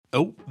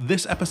Oh,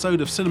 this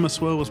episode of Cinema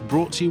Swirl was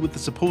brought to you with the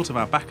support of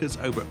our backers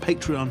over at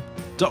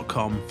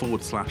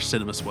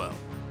patreon.com/Cinema Swirl.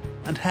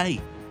 And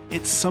hey,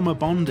 it's summer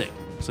bonding,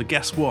 so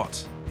guess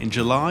what? In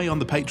July on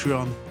the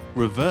Patreon,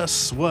 Reverse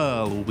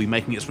Swirl will be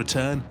making its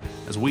return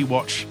as we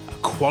watch A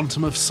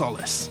Quantum of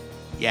Solace.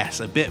 Yes,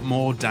 a bit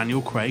more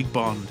Daniel Craig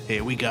Bond,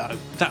 here we go.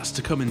 That's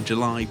to come in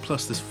July,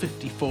 plus there's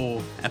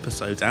 54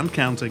 episodes and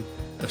counting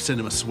of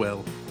Cinema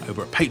Swirl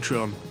over at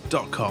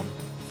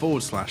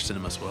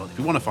patreon.com/Cinema Swirl. If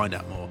you want to find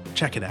out more,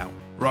 check it out.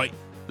 Right,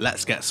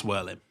 let's get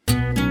swirling.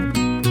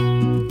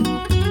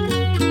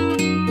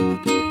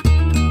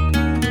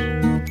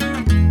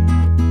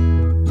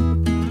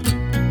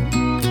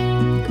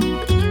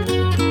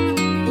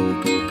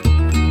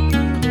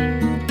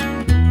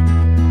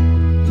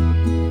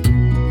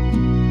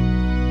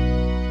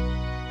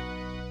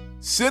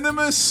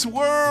 Cinema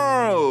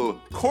Swirl!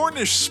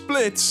 Cornish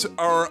splits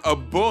are a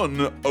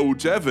bun, O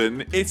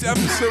Devon. It's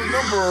episode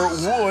number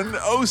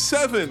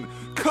 107.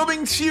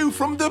 Coming to you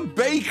from the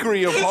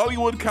bakery of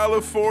Hollywood,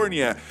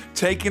 California.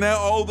 Taking out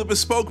all the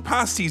bespoke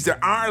pasties that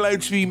aren't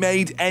allowed to be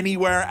made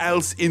anywhere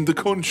else in the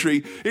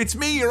country. It's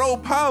me, your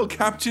old pal,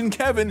 Captain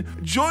Kevin,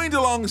 joined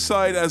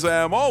alongside, as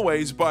I am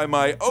always, by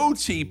my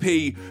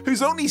OTP,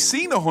 who's only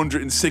seen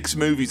 106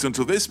 movies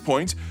until this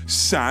point,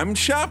 Sam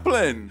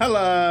Chaplin.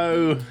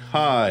 Hello.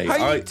 Hi.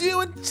 How you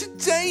doing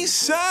today,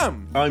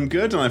 Sam? I'm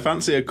good, and I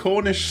fancy a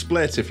Cornish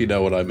split, if you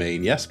know what I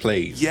mean. Yes,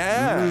 please.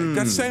 Yeah,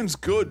 that sounds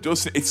good,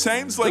 doesn't it? It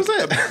sounds like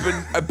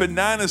a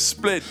banana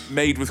split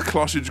made with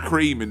clotted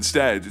cream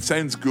instead. It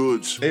sounds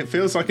good. It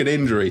feels like an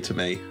injury to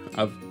me.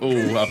 I've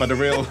had a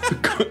real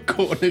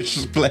Cornish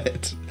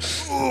split.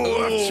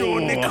 Oh, I've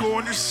shown the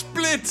Cornish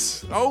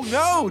split. Oh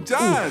no,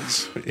 Dad.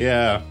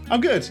 Yeah,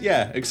 I'm good.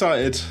 Yeah,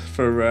 excited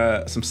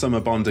for some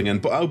summer bonding,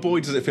 and oh boy,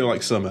 does it feel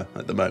like summer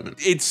at the moment.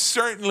 It's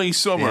certainly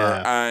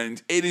summer,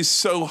 and it is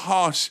so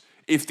hot.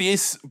 If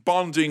this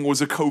bonding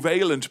was a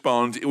covalent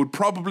bond, it would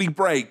probably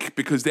break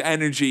because the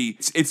energy,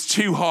 it's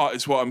too hot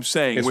is what I'm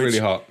saying. It's really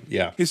hot,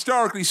 yeah.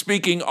 Historically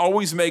speaking,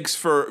 always makes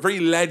for a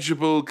very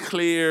legible,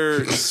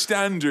 clear,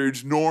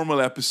 standard, normal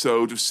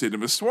episode of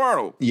Cinema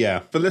Swirl.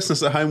 Yeah. For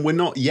listeners at home, we're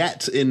not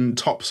yet in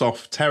tops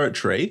off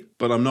territory,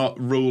 but I'm not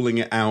ruling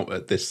it out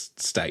at this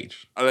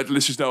stage. I let the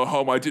listeners know at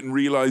home I didn't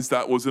realise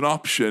that was an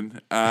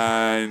option,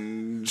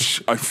 and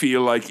I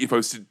feel like if I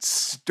was to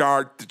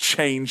start the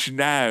change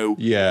now,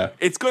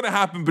 it's going to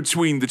happen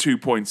between the 2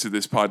 points of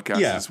this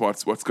podcast. Is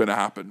what's going to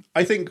happen.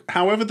 I think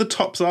however the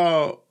tops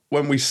are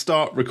when we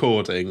start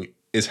recording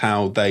is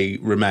how they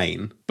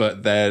remain,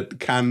 but there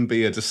can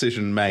be a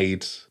decision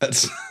made at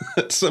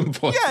some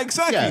point. Yeah,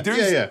 exactly.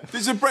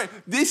 There's a break.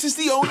 This is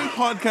the only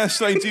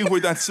podcast I do where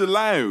that's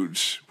allowed,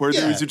 where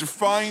there is a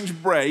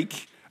defined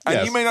break.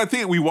 And you may not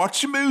think we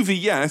watch a movie,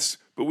 yes,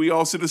 but we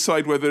also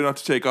decide whether or not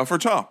to take off our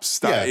tops.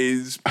 That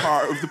is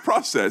part of the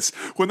process.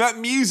 When that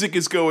music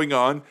is going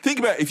on, think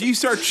about it. If you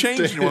start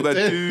changing all that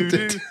do,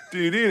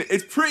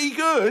 it's pretty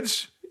good,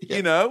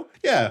 you know?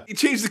 Yeah. You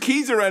change the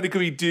keys around, it could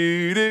be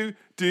do,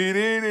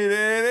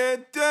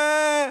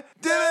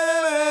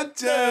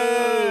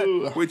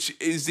 which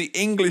is the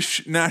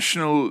English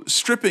national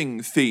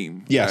stripping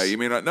theme. Yes. You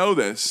may not know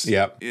this.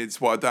 Yeah. It's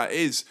what that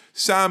is.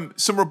 Sam,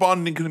 summer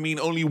bonding can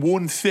mean only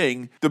one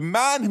thing. The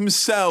man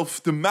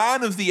himself, the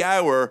man of the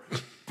hour,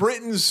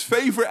 Britain's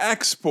favourite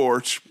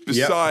export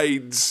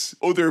besides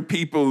other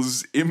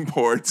people's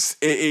imports,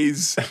 it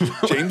is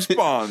James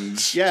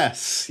Bond.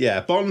 Yes,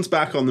 yeah. Bond's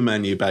back on the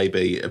menu,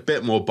 baby. A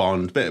bit more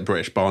Bond, bit of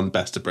British Bond,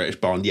 best of British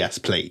Bond. Yes,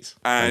 please.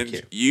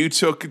 And you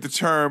took the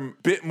term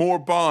bit more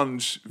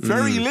Bond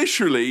very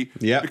literally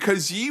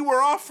because you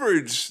were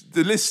offered,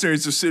 the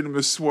listeners of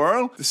Cinema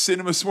Swirl, the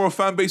Cinema Swirl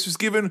fan base was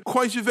given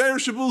quite a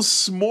veritable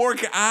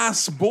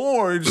smorgasbord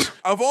board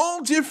of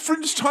all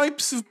different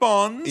types of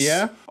Bonds.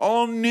 Yeah.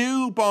 All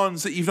new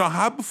Bonds that you've not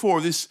had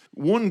before. This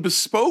one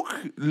bespoke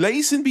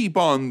Lazenby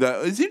Bond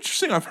that is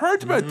interesting. I've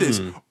heard about this.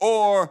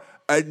 Or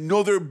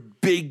another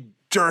big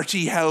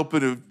dirty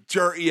helping of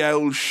dirty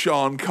old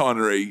Sean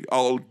Connery,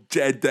 all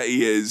dead that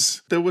he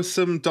is. There was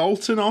some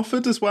Dalton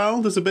offered as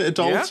well. There's a bit of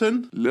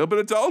Dalton. A little bit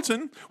of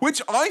Dalton, which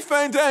I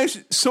found out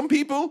some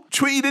people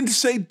tweeted in to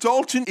say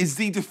Dalton is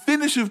the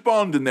definitive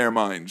Bond in their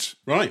mind.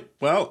 Right.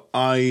 Well,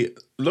 I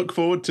look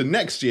forward to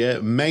next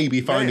year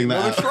maybe finding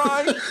that out.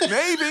 Another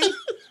try,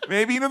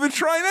 maybe another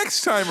try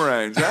next time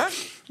around, huh?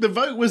 The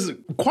vote was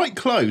quite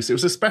close. It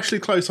was especially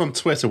close on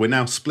Twitter. We're now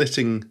not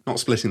splitting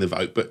the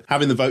vote, but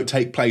having the vote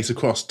take place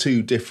across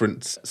two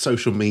different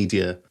social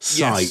media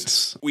sites.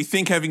 Yes. We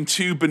think having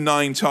two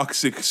benign,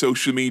 toxic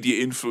social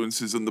media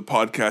influences on the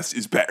podcast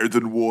is better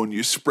than one.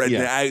 You're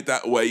spreading it out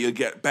that way, you'll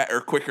get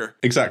better quicker.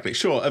 Exactly.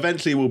 Sure,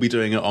 eventually we'll be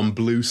doing it on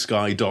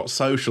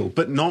bluesky.social,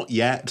 but not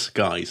yet,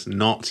 guys.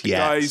 Not yet.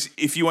 Guys,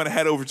 if you want to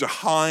head over to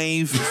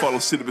Hive, follow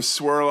Cinema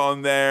Swirl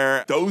on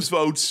there. Those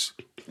votes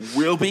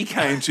will be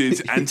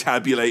counted and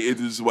tabulated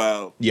as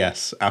well.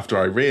 Yes, after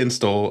I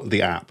reinstall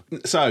the app.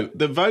 So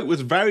the vote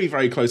was very,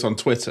 very close on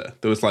Twitter.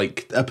 There was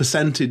like a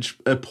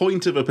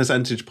point of a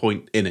percentage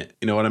point in it.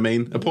 You know what I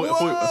mean? A point,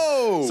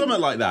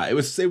 something like that. It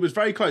was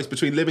very close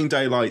between Living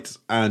Daylights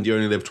and You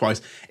Only Live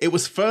Twice. It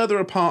was further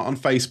apart on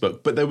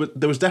Facebook, but there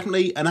was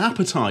definitely an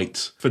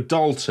appetite for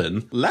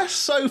Dalton, less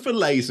so for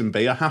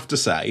Lazenby, I have to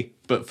say.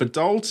 But for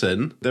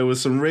Dalton, there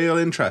was some real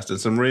interest and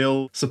some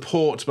real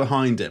support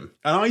behind him.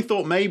 And I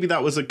thought maybe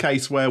that was a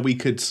case where we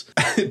could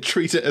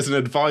treat it as an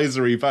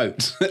advisory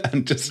vote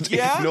and just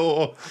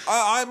ignore.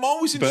 I'm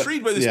always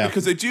intrigued by this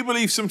because I do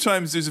believe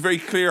sometimes there's a very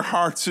clear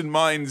hearts and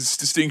minds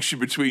distinction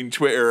between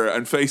Twitter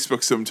and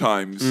Facebook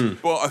sometimes.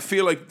 But I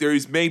feel like there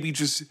is maybe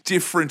just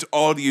different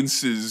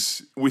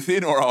audiences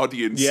within our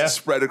audience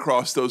spread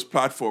across those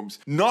platforms.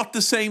 Not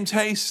the same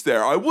taste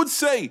there. I would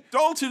say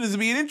Dalton is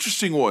be an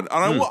interesting one.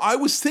 And I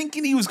was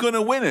thinking he was going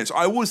to win it.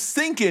 I was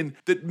thinking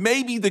that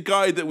maybe the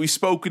guy that we've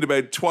spoken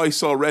about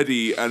twice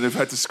already and have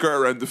had to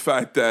skirt around the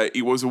fact that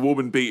he was a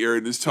woman beater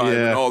in his time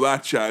and all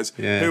that jazz,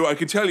 who I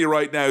can tell you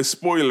right now,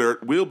 spoiler,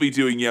 will be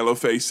doing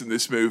yellowface in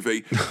this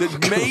movie,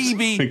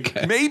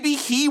 that maybe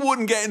he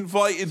wouldn't get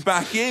invited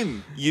back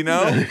in, you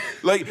know?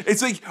 Like,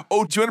 it's like,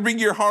 oh, do you want to bring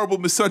your horrible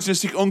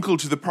misogynistic uncle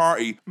to the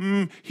party?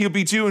 He'll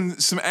be doing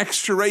some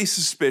extra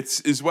racist bits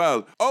as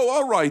well. Oh,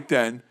 all right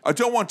then. I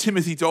don't want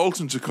Timothy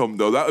Dalton to come,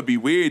 though. That would be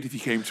weird if he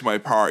came to my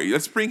party.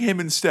 Let's bring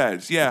him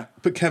instead. Yeah.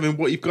 But Kevin,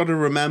 what you've got to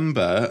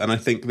remember, and I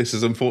think this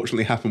has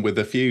unfortunately happened with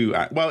a few,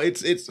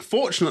 it's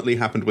fortunately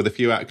happened with a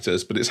few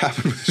actors, but it's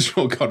happened with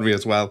Sean Connery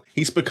as well.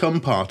 He's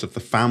become part of the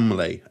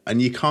family,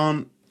 and you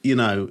can't,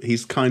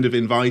 he's kind of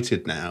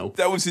invited now.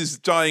 That was his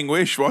dying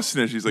wish,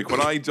 wasn't it? He's like,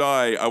 when I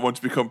die, I want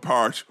to become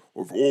part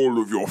of all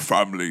of your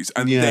families.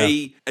 And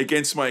they,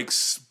 against my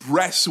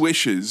express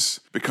wishes,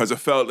 because I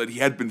felt that he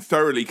had been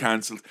thoroughly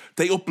cancelled,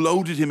 they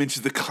uploaded him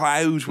into the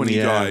cloud when he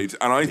died.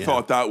 And I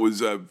thought that was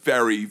a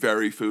very,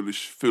 very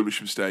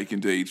foolish mistake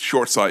indeed.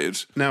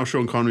 Short-sighted. Now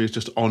Sean Connery is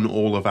just on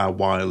all of our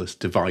wireless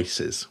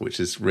devices, which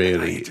is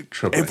really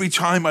troubling. Every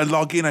time I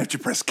log in, I have to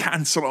press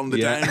cancel on the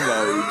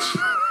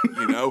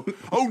download.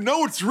 Oh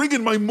no, it's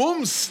ringing my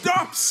mum.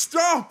 Stop.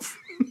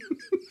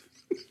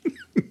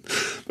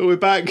 But we're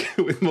back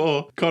with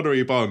more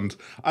Connery Bond.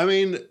 I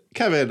mean,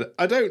 Kevin,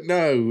 I don't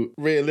know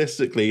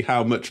realistically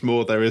how much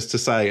more there is to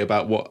say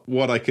about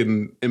what I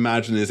can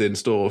imagine is in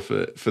store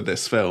for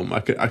this film.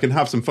 I can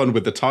have some fun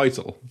with the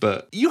title,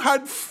 but you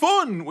had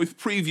fun with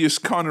previous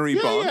Connery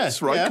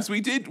Bonds, right? Because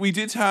we did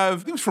have, I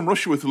think it was From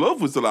Russia with Love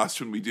was the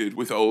last one we did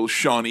with old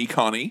Shawnee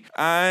Connie,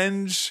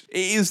 and it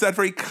is that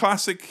very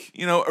classic,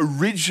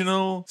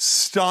 original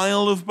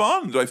style of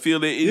Bond. I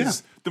feel it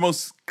is the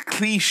most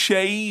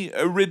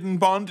cliche-ridden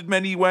Bond in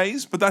many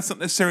ways, but that's not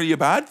necessarily a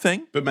bad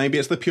thing. But maybe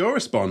it's the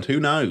purest Bond. Who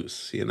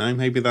knows?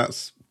 Maybe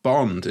that's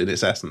Bond in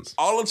its essence.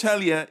 All I'll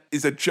tell you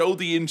is that Jo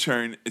the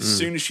intern, as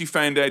soon as she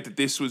found out that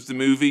this was the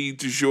movie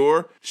du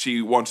jour,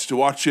 she wanted to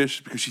watch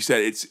it because she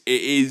said it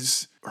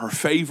is her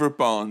favourite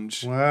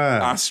Bond,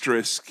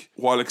 asterisk,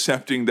 while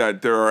accepting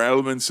that there are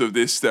elements of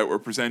this that were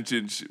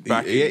presented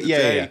back in the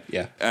day.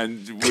 Yeah.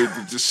 And with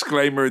the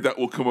disclaimer that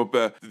will come up,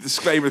 the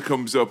disclaimer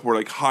comes up, we're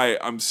like, hi,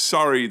 I'm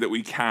sorry that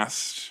we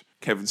cast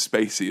Kevin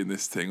Spacey in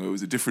this thing. It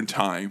was a different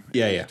time.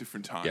 Yeah.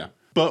 Different time. Yeah.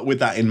 But with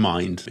that in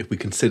mind, if we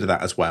consider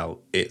that as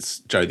well, it's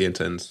Jo the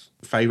intern's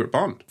favourite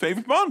Bond.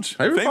 Favourite Bond.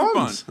 Favourite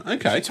Bond.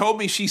 Okay. She told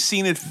me she's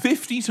seen it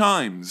 50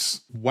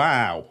 times.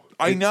 Wow.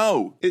 I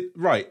know.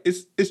 Right.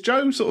 Is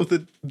Jo sort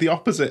of the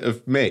opposite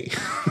of me?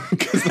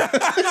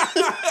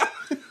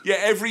 Yeah,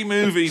 every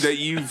movie that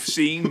you've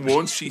seen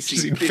once, she's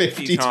seen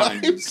 50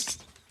 times.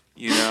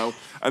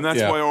 And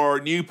that's why our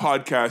new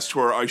podcast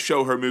where I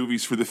show her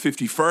movies for the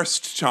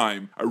 51st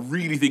time, I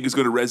really think is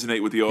going to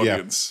resonate with the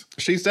audience.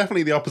 Yeah. She's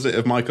definitely the opposite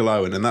of Michael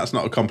Owen, and that's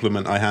not a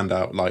compliment I hand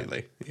out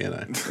lightly,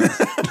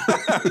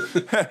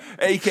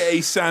 AKA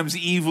Sam's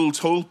evil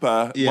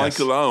tulpa,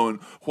 Michael Owen.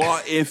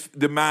 What if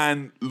the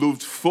man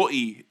loved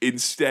footy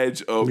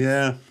instead of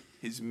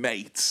his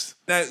mates?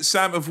 Now,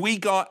 Sam, have we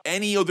got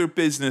any other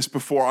business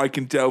before I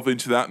can delve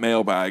into that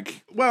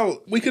mailbag?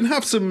 Well, we can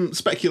have some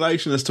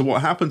speculation as to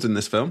what happens in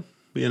this film.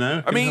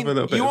 I mean,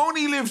 You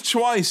Only Live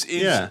Twice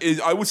is,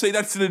 I would say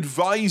that's an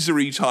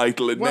advisory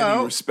title in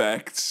many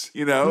respects.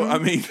 I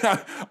mean,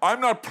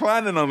 I'm not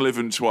planning on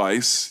living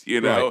twice,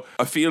 Right.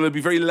 I feel it'd be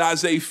very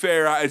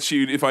laissez-faire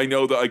attitude if I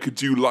know that I could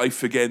do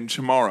life again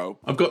tomorrow.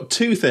 I've got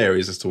two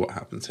theories as to what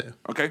happens here.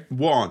 Okay.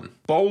 One,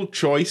 bold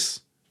choice,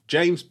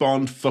 James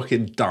Bond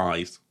fucking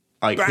dies.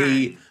 Like,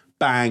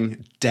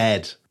 bang,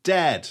 dead.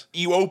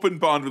 You open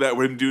Bond with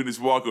him doing his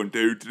walk on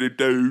do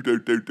bang.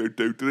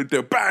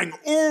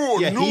 Oh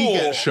no! He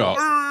gets shot.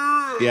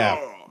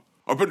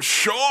 I've been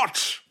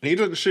shot. He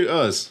doesn't shoot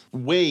us.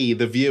 We,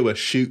 the viewer,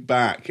 shoot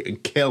back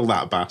and kill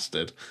that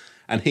bastard.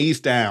 And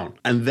he's down.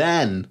 And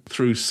then,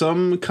 through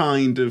some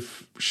kind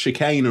of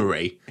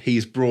chicanery,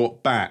 he's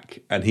brought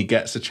back and he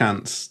gets a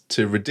chance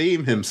to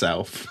redeem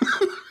himself.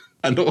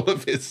 and all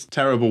of his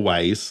terrible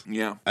ways.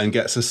 Yeah. And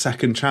gets a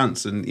second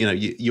chance, and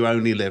you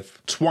only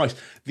live twice.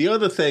 The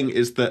other thing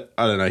is that,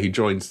 I don't know, he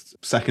joins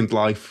Second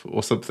Life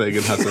or something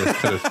and has a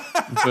kind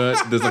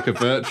of there's like a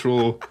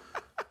virtual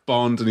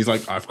Bond, and he's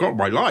like, I've got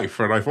my life,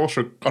 and I've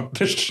also got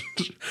this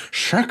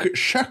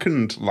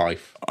second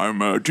life.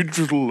 I'm a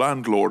digital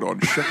landlord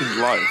on Second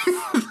Life.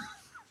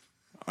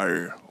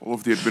 I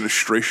love the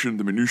administration,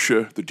 the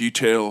minutiae, the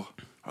detail.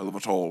 I love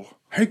it all.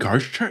 Hey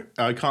guys, check.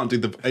 I can't do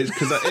the. It's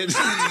because it's.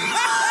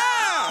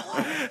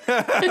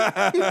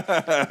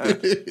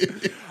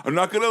 I'm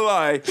not gonna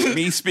lie.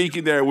 Me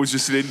speaking there was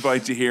just an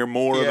invite to hear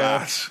more of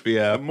that.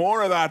 Yeah,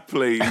 more of that,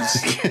 please.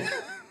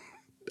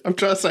 I'm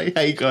trying to say,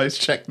 hey guys,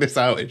 check this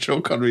out in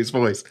Sean Connery's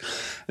voice.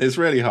 It's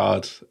really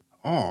hard.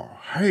 Oh,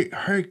 hey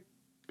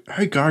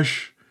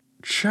guys,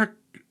 check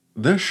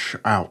this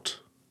out.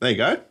 There you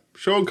go.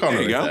 Sean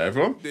Connery there,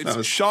 everyone.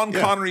 It's Sean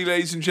Connery,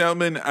 ladies and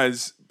gentlemen,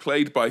 as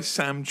played by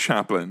Sam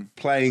Chaplin.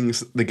 Playing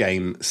the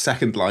game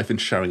Second Life and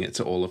showing it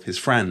to all of his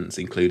friends,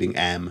 including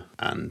M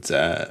and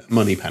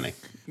Moneypenny.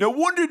 No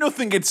wonder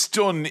nothing gets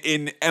done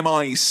in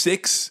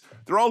MI6.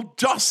 They're all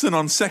dossing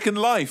on Second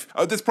Life.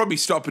 Oh, that's probably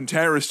stopping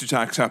terrorist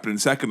attacks happening in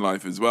Second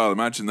Life as well.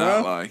 Imagine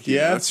that,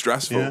 that's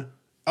stressful. Yeah.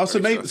 Oh, so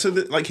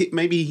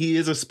maybe he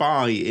is a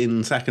spy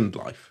in Second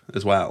Life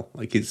as well.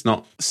 Like, it's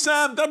not...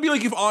 Sam, that'd be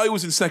like if I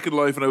was in Second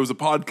Life and I was a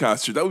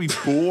podcaster. That would be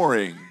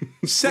boring.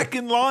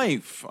 Second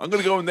Life. I'm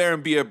going to go in there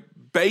and be a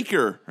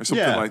baker or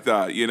something like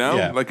that,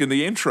 like in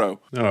the intro.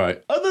 All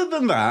right. Other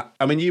than that,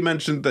 I mean, you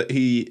mentioned that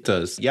he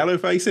does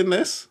yellowface in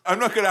this. I'm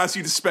not going to ask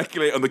you to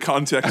speculate on the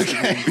context of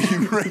him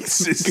being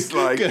racist,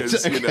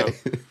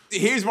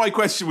 Here's my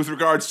question with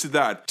regards to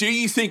that. Do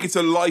you think it's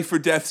a life or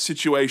death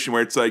situation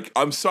where it's like,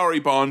 I'm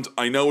sorry, Bond,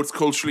 I know it's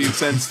culturally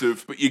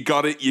insensitive, but you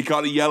got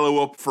to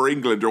yellow up for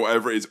England or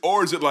whatever it is?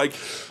 Or is it like,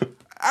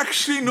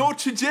 actually, no,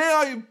 today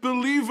I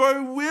believe I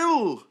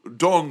will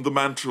don the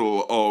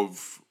mantle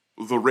of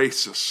the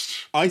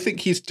racist? I think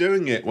he's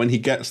doing it when he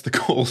gets the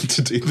call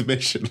to do the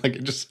mission.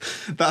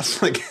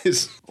 That's like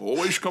his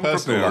always come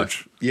prepared.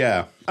 Life.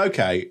 Yeah.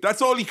 Okay.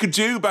 That's all he could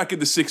do back in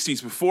the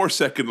 60s before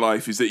Second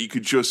Life, is that you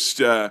could just,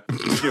 be a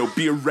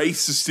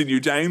racist in your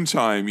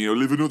downtime,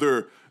 live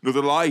another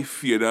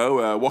life,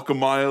 walk a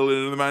mile in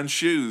another man's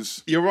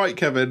shoes. You're right,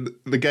 Kevin.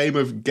 The game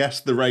of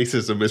guess the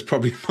racism is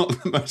probably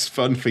not the most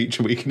fun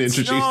feature we can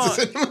introduce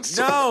to cinema.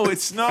 No,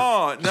 it's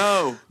not.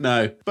 No.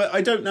 No. But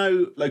I don't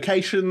know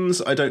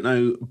locations. I don't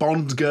know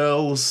Bond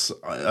girls.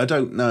 I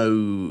don't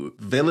know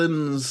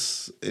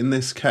villains in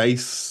this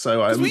case.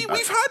 So we've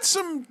had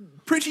some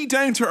pretty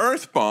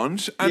down-to-earth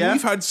Bond, and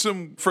we've had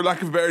some, for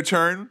lack of a better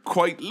term,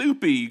 quite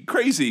loopy,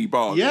 crazy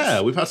Bond.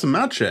 Yeah, we've had some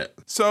mad shit.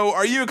 So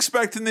are you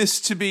expecting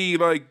this to be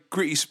like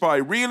gritty spy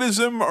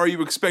realism, or are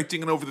you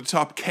expecting an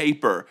over-the-top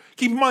caper?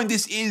 Keep in mind,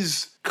 this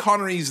is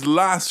Connery's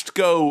last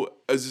go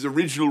as his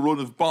original run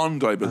of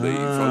Bond, I believe.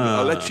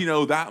 I'll let you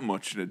know that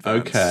much in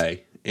advance.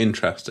 Okay,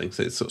 interesting.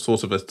 So it's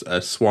sort of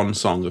a swan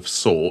song of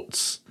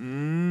sorts.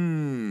 My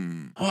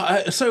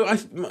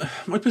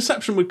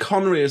perception with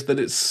Connery is that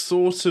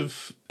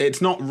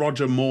it's not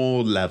Roger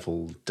Moore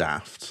level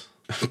daft,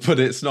 but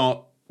it's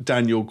not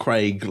Daniel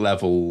Craig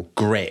level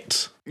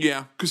grit.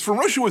 Yeah, because From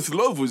Russia with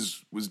Love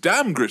was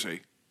damn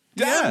gritty.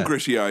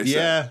 Gritty, I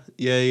say.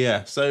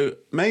 Yeah. So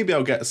maybe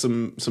I'll get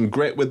some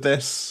grit with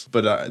this,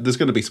 but there's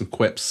going to be some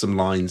quips, some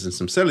lines, and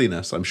some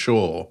silliness, I'm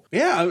sure.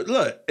 Yeah,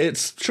 look,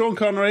 it's Sean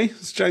Connery,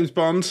 it's James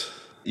Bond.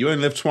 You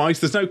only live twice.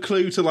 There's no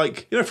clue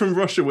to From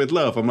Russia with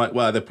Love. I'm like,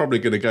 well, they're probably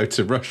going to go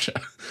to Russia.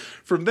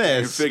 From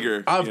this,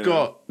 I've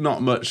got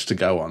not much to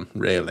go on,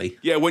 really.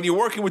 Yeah, when you're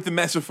working with the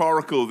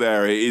metaphorical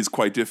there, it is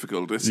quite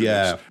difficult, isn't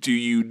it? Do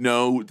you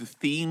know the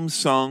theme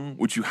song?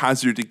 Would you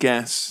hazard a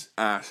guess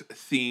at a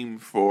theme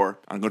for,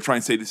 I'm going to try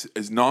and say this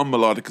as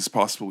non-melodic as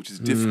possible, which is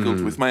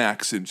difficult with my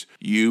accent,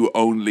 You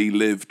Only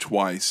Live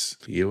Twice.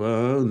 You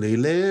only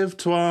live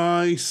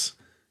twice.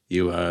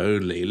 You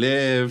only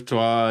live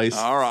twice.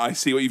 All right, I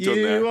see what you've done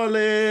there. You are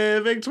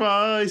living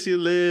twice. You're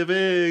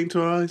living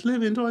twice.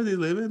 Living twice. You're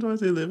living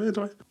twice. You're living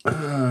twice.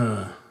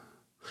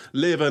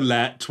 Live and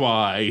let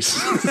twice.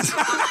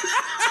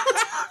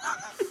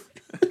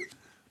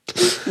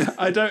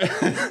 I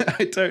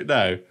don't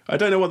know. I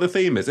don't know what the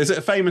theme is. Is it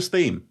a famous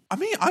theme? I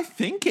mean, I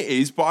think it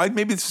is, but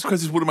maybe it's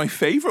because it's one of my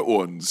favourite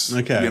ones.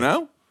 Okay.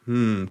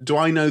 Do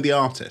I know the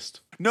artist?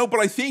 No, but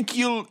I think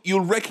you'll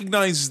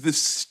recognise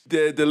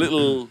the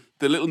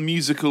little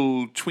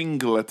musical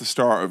twingle at the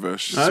start of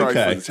it.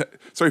 Okay.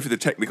 Sorry for the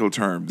technical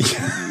terms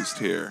used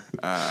here.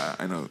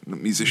 I know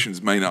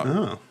musicians may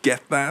not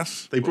get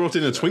that. They brought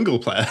in a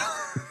twingle player.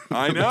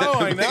 I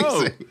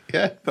know.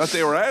 Yeah. Thought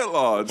they were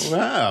outlawed.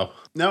 Wow.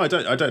 No, I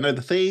don't know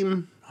the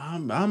theme.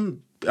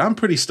 I'm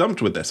pretty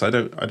stumped with this. I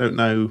don't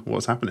know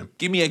what's happening.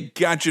 Give me a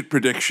gadget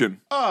prediction.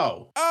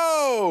 What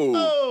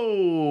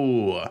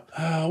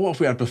have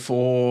we had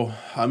before?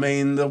 I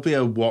mean, there'll be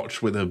a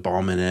watch with a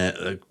bomb in it,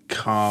 a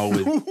car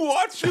with...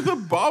 Watch with a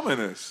bomb in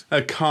it?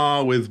 A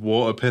car with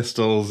water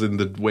pistols in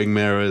the wing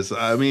mirrors.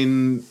 I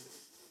mean...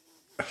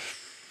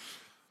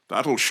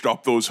 That'll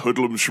stop those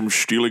hoodlums from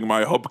stealing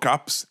my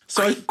hubcaps.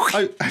 So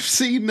I've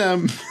seen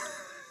And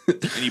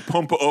you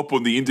pump it up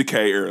on the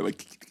indicator,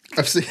 like.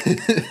 I've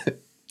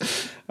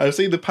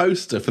seen the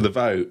poster for the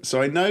vote,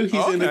 so I know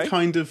he's in a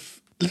kind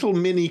of little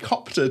mini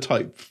copter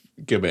type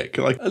gimmick,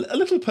 like a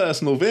little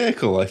personal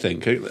vehicle. I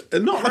think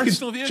not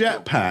Personal like a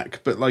vehicle? jetpack,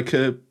 but like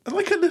a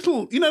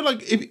little,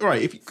 like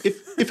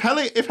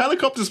if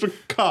helicopters were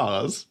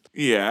cars,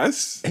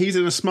 Yes. he's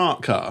in a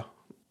smart car.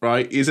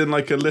 Right, he's in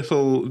like a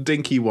little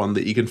dinky one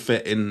that you can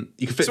fit in.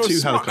 You can fit So two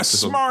a helicopters.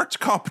 smart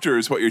copter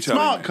is what you're telling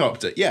Smart me.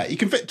 copter, yeah. You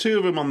can fit two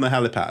of them on the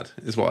helipad,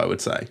 is what I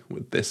would say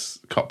with this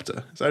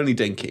copter. It's only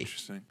dinky.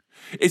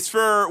 It's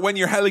for when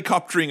you're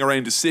helicoptering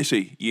around a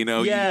city, you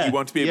Yeah.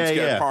 want to be able to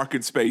get a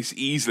parking space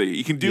easily.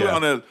 You can do it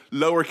on a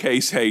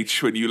lowercase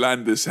h when you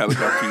land this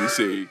helicopter, you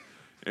see.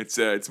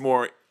 It's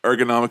more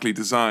ergonomically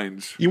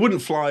designed. You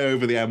wouldn't fly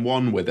over the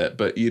M1 with it,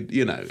 but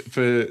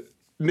for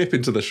nip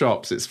into the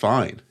shops, it's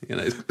fine.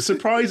 It's a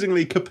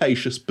surprisingly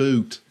capacious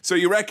boot. So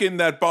you reckon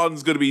that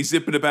Bond's going to be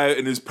zipping about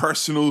in his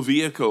personal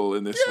vehicle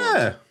in this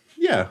one?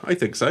 Yeah, I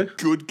think so.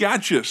 Good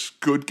gadget.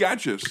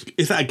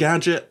 Is that a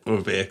gadget or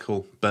a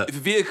vehicle? But If a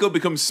vehicle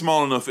becomes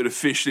small enough, it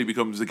officially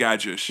becomes a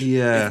gadget.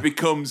 Yeah. If it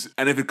goes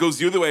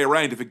the other way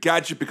around, if a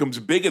gadget becomes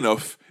big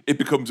enough, it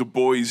becomes a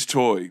boy's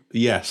toy.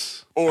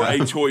 yes. Or a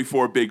toy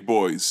for big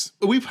boys.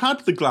 We've had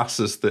the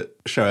glasses that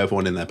show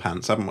everyone in their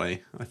pants, haven't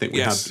we? I think we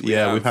have.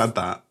 we've had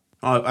that.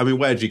 I mean,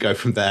 where do you go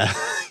from there?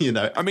 I mean,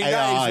 AI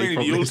that is really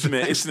probably the is ultimate,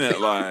 next. isn't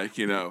it? Like,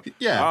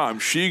 Yeah.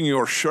 I'm seeing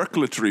your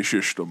circulatory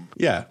system.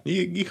 Yeah,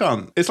 you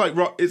can't. It's like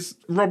it's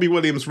Robbie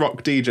Williams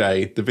Rock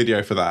DJ, the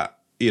video for that.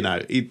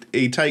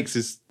 He takes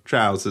his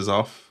trousers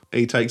off,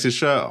 he takes his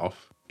shirt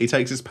off, he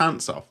takes his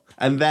pants off.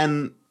 And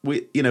then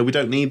we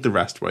don't need the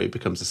rest where he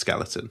becomes a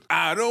skeleton.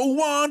 I don't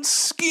want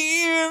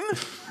skin,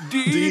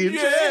 DJ.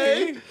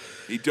 DJ.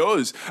 He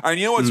does. And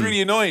you know what's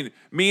really annoying?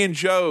 Me and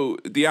Joe,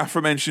 the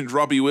aforementioned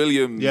Robbie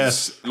Williams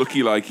Yes.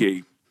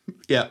 looky-likey,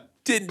 Yeah.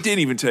 didn't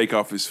even take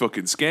off his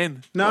fucking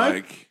skin.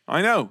 No?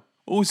 I know.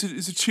 Oh, is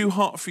it too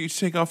hot for you to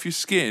take off your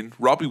skin?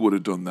 Robbie would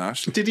have done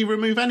that. Did he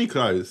remove any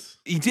clothes?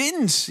 He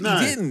didn't. No.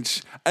 He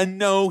didn't. And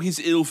no, his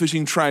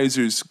ill-fitting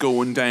trousers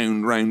going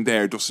down round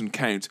there doesn't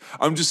count.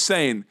 I'm just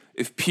saying,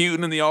 if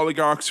Putin and the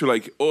oligarchs were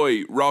like,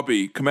 "Oi,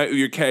 Robbie, come out of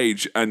your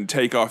cage and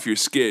take off your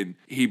skin,"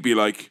 he'd be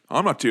like,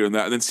 "I'm not doing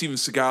that." And then Steven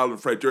Seagal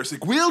and Fred Durst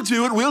like, "We'll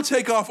do it. We'll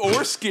take off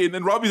our skin."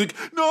 And Robbie's like,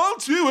 "No, I'll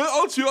do it.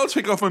 I'll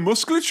take off my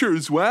musculature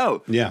as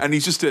well." Yeah. And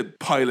he's just a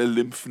pile of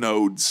lymph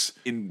nodes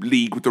in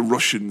league with the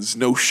Russians.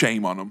 No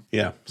shame on him.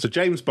 Yeah. So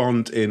James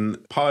Bond in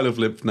pile of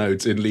lymph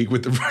nodes in league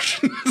with the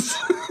Russians.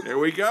 There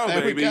we go, There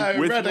we baby. go,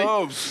 With ready.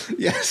 love.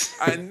 Yes.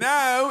 And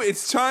now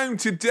it's time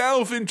to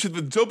delve into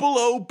the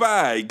 00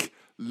 bag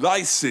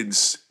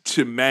license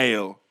to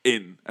mail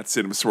in at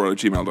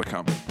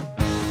cinemaswirl@gmail.com.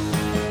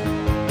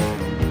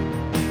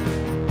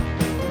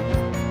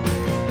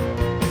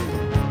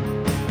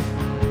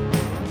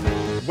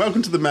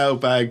 Welcome to the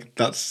mailbag.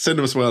 That's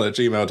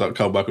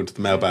cinemaswirl@gmail.com. Welcome to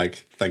the mailbag.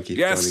 Thank you for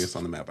Yes. joining us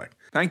on the mailbag.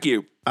 Thank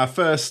you. Our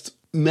first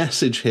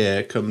message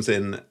here comes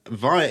in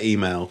via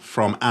email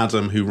from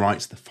Adam, who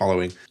writes the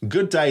following.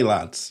 Good day,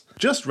 lads.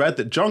 Just read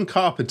that John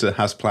Carpenter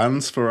has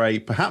plans for a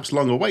perhaps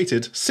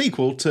long-awaited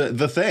sequel to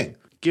The Thing.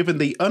 Given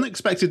the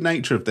unexpected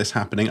nature of this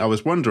happening, I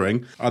was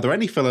wondering, are there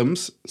any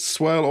films,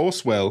 swirl or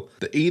swill,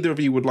 that either of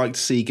you would like to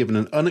see given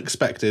an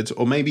unexpected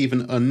or maybe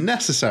even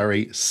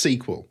unnecessary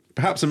sequel?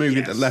 Perhaps a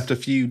movie that left a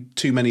few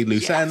too many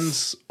loose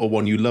ends, or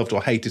one you loved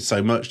or hated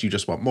so much you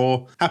just want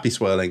more. Happy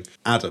swirling.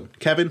 Adam.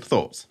 Kevin,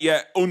 thoughts?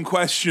 Yeah,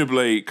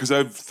 unquestionably, because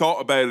I've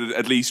thought about it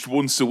at least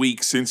once a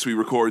week since we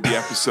recorded the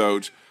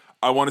episode.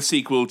 I want a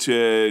sequel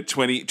to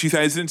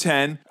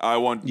 2010. I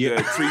want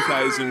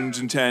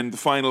 3010, The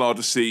Final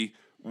Odyssey,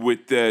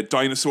 with the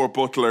dinosaur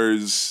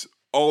butlers,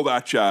 all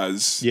that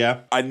jazz. Yeah.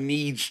 I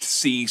need to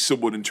see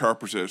someone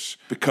interpret it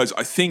because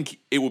I think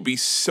it would be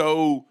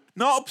so,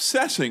 not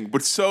upsetting,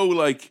 but so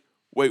like,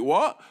 wait,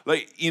 what?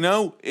 Like,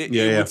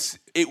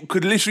 it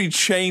could literally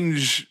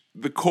change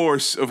the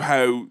course of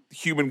how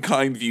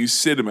humankind views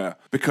cinema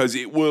because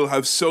it will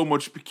have so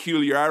much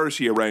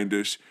peculiarity around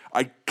it.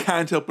 I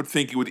can't help but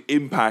think it would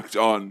impact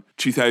on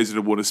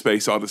 2001: A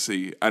Space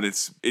Odyssey and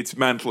its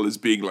mantle as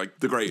being like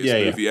the greatest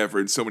movie ever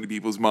in so many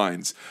people's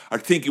minds. I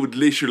think it would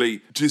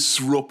literally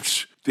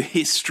disrupt the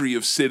history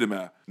of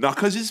cinema. Not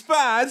because it's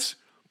bad,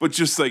 but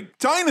just like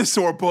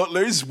dinosaur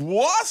butlers,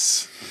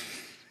 what?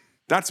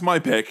 That's my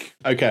pick.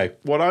 Okay,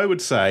 what I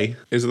would say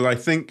is that I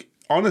think,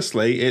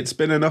 honestly, it's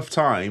been enough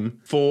time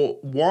for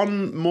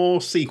one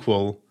more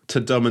sequel to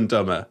Dumb and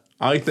Dumber.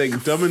 I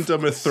think Dumb and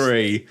Dumber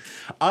 3...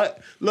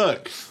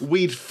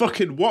 we'd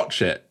fucking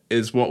watch it,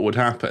 is what would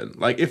happen.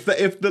 Like, if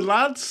the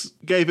lads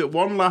gave it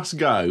one last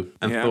go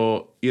and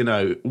thought,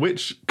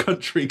 which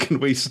country can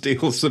we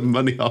steal some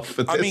money off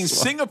for this one?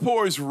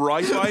 Singapore's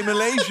right by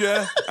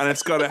Malaysia, and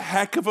it's got a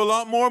heck of a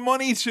lot more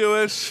money to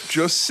it.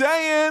 Just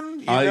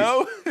saying,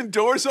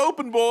 doors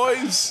open,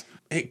 boys.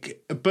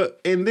 But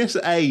in this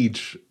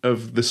age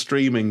of the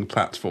streaming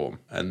platform,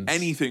 and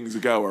anything's a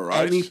goer,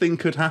 right? anything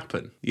could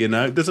happen. You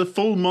know, there's a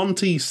full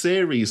Monty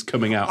series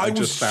coming out. I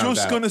was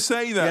just going to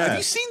say that. Yeah. Have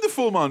you seen the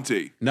full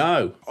Monty?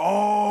 No.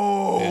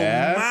 Oh,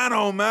 Yeah. man,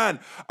 oh, man.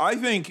 I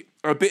think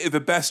a bit of a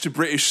best of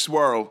British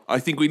swirl. I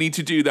think we need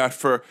to do that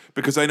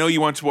because I know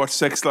you want to watch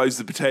Sex Lives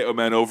of the Potato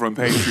Men over on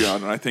Patreon,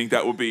 and I think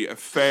that would be a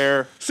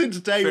fair. Since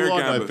day fair one,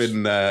 gambit. I've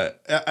been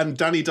and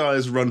Danny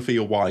Dyer's Run for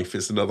Your Wife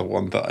is another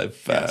one that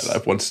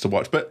I've wanted to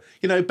watch. But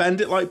you know,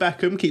 Bend It Like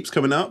Beckham keeps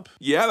coming up.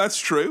 Yeah, that's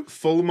true.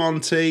 Full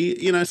Monty,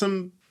 you know,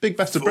 some big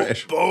best of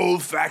British. Football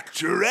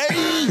Factory.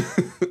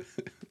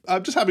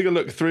 I'm just having a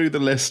look through the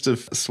list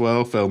of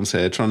Swirl films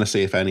here, trying to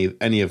see if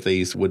any of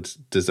these would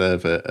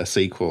deserve a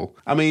sequel.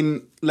 I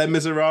mean, Les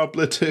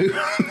Miserables 2.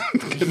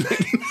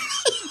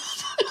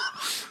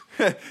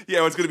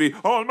 Yeah, it's going to be,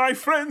 all my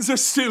friends are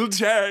still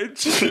dead.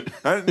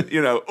 And,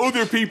 you know,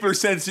 other people are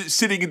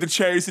sitting in the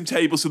chairs and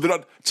tables, so they're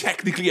not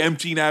technically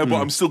empty now, but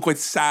I'm still quite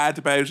sad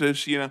about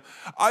it, you know.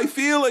 I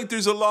feel like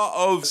there's a lot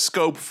of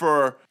scope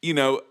for, you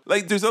know,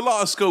 like there's a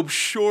lot of scope,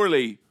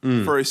 surely,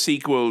 for a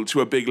sequel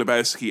to A Big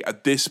Lebowski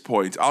at this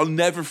point. I'll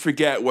never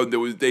forget when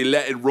they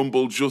let it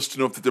rumble just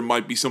enough that there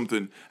might be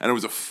something, and it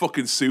was a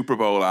fucking Super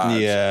Bowl ad.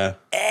 Yeah.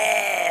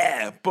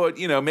 But,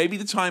 you know, maybe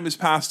the time has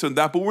passed on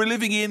that, but we're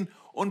living in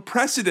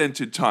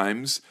unprecedented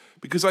times,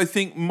 because I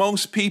think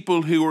most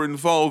people who are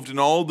involved in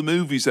all the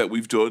movies that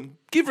we've done,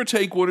 give or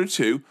take one or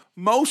two,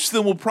 most of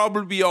them will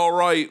probably be all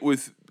right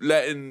with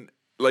letting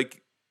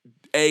like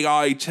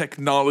AI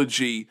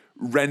technology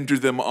render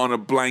them on a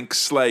blank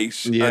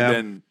slate. Yeah. And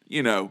then,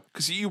 you know,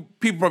 because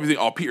people probably think,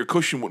 oh, Peter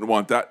Cushing wouldn't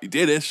want that. He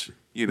did it,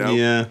 you know,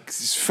 Yeah. because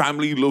his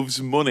family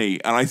loves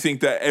money. And I think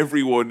that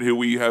everyone who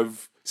we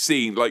have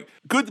seen, like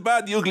Good, the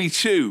Bad, the Ugly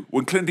 2,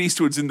 when Clint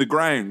Eastwood's in the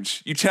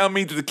ground, you tell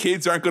me that the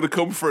kids aren't going to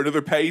come for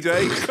another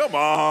payday? Come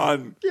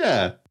on.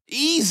 Yeah.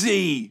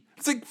 Easy.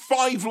 It's like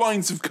 5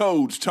 lines of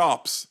code,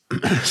 tops.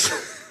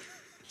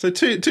 So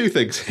two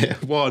things here.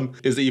 One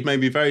is that you've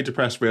made me very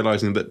depressed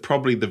realising that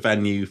probably the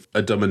venue for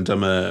a Dumb and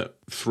Dumber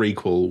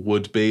threequel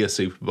would be a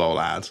Super Bowl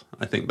ad.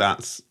 I think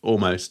that's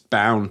almost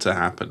bound to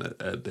happen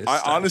at this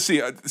stage.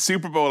 Honestly,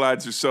 Super Bowl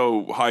ads are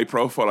so high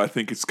profile, I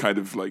think it's kind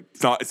of like,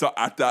 it's not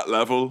at that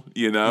level,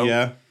 you know?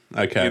 Yeah.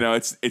 Okay. You know,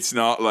 it's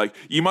not like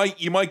you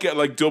might get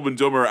like Dumb and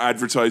Dumber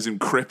advertising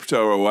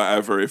crypto or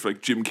whatever if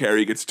like Jim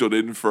Carrey gets stood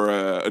in for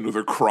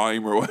another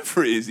crime or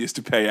whatever it is he has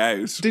to pay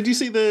out. Did you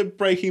see the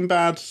Breaking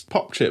Bad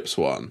Pop Chips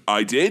one?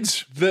 I did.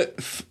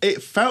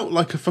 It felt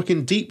like a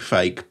fucking deep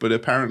fake, but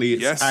apparently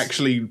it's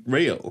actually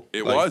real.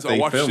 It Like, was. I they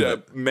watched filmed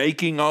it.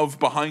 making of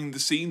behind the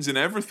scenes and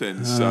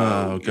everything. So,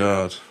 Oh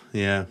God.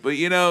 Yeah. But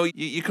you know,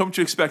 you come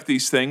to expect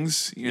these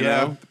things. You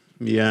know.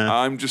 Yeah.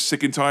 I'm just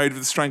sick and tired of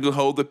the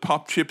stranglehold that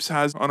Pop Chips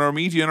has on our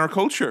media and our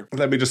culture.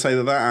 Let me just say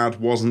that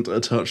ad wasn't a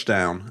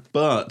touchdown,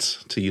 but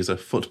to use a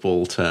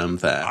football term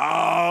there.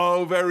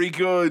 Oh, very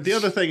good. The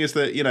other thing is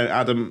that, you know,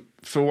 Adam,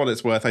 for what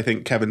it's worth, I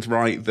think Kevin's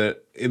right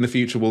that in the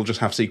future we'll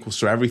just have sequels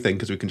to everything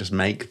because we can just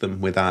make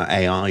them with our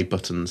AI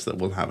buttons that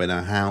we'll have in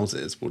our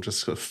houses. We'll just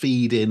sort of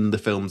feed in the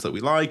films that we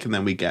like and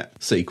then we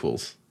get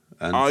sequels.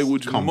 And I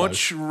would combos.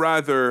 much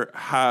rather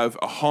have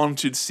a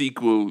haunted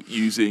sequel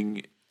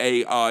using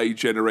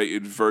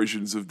AI-generated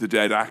versions of the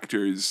dead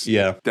actors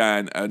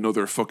than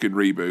another fucking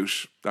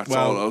reboot. That's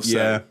all I'll say.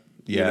 Yeah.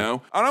 You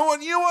know? And I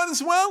want you on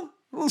as well.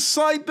 A little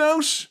side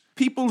note.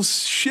 People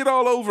shit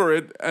all over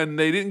it and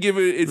they didn't give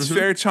it its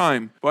fair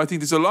time. But I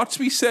think there's a lot to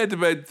be said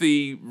about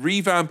the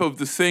revamp of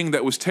The Thing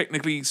that was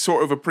technically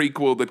sort of a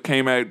prequel that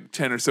came out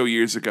 10 or so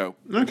years ago.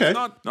 Okay. It's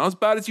not as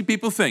bad as you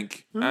people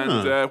think.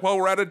 And while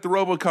we're at it, the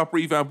RoboCop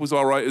revamp was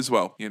all right as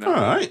well. You know,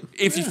 All right.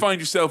 if you find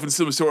yourself in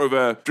some sort of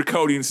a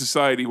draconian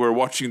society where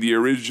watching the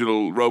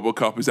original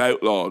RoboCop is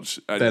outlawed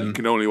and Then- you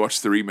can only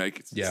watch the remake,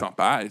 it's not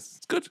bad.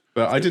 It's good.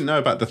 But I didn't know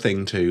about The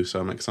Thing too, so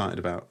I'm excited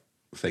about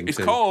Thing It's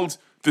too. called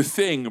The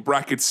Thing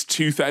brackets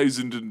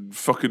 2000 and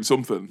fucking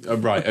something. Oh,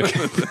 right,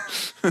 okay.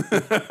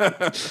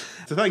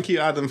 So thank you,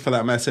 Adam, for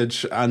that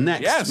message. Our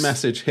next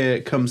message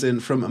here comes in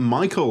from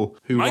Michael,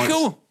 who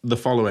writes the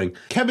following.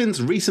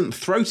 Kevin's recent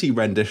throaty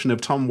rendition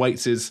of Tom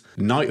Waits'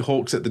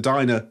 Nighthawks at the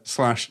Diner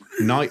 /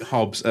 Night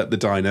Hobbs at the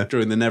Diner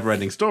during the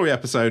Neverending Story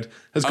episode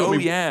has got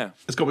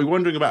me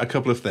wondering about a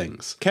couple of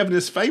things. Kevin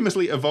has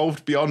famously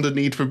evolved beyond a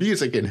need for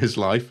music in his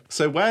life,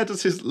 so where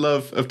does his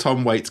love of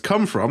Tom Waits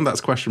come from?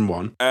 That's question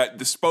one.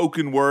 The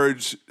spoken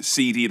word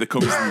CD that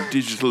comes in the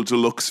digital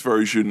deluxe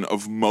version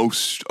of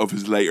most of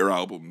his later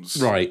albums.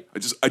 Right.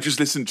 I just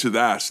listened to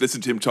that.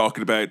 Listened to him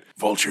talking about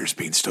vultures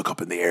being stuck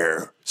up in the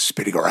air,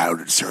 spinning around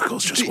in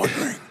circles, just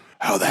wondering,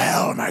 how the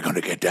hell am I going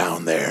to get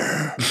down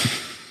there?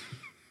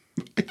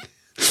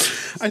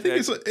 I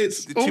think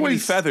it's Too always many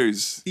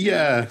feathers.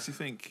 Yeah. Makes you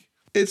think.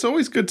 It's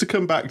always good to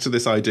come back to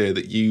this idea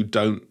that you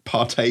don't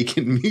partake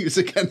in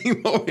music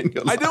anymore in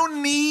your life. I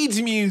don't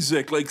need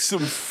music like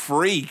some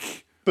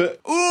freak. But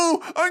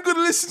I'm going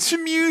to listen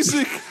to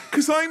music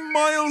because I'm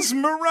Miles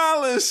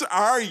Morales.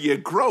 Are you?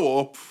 Grow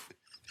up.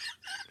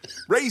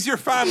 Raise your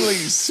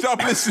families.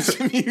 Stop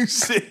listening to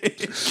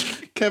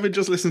music. Kevin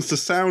just listens to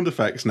sound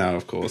effects now,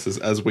 of course,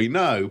 as we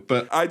know.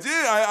 But I did.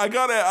 I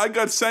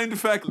got sound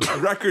effect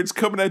records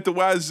coming out the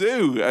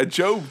wazoo.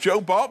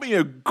 Joe bought me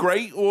a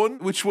great one,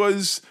 which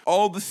was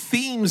all the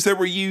themes that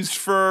were used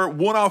for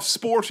one-off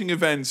sporting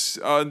events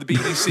on the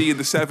BBC in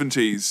the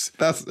 70s.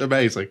 that's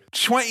amazing.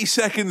 20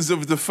 seconds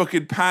of the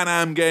fucking Pan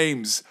Am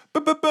Games.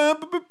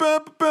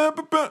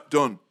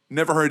 Done.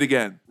 Never heard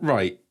again.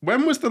 Right.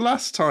 When was the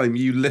last time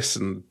you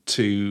listened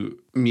to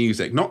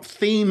music? Not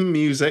theme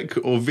music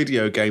or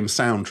video game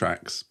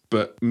soundtracks,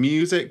 but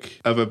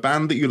music of a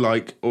band that you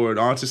like or an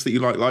artist that you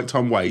like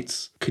Tom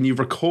Waits. Can you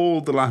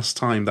recall the last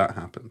time that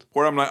happened?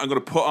 Where I'm going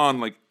to put on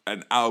like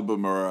an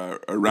album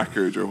or a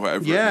record or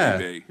whatever it may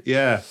be.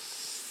 Yeah.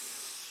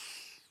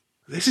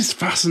 This is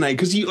fascinating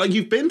because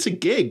you've been to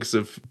gigs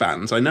of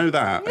bands. I know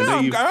that. Yeah,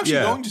 I'm actually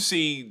going to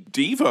see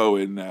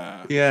Devo in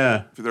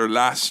for their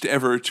last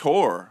ever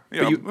tour. Be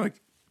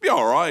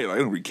all right. I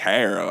don't really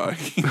care.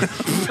 Like, it'd be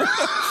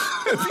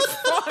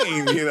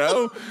fine, you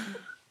know.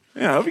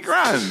 Yeah, it'll be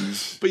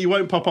grand. But you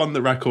won't pop on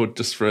the record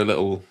just for a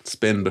little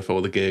spin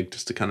before the gig,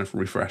 just to kind of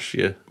refresh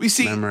your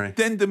memory.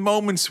 Then the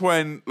moments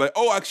when, like,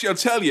 actually, I'll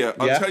tell you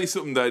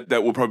something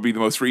that will probably be the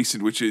most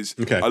recent, which is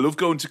I love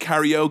going to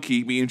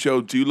karaoke. Me and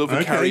Joe do love a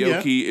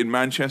karaoke in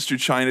Manchester,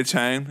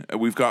 Chinatown.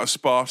 We've got a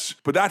spot,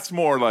 but that's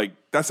more like,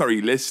 that's not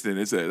really listening,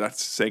 is it?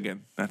 That's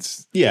singing.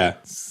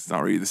 It's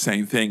not really the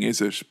same thing,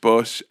 is it?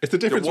 But it's the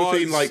difference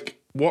between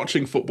like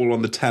watching football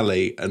on the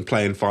telly and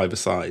playing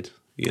five-a-side.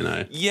 You know,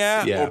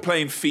 or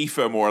playing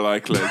FIFA more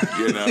likely.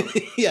 You know,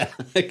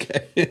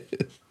 okay.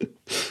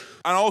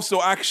 And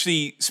also,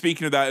 actually,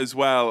 speaking of that as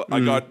well,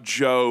 I got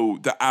Joe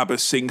the ABBA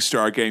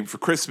SingStar game for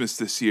Christmas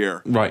this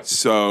year. Right.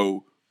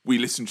 So we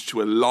listened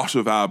to a lot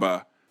of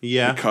ABBA.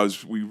 Yeah.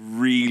 Because we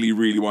really,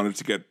 really wanted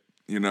to get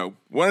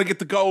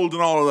the gold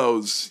and all of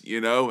those,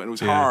 you know, and it was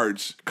hard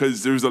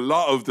because there's a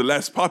lot of the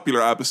less popular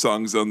ABBA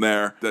songs on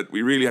there that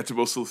we really had to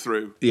muscle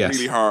through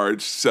really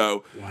hard.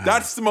 So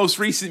that's the most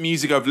recent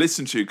music I've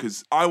listened to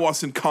because I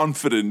wasn't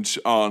confident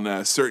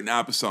on certain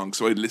ABBA songs,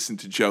 so I'd listen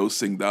to Joe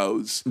sing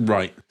those.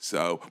 Right.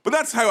 So, but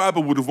that's how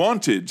ABBA would have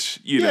wanted,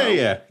 you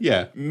know.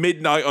 Yeah.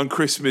 Midnight on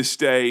Christmas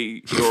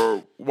Day,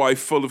 your wife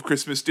full of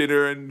Christmas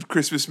dinner and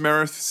Christmas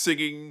mirth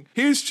singing,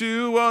 "Here's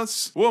to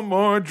us, one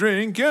more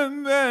drink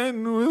and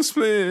then we'll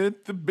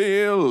split the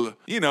bill."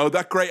 You know,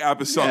 that great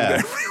ABBA song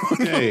that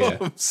everyone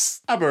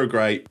loves. ABBA are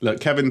great.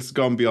 Look, Kevin's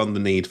gone beyond the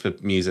need for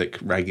music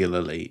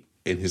regularly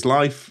in his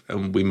life,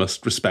 and we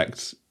must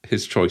respect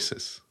his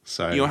choices.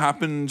 So, you know what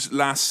happened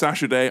last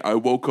Saturday? I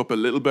woke up a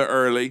little bit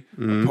early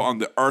and put on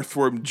the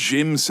Earthworm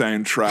Jim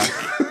soundtrack.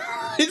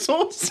 It's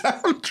all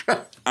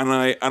soundtrack. And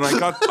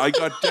I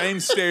got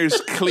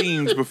downstairs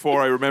cleaned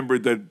before I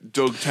remembered that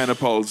Doug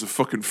Tenopol's a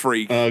fucking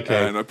freak.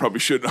 Okay. And I probably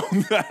shouldn't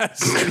own that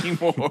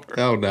anymore.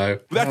 Oh no.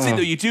 But that's it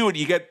though, you do it,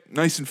 you get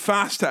nice and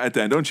fast at it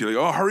then, don't you?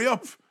 Like, hurry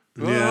up.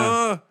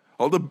 Yeah.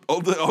 All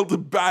the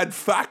bad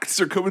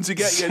facts are coming to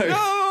get you.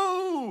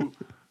 No.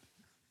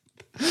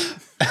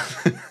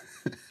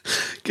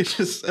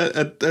 Just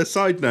a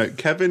side note,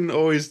 Kevin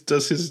always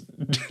does his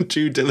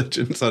due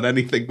diligence on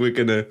anything we're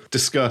going to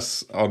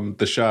discuss on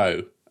the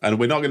show. And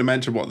we're not going to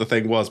mention what the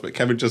thing was, but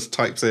Kevin just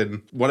types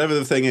in whatever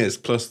the thing is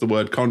plus the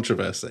word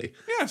controversy.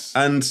 Yes.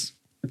 And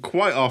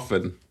quite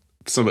often,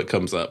 something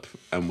comes up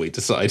and we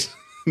decide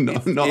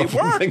not it to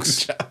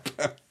works.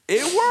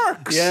 It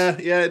works. Yeah,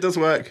 it does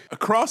work.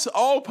 Across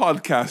all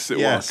podcasts, it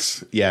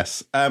works.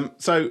 Yes.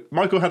 So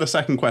Michael had a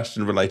second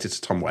question related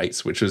to Tom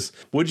Waits, which was,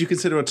 would you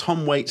consider a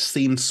Tom Waits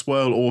themed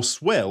swirl or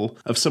swill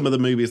of some of the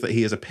movies that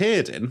he has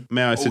appeared in?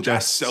 May I suggest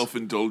that's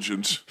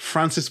self-indulgent.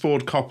 Francis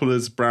Ford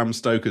Coppola's Bram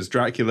Stoker's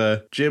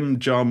Dracula, Jim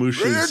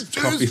Jarmusch's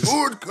Francis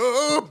Ford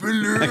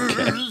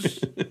Coppola's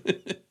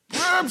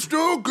Bram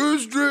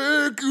Stoker's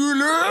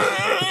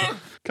Dracula.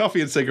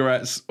 Coffee and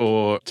Cigarettes,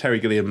 or Terry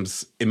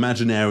Gilliam's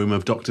Imaginarium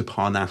of Dr.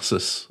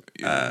 Parnassus.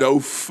 No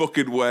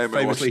fucking way,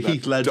 man. Famously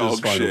Heath Ledger's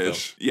final film.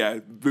 Yeah,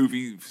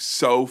 movie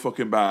so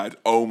fucking bad.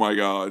 Oh my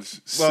God,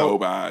 so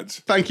bad.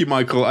 Thank you,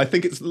 Michael. I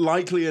think it's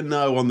likely a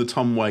no on the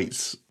Tom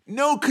Waits.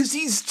 No, because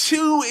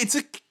it's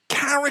a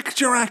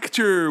character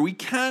actor. We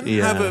can't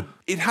have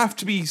it has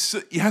to be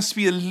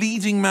a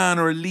leading man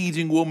or a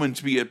leading woman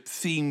to be a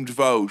themed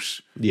vote.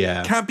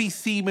 Yeah. Can't be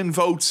theming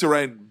votes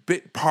around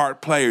bit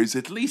part players,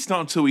 at least not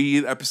until we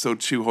hit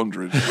episode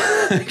 200.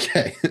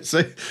 Okay.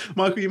 So,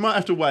 Michael, you might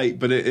have to wait,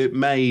 but it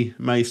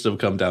may still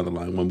come down the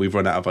line when we've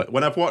run out of it.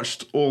 When I've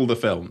watched all the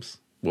films,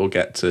 we'll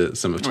get to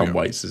some of Tom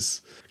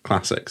Waits'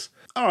 classics.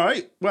 All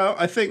right. Well,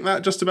 I think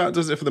that just about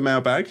does it for the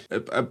mailbag.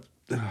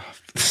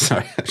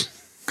 Sorry.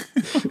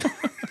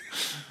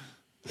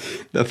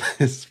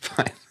 Nothing is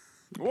fine.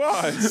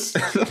 What?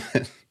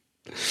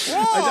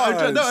 I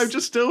don't know. I'm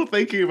just still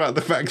thinking about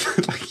the fact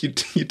that like you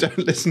don't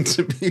listen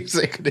to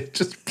music and it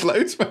just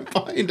blows my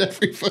mind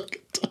every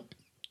fucking time.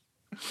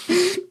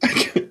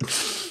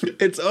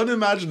 It's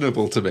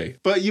unimaginable to me.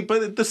 But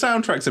the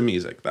soundtracks are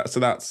music. That's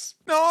No,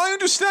 I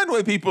understand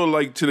why people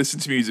like to listen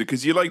to music,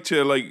 because you like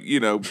to, like,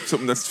 you know,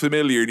 something that's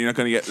familiar and you're not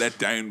going to get let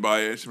down by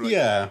it. Like,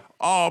 yeah.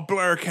 Oh,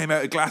 Blur came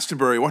out of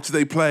Glastonbury. What did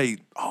they play?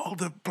 All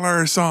the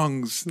Blur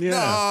songs. Yeah.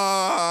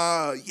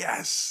 Ah,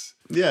 yes.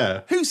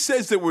 Yeah. Who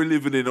says that we're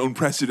living in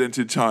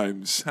unprecedented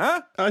times?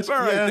 Huh? Blur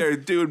out there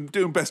doing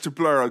best of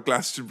Blur on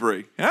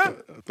Glastonbury. Huh?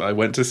 I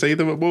went to see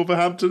them at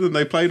Wolverhampton and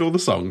they played all the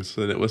songs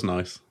and it was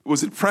nice.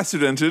 Was it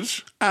precedented?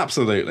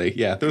 Absolutely,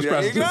 yeah. There was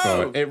There you precedent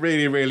go. for it. It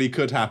really, really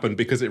could happen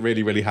because it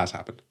really, really has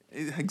happened.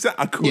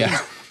 Exactly.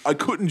 I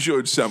couldn't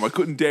judge, Sam. I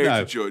couldn't dare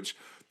No. to judge.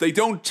 They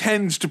don't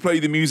tend to play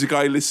the music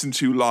I listen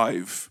to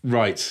live.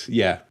 Right,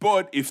 yeah.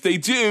 But if they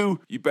do,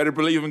 you better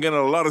believe I'm getting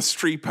a lot of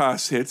Street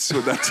Pass hits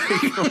with that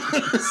take.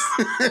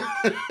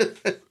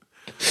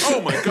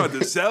 Oh my God,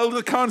 the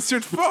Zelda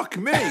concert? Fuck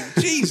me.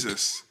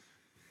 Jesus.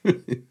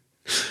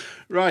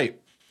 Right.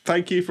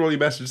 Thank you for all your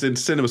messages into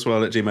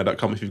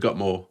cinemaswirl@gmail.com. If you've got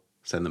more,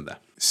 send them there.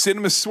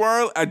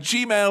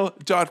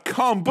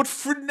 cinemaswirl@gmail.com. But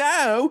for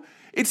now,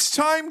 it's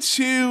time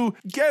to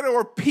get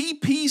our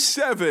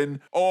PP7,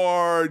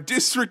 or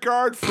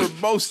disregard for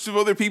most of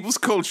other people's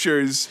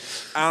cultures,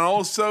 and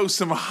also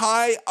some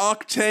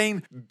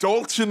high-octane,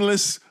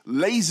 Daltonless,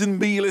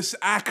 Lazenby-less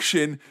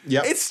action.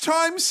 Yep. It's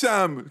time,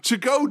 Sam, to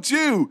go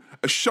do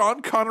a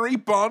Sean Connery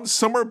Bond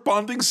summer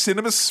bonding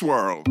cinema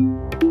swirl.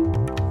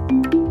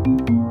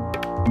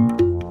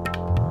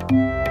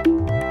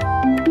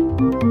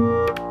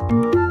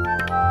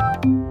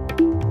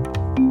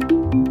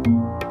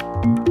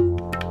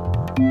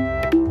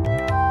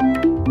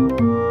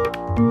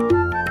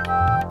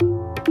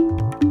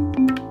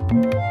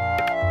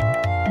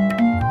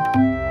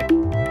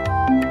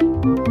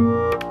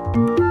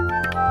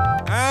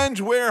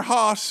 We're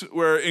hot.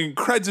 We're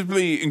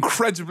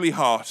incredibly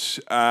hot,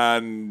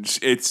 and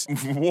it's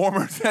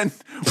warmer than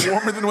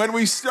when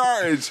we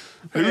started.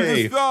 Who'd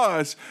Hey. have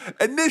thought?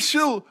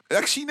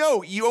 Actually,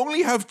 no. You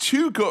only have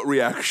 2 gut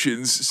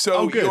reactions.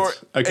 So good. your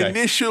Okay.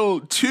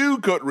 initial 2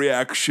 gut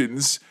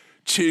reactions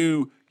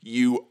to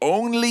 "You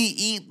only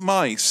eat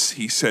mice,"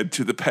 he said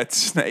to the pet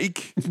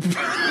snake.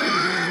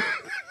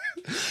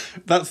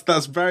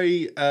 That's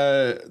very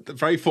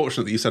very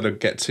fortunate that you said I'd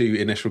get 2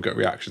 initial gut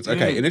reactions.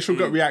 Okay, initial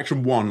gut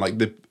reaction 1, like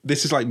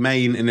this is like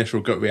main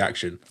initial gut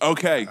reaction.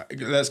 Okay.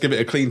 Let's give it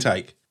a clean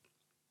take.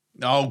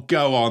 Oh,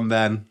 go on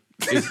then.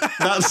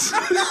 That's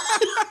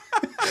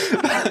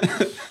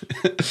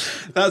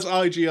that's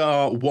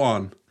IGR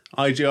 1.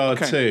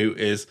 IGR 2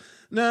 is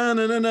na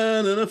na na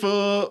na na na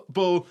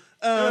football.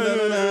 Na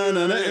na na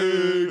na na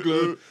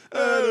England.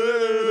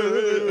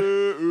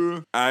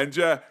 And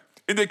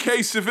in the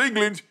case of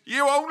England,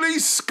 you only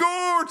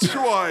scored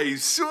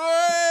twice.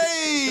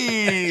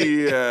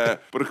 Way!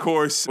 But of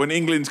course, when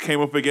England came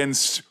up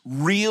against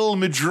Real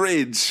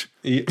Madrid,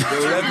 Yeah. the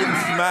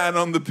 11th man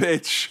on the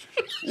pitch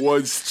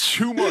was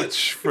too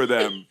much for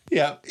them.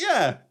 Yeah.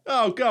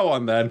 Oh, go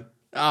on then.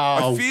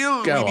 Oh, I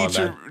feel go we on need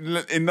then.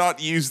 to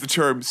not use the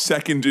term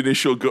second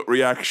initial gut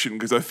reaction,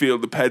 because I feel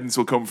the pedants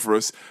will come for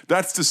us.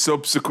 That's the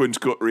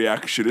subsequent gut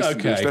reaction,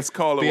 isn't it? Let's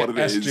call it what it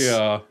is.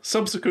 SGR.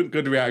 Subsequent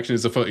good reaction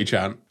is a footy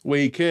chant.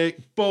 We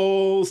kick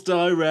balls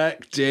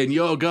direct in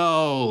your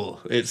goal.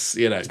 It's,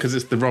 because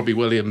it's the Robbie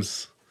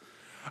Williams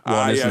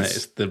one, isn't it?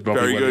 It's the Robbie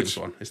Very Williams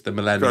good. one. It's the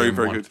Millennium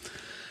Very one. good.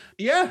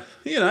 Yeah,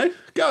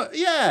 go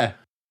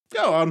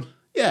on.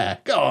 Yeah,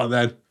 go on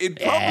then. It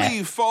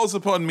probably falls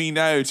upon me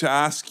now to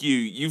ask you,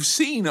 you've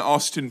seen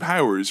Austin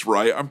Powers,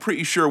 right? I'm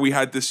pretty sure we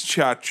had this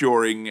chat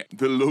during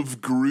The Love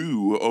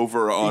Grew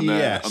over on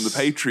the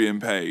Patreon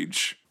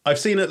page. I've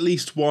seen at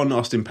least 1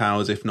 Austin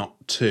Powers, if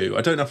not 2.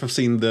 I don't know if I've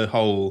seen the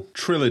whole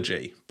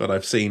trilogy, but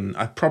I've seen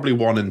probably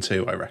 1 and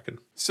 2, I reckon.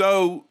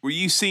 So, were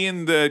you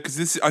seeing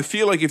because I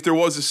feel like if there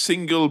was a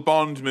single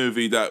Bond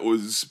movie that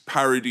was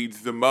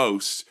parodied the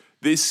most,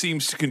 this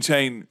seems to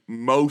contain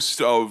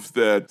most of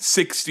the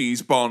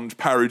 60s Bond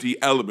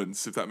parody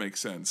elements, if that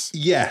makes sense.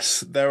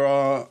 Yes, there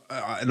are,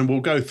 and we'll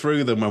go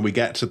through them when we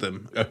get to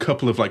them, a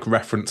couple of like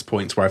reference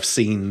points where I've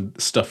seen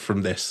stuff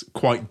from this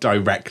quite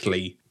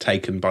directly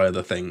taken by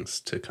other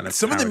things to kind of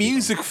Some of the parody them.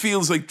 music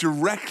feels like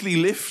directly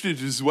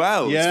lifted as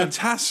well. Yeah. It's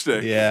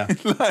fantastic. Yeah.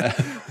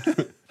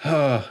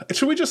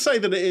 Should we just say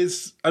that it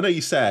is, I know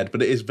you said,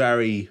 but it is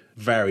very,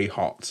 very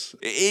hot.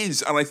 It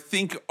is, and I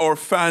think our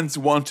fans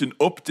want an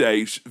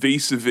update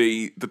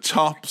vis-a-vis the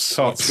tops.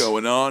 What's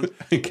going on.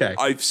 Okay.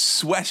 I've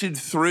sweated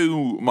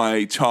through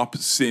my top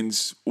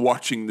since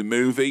watching the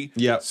movie.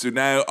 Yeah. So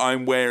now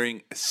I'm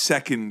wearing a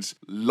second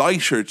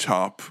lighter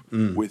top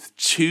with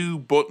 2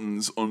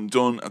 buttons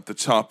undone at the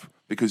top,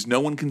 because no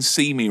one can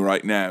see me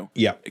right now.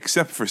 Yeah.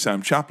 Except for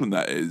Sam Chaplin,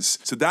 that is.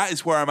 So that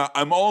is where I'm at.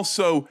 I'm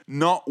also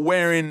not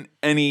wearing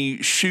any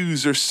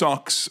shoes or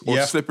socks or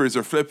slippers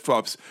or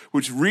flip-flops,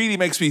 which really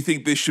makes me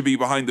think this should be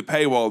behind the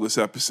paywall, this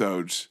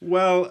episode.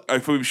 Well, I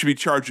feel we should be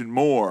charging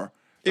more.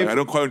 I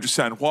don't quite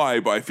understand why,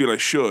 but I feel I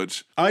should.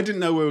 I didn't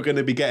know we were going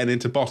to be getting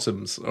into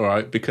bottoms, all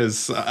right,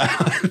 because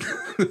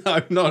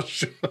I'm not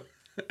sure.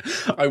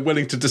 I'm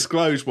willing to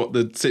disclose what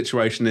the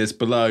situation is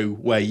below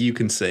where you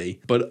can see.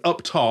 But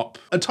up top,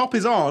 a top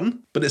is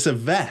on, but it's a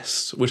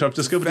vest, which I've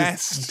discovered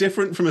is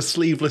different from a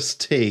sleeveless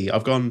tee.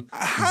 I've gone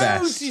How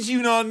vest. did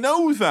you not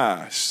know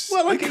that?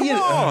 Well, like, come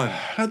on.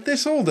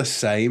 It's all the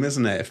same,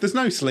 isn't it? If there's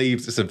no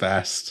sleeves, it's a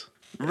vest.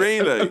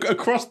 Really?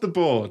 Across the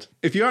board.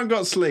 If you haven't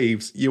got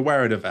sleeves, you're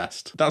wearing a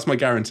vest. That's my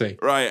guarantee.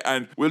 Right,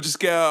 and we'll just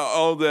get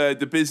all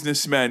the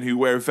businessmen who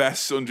wear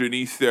vests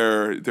underneath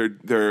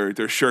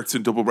their shirts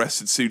and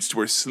double-breasted suits to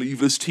wear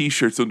sleeveless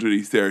T-shirts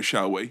underneath there,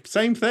 shall we?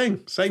 Same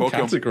thing. Same Fuck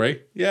 'em.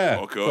 category.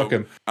 Yeah. Fuck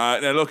him.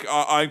 Now, look,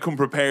 I come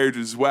prepared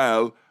as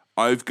well.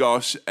 I've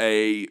got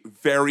a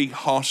very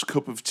hot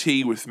cup of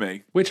tea with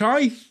me. Which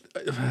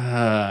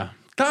Dad...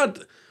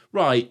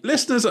 Right,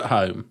 listeners at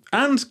home,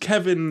 and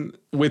Kevin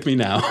with me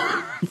now.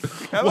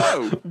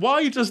 Hello.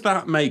 Why does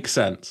that make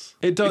sense?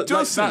 It does. It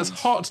doesn't.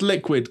 That's hot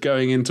liquid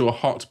going into a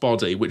hot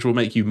body, which will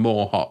make you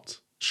more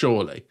hot.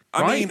 Surely.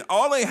 I right? mean,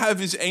 all I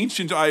have is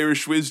ancient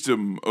Irish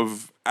wisdom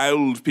of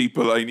old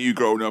people I knew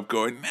growing up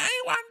going,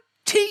 I want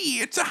tea.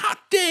 It's a hot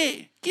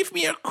day. Give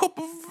me a cup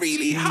of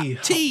really hot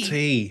tea. Hot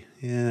tea.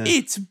 Yeah.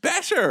 It's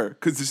better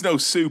because there's no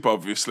soup,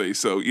 obviously.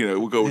 So,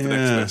 we'll go with the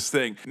next best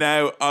thing.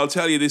 Now, I'll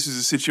tell you, this is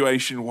a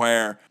situation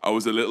where I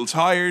was a little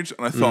tired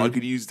and I thought I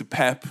could use the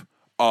pep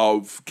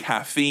of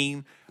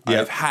caffeine. Yep.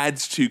 I've had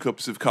 2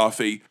 cups of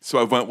coffee, so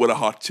I went with a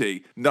hot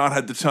tea. Not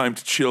had the time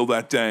to chill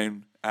that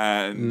down.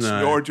 And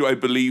nor do I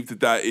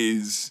believe that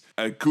is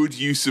a good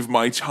use of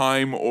my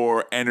time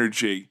or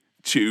energy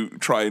to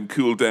try and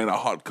cool down a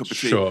hot cup of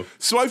tea. Sure.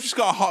 So I've just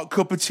got a hot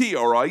cup of tea,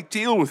 all right?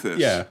 Deal with it.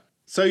 Yeah.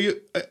 So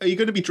are you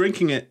going to be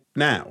drinking it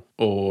now,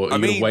 or are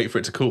you going to wait for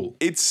it to cool?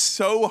 It's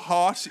so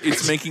hot,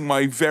 it's making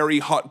my very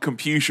hot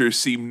computer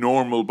seem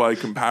normal by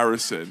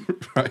comparison.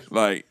 Right.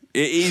 Like,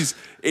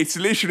 it's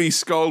literally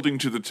scalding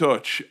to the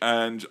touch,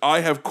 and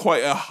I have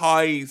quite a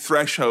high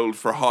threshold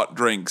for hot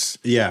drinks.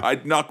 Yeah.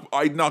 I'd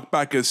knock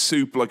back a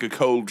soup like a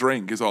cold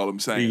drink, is all I'm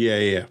saying.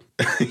 Yeah.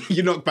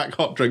 You knock back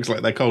hot drinks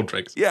like they're cold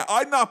drinks. Yeah,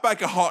 I'd knock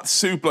back a hot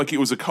soup like it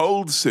was a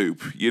cold soup,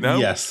 you know?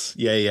 Yes,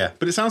 yeah.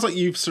 But it sounds like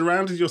you've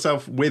surrounded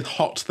yourself with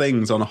hot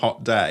things on a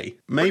hot day.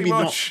 Maybe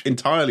not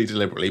entirely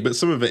deliberately, but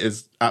some of it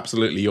is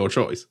absolutely your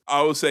choice.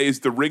 I will say is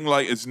the ring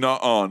light is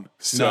not on.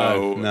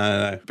 So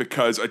No.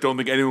 because I don't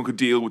think anyone could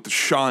deal with the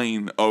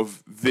shine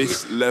of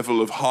this level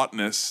of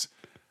hotness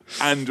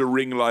and a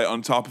ring light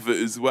on top of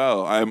it as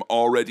well. I am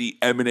already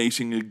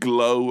emanating a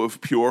glow of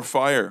pure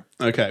fire.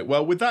 Okay,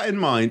 well, with that in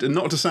mind, and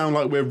not to sound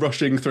like we're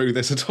rushing through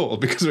this at all,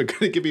 because we're going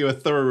to give you a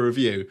thorough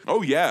review,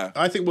 Oh, yeah.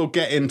 I think we'll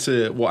get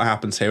into what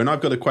happens here, and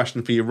I've got a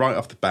question for you right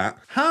off the bat.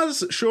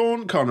 Has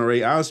Sean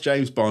Connery, as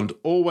James Bond,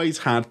 always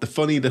had the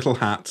funny little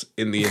hat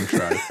in the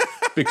intro?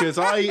 Because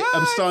I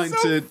am starting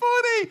It's so to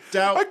funny.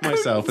 doubt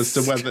myself as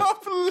to whether...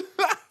 Stop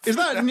laughing. Is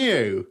that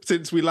new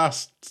since we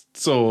last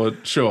saw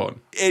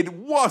Sean? It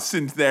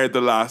wasn't there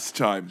the last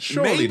time.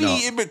 Surely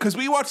not. Because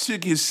we watched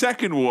his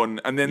second one,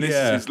 and then this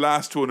Yeah. is his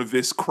last one of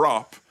this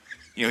crop.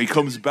 He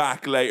comes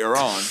back later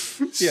on.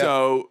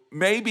 So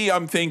maybe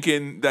I'm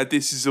thinking that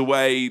this is a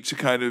way to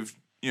kind of,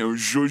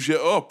 zhuzh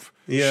it up.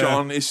 Yeah.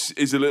 Sean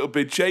is a little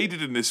bit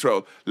jaded in this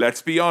role.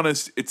 Let's be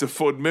honest, it's a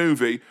fun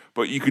movie,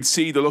 but you could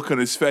see the look on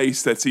his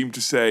face that seemed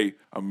to say,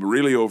 I'm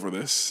really over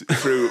this.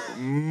 Through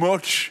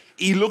much...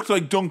 He looked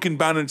like Duncan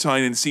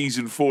Bannatyne in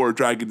season 4 of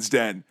Dragon's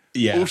Den.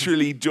 Yeah.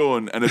 Utterly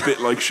done and a bit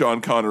like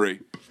Sean Connery.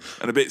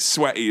 And a bit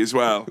sweaty as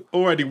well.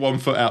 Already 1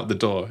 foot out the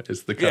door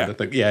is the kind of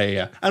thing.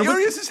 Yeah. And He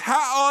already has his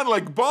hat on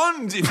like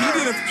Bond. If he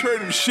didn't have to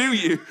turn and shoot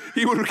you,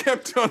 he would have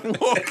kept on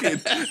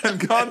walking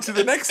and gone to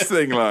the next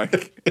thing,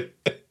 like.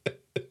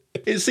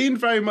 it seemed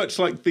very much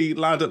like the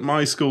lad at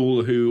my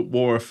school who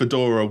wore a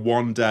fedora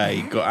one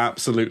day, got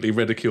absolutely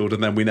ridiculed,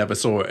 and then we never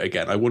saw it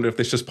again. I wonder if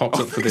this just pops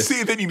up for this.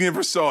 See, then you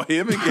never saw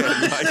him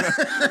again.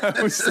 Like, that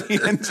was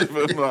the end of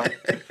him. Like.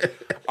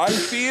 I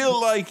feel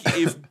like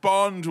if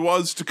Bond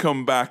was to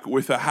come back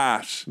with a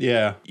hat,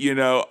 Yeah.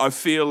 I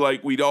feel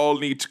like we'd all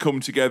need to come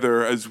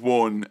together as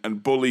one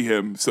and bully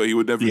him so he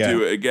would never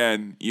do it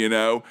again,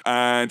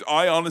 And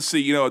I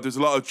honestly, there's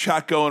a lot of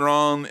chat going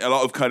on, a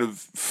lot of kind of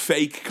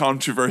fake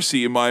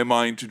controversy in my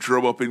mind to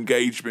drum up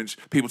engagement.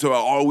 People talk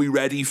about, are we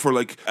ready for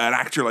like an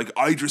actor like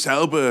Idris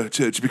Elba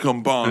to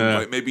become Bond?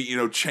 Like maybe,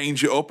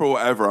 change it up or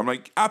whatever. I'm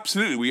like,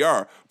 absolutely we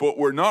are. But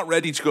we're not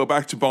ready to go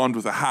back to Bond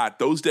with a hat.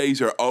 Those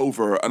days are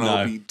over, and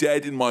I'll be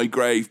dead in my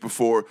grave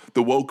before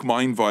the woke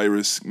mind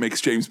virus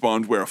makes James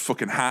Bond wear a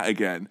fucking hat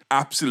again.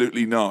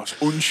 Absolutely not.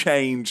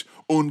 Unchained,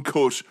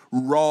 uncut,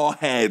 raw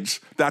head.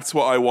 That's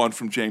what I want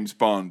from James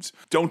Bond.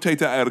 Don't take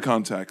that out of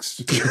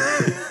context.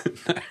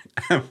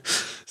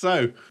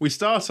 So we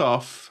start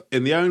off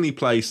in the only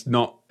place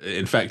not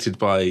infected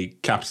by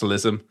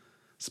capitalism,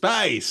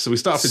 space. So we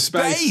start with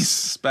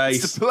space.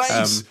 It's the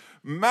place.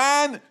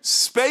 Man,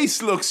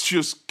 space looks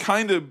just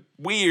kind of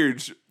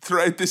weird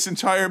throughout this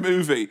entire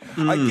movie.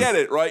 I get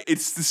it, right?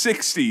 It's the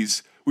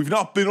 60s, we've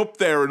not been up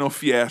there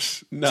enough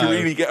yet to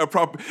really get a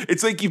proper.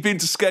 It's like you've been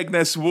to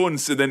Skegness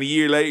once, and then a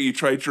year later you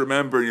try to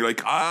remember, and you're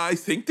like, I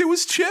think there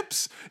was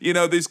chips.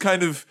 There's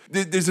kind of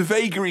there's a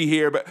vagary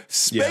here, but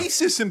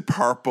space isn't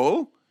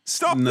purple.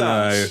 Stop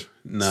that.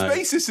 No.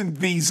 Space isn't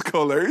these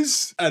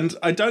colours. And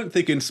I don't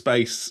think in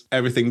space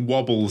everything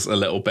wobbles a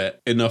little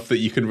bit enough that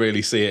you can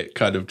really see it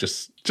kind of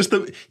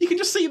you can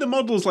just see the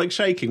models like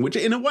shaking, which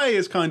in a way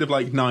is kind of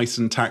like nice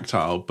and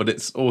tactile, but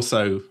it's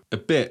also a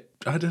bit,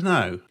 I don't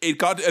know. It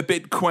got a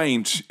bit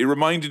quaint. It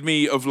reminded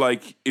me of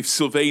like if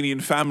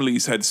Sylvanian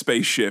families had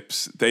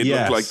spaceships, they'd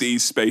look like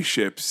these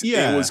spaceships.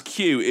 Yeah. It was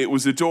cute. It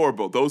was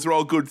adorable. Those are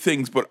all good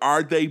things, but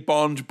are they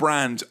Bond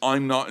brand?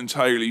 I'm not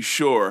entirely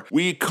sure.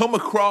 We come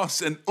across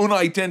an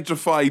unidentified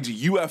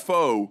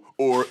UFO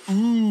or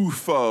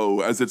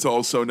UFO, as it's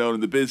also known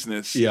in the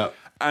business. Yeah.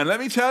 And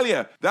let me tell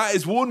you, that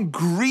is one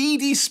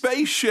greedy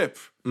spaceship.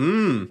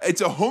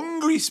 It's a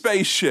hungry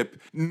spaceship.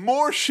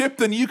 More ship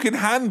than you can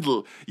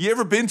handle. You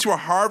ever been to a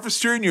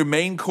harvester and your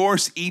main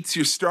course eats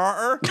your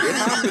starter? It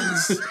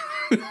happens.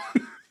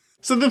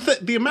 So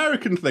the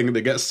American thing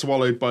that gets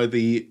swallowed by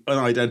the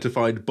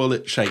unidentified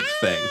bullet-shaped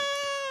thing,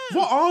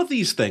 what are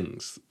these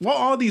things? What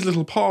are these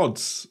little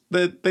pods?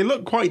 They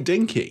look quite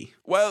dinky.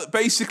 Well,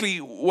 basically,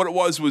 what it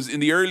was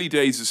in the early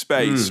days of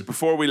space,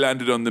 before we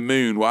landed on the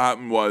moon, what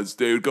happened was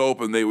they would go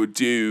up and they would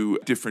do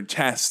different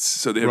tests.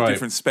 So they have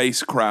different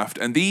spacecraft.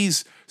 And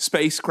these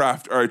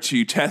spacecraft are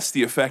to test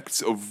the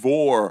effects of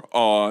war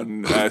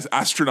on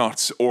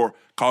astronauts or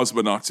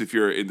cosmonauts if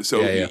you're in the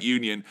Soviet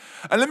Union.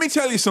 And let me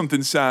tell you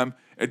something, Sam.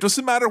 It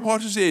doesn't matter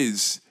what it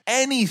is.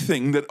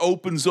 Anything that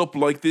opens up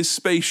like this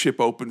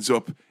spaceship opens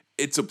up,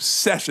 it's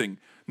upsetting.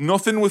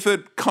 Nothing with a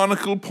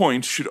conical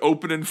point should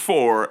open in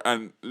 4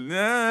 and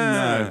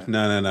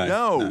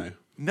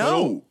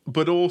No.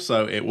 But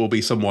also, it will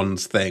be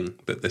someone's thing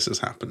that this has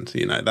happened.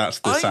 That's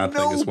the sad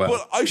thing as well.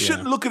 But I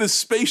shouldn't look at a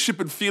spaceship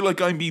and feel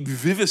like I'm being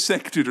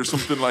vivisected or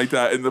something like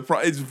that.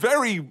 It's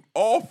very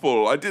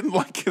awful. I didn't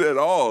like it at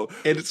all.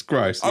 It's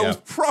gross. I was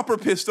proper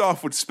pissed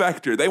off with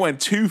Spectre. They went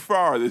too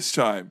far this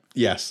time.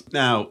 Yes.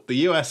 Now, the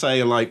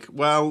USA are like,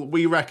 well,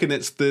 we reckon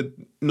it's the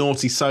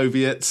naughty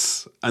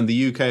Soviets, and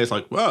the UK is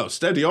like, well,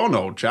 steady on,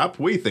 old chap.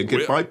 We think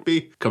it might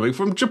be coming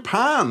from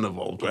Japan, of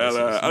all places.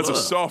 Well, as a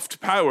soft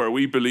power,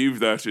 we believe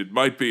that it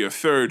might be a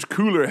third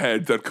cooler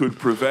head that could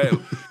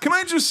prevail. Can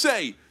I just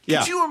say,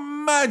 could you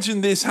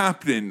imagine this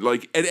happening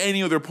like at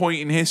any other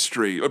point in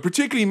history, or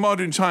particularly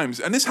modern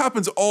times? And this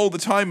happens all the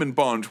time in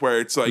Bond,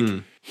 where it's like,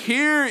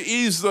 here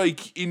is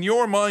like, in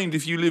your mind,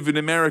 if you live in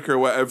America or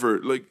whatever,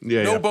 like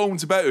no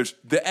bones about it,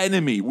 the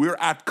enemy, we're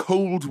at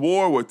Cold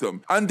War with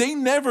them. And they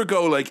never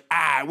go like,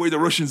 we're the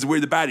Russians, we're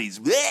the baddies.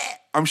 Blech!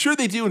 I'm sure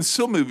they do in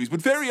some movies,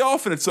 but very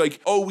often it's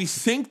like, we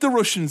think the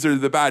Russians are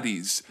the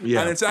baddies.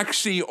 And it's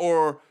actually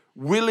our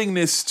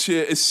willingness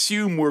to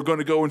assume we're going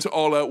to go into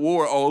all-out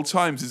war at all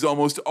times is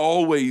almost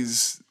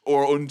always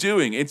our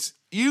undoing. It's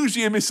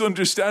usually a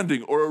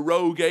misunderstanding or a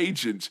rogue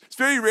agent. It's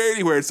very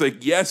rarely where it's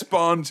like, yes,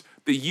 Bond,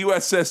 the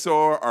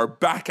USSR are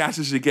back at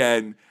it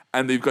again,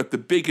 and they've got the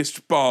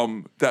biggest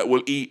bomb that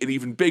will eat an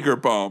even bigger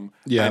bomb,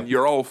 and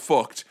you're all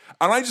fucked.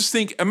 And I just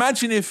think,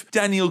 imagine if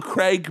Daniel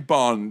Craig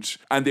Bond,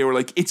 and they were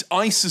like, it's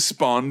ISIS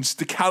Bond,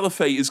 the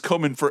caliphate is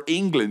coming for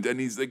England. And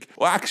he's like,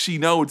 well, actually,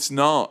 no, it's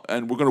not.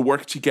 And we're going to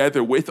work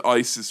together with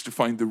ISIS to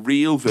find the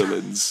real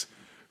villains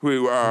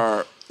who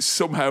are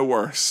somehow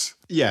worse.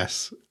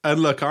 Yes.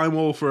 And look, I'm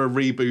all for a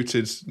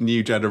rebooted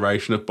new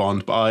generation of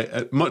Bond, but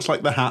I, much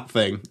like the hat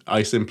thing,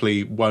 I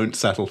simply won't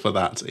settle for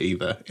that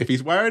either. If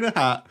he's wearing a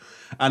hat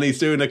and he's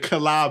doing a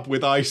collab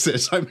with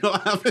ISIS, I'm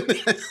not having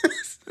it.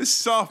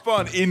 Soft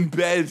Bond in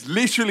bed,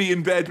 literally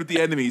in bed with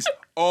the enemies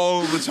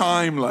all the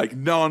time, like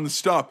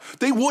non-stop.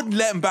 They wouldn't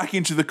let him back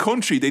into the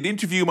country. They'd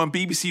interview him on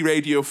BBC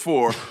Radio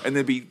 4 and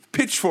there'd be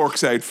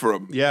pitchforks out for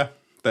him. Yeah,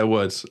 there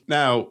would.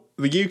 Now,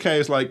 the UK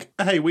is like,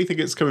 hey, we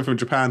think it's coming from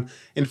Japan.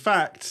 In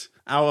fact,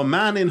 our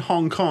man in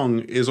Hong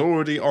Kong is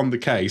already on the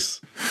case.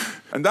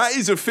 And that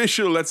is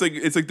official. It's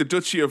like the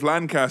Duchy of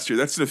Lancaster.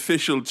 That's an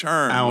official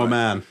term. Our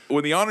man.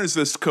 When the honours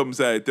list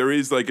comes out, there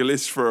is like a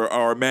list for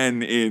our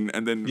men in,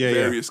 and then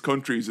various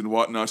countries and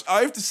whatnot.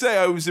 I have to say,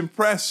 I was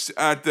impressed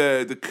at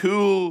the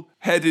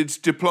cool-headed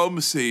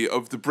diplomacy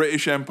of the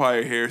British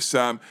Empire here,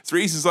 Sam. It's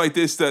reasons like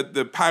this that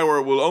the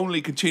power will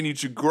only continue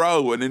to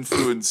grow, and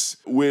influence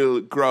will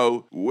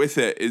grow with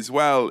it as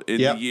well in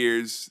the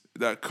years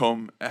that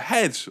come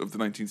ahead of the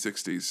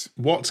 1960s.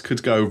 What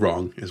could go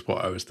wrong is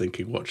what I was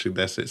thinking watching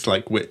this. It's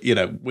like,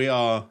 we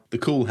are the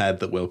cool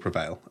head that will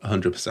prevail,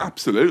 100%.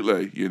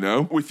 Absolutely,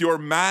 with your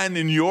man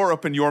in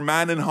Europe and your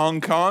man in Hong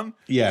Kong.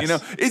 Yes.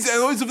 I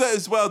always love that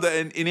as well, that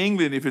in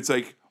England, if it's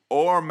like,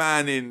 or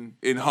man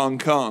in Hong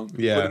Kong.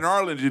 Yeah. But in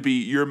Ireland, it'd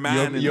be your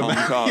man in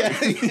Hong Kong. Yeah.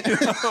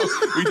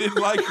 We didn't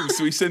like him,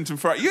 so we sent him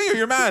for, you're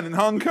your man in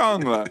Hong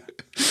Kong.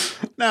 Like.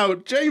 Now,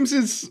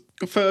 James's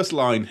first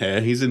line here,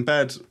 he's in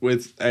bed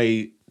with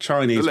a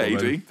Chinese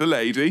woman. The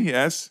lady,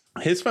 yes.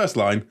 His first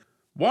line,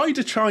 why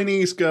do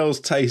Chinese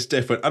girls taste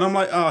different? And I'm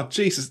like,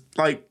 Jesus,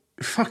 like,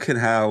 fucking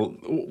hell.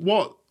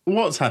 What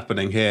what's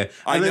happening here?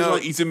 I And there's know,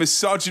 like- he's a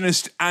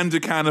misogynist and a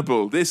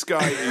cannibal. This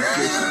guy is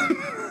just...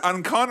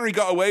 And Connery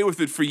got away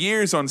with it for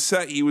years on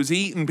set. He was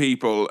eating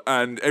people,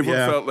 and everyone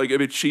Yeah. felt like a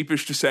bit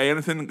sheepish to say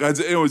anything.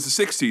 It was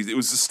the 60s. It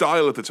was the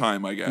style at the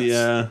time, I guess.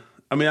 Yeah.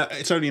 I mean,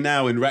 it's only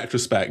now in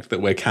retrospect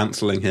that we're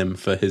cancelling him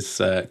for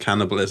his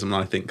cannibalism,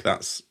 and I think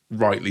that's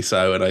rightly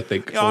so, and I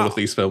think all of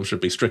these films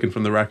should be stricken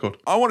from the record.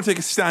 I want to take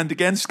a stand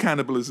against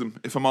cannibalism,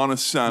 if I'm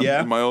honest, Sam,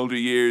 Yeah. in my older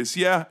years.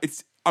 Yeah,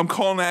 I'm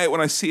calling it out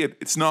when I see it.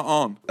 It's not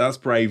on. That's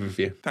brave of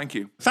you. Thank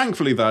you.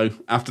 Thankfully, though,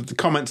 after the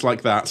comments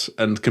like that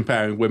and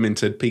comparing women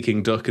to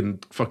Peking duck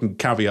and fucking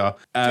caviar,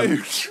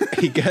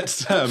 he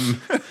gets...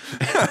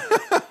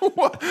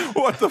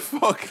 What the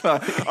fuck?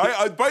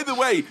 I, by the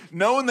way,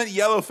 knowing that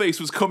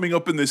Yellowface was coming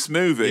up in this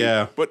movie,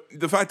 Yeah. but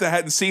the fact that I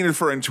hadn't seen it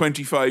for in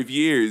 25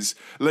 years,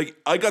 like,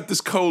 I got this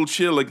cold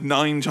chill like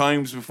 9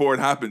 times before it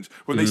happened.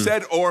 When they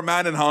said "Or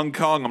Man in Hong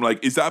Kong," I'm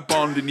like, is that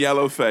Bond in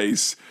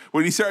Yellowface?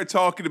 When he started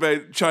talking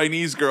about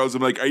Chinese girls,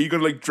 I'm like, are you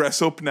gonna like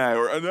dress up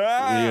now?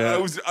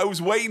 Yeah. I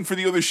was waiting for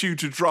the other shoe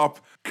to drop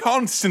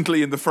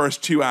constantly in the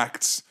first 2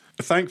 acts.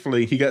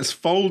 Thankfully, he gets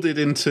folded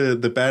into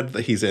the bed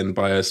that he's in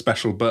by a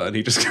special button.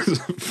 He just gets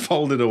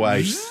folded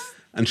away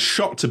and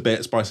shot to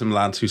bits by some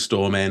lads who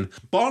storm in.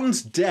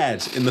 Bond's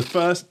dead in the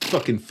first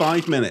fucking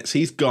 5 minutes.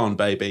 He's gone,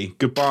 baby.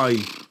 Goodbye,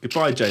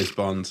 James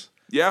Bond.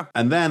 Yeah.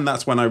 And then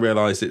that's when I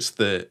realised it's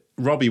the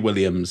Robbie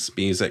Williams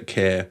music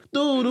here.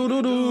 England.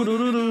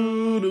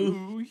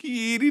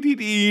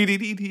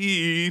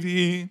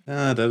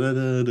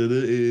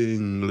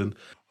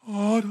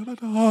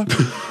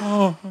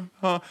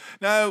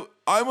 Now,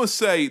 I must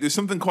say, there's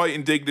something quite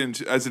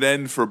indignant as an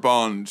end for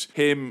Bond.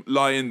 Him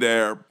lying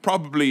there,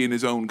 probably in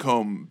his own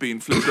cum, being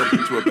flipped up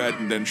into a bed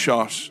and then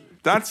shot.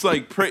 That's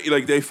like pretty,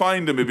 like they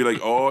find him and be like,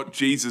 oh,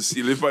 Jesus,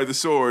 you live by the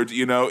sword,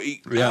 you know.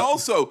 And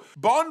also,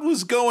 Bond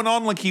was going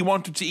on like he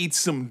wanted to eat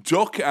some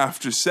duck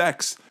after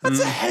sex.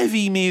 That's a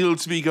heavy meal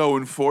to be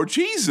going for.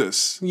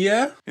 Jesus.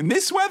 Yeah? In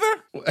this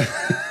weather?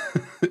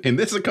 In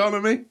this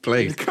economy?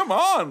 Please. Come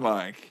on,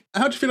 like.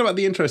 How do you feel about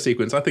the intro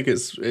sequence? I think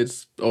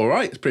it's all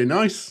right. It's pretty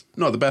nice.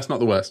 Not the best, not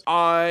the worst.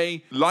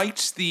 I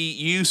liked the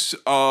use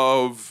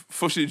of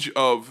footage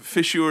of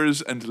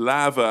fissures and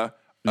lava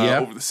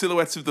over the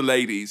silhouettes of the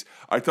ladies.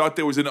 I thought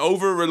there was an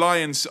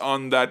over-reliance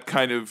on that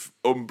kind of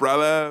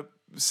umbrella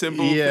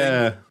symbol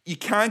thing. You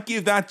can't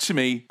give that to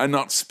me and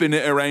not spin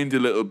it around a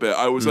little bit.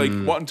 I was like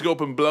wanting to go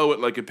up and blow it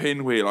like a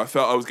pinwheel. I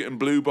felt I was getting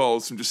blue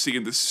balls from just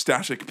seeing the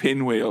static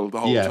pinwheel the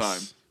whole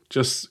time.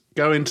 Just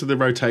go into the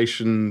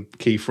rotation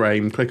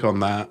keyframe, click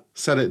on that,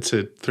 set it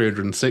to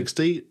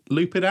 360,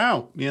 loop it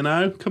out, you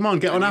know? Come on,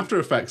 get on After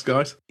Effects,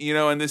 guys. You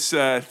know, and this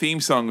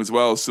theme song as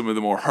well, some of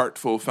the more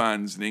hurtful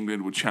fans in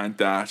England would chant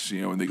that,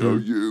 you know, when they go,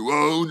 you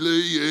only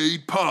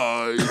eat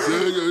pies.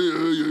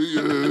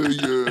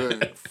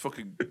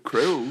 Fucking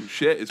cruel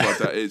shit is what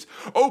that is.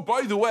 Oh,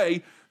 by the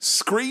way,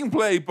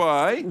 screenplay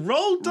by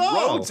Roald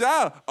Dahl. Roald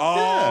Dahl.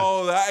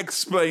 Oh, that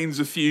explains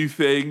a few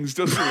things,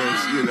 doesn't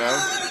it? You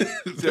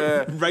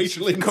know,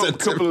 Racially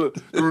couple of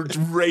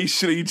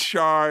racially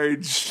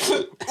charged.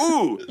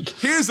 Ooh,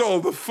 here's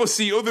all the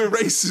fussy other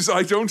races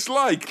I don't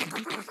like.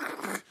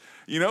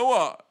 You know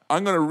what?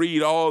 I'm going to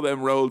read all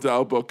them Roald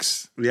Dahl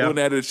books,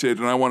 unedited,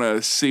 and I want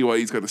to see what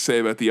he's got to say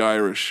about the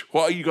Irish.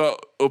 What you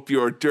got up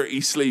your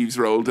dirty sleeves,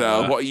 Roald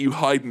Dahl? What are you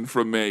hiding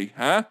from me,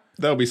 huh?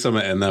 There'll be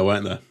something in there,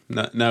 won't there?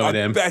 No,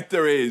 I bet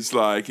there is,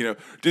 like, you know,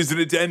 there's an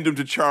addendum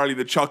to Charlie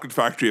the Chocolate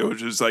Factory,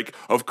 which is like,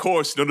 of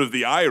course, none of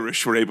the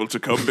Irish were able to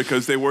come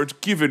because they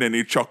weren't given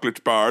any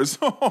chocolate bars.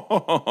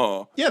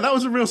 Yeah, that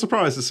was a real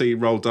surprise to see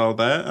Roald Dahl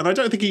there, and I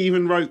don't think he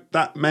even wrote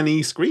that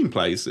many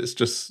screenplays. It's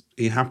just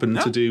he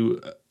happened to do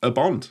a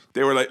Bond.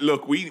 They were like,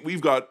 look, we've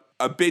got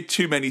a bit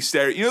too many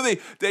you know,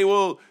 they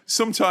will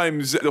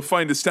sometimes they'll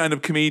find a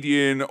stand-up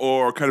comedian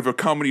or kind of a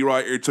comedy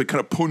writer to kind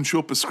of punch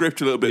up a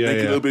script a little bit, make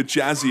it a little bit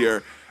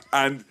jazzier.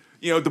 And,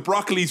 you know, the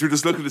Broccolis were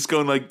just looking at this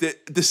going like,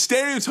 the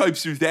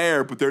stereotypes are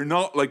there, but they're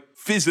not like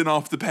fizzing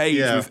off the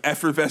page with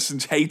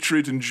effervescent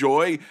hatred and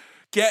joy.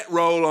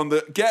 Roll him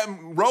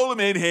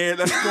in here.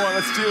 Let's go on.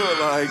 Let's do it.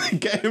 Like,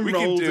 Get him we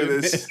rolled can do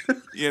in this.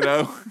 here. You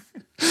know.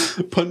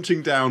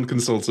 Punching down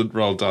consultant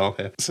Roald Dahl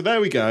here. So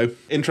there we go.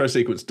 Intro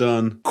sequence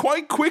done.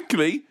 Quite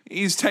quickly,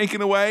 he's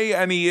taken away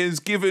and he is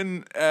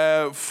given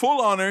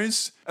full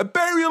honours. A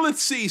burial at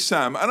sea,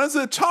 Sam. And as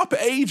a top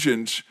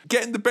agent,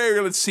 getting the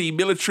burial at sea,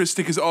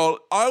 militaristic is all.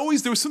 There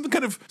was something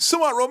kind of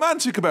somewhat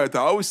romantic about that.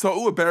 I always thought,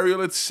 a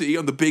burial at sea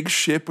on the big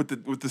ship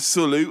with the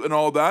salute and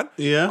all that.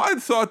 Yeah. I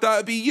thought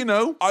that'd be, you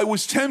know, I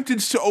was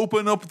tempted to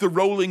open up the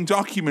rolling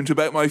document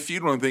about my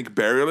funeral and think,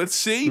 burial at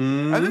sea?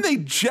 And then they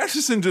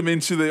jettisoned him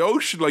into the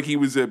ocean like he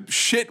was a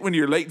shit when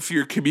you're late for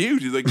your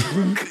commute. He's like,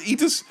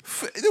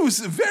 it was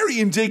very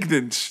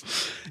indignant.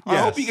 I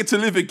hope you get to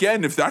live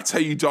again if that's how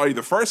you die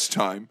the first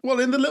time. Well,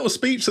 in the little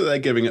speech that they're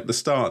giving at the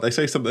start, they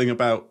say something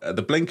about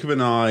the blink of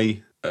an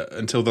eye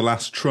until the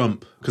last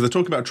trump, because they're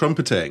talking about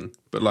trumpeting,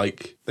 but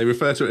like they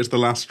refer to it as the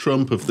last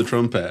trump of the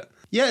trumpet.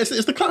 Yeah,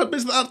 that's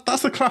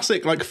the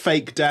classic like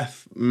fake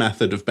death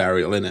method of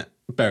burial, isn't it?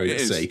 buried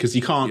at sea because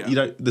you can't.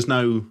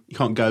 You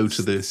can't go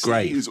to the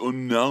grave. Sea is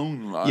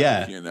unknown. Like,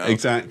 Yeah, you know?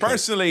 exactly.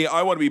 Personally,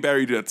 I want to be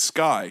buried at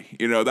Sky.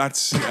 You know,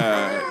 that's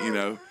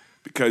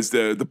because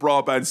the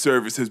broadband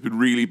service has been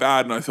really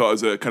bad, and I thought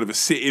as a kind of a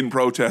sit-in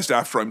protest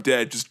after I'm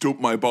dead, just dump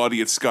my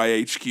body at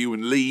Sky HQ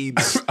in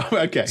Leeds.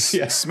 Okay,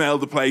 yeah. Smell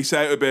the place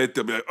out a bit.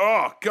 They'll be like,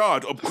 oh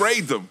God,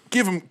 upgrade them.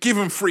 Give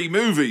them free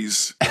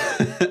movies.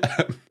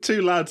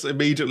 Two lads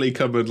immediately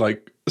come and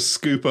like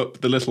scoop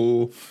up the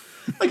little.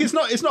 Like it's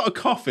not a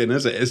coffin,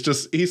 is it? It's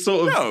just he's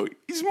sort of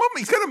he's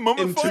kind of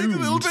mummified entombed. a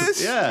little bit.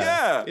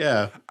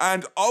 Yeah.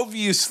 And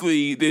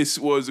obviously, this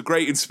was a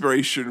great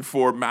inspiration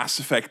for Mass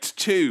Effect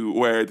 2,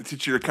 where the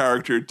titular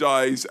character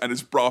dies and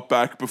is brought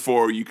back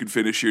before you can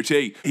finish your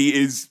tea. He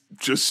is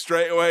just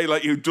straight away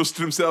like you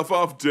dusted himself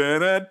off,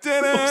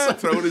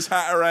 throwing his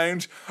hat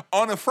around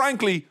on a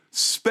frankly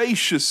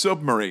spacious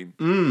submarine.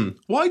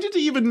 Why did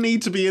he even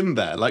need to be in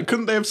there? Like,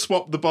 couldn't they have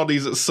swapped the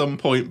bodies at some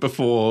point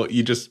before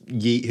you just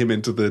yeet him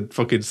into the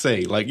fucking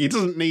sea? Like, he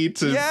doesn't need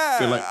to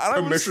be like,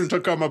 permission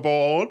to come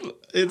aboard.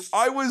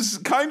 I was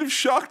kind of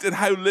shocked at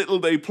how little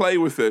they play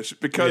with it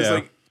because,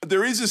 like,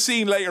 there is a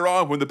scene later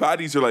on when the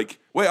baddies are like,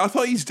 wait, I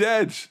thought he's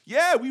dead.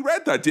 Yeah, we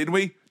read that, didn't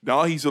we?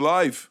 No, he's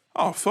alive.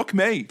 Oh, fuck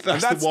me.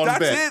 That's the one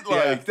bit. It,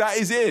 like, that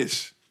is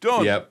it.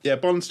 Done. Yeah,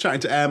 Bond's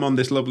chatting to M on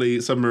this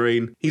lovely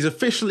submarine. He's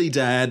officially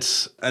dead,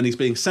 and he's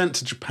being sent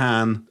to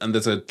Japan. And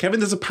there's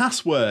a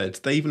password.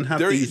 They even have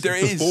these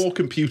before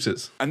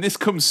computers. And this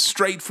comes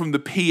straight from the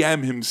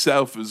PM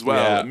himself as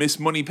well. Yeah. Miss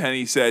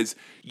Moneypenny says,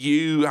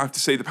 you have to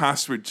say the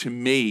password to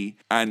me,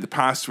 and the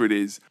password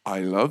is,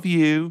 I love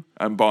you.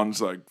 And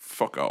Bond's like,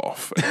 fuck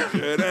off.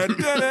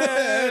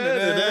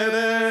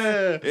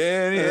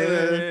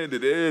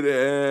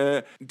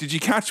 Did you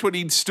catch what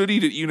he'd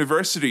studied at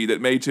university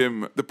that made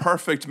him the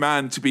perfect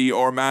man to be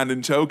our man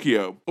in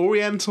Tokyo?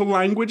 Oriental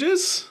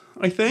languages,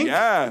 I think.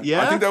 Yeah.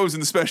 I think that was in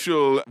the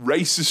special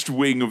racist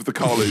wing of the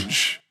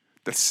college.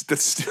 That's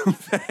still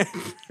there.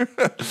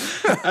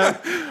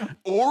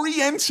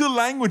 Oriental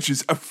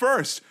languages, a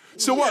first.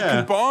 So what,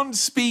 can Bond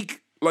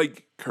speak,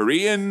 like,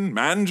 Korean,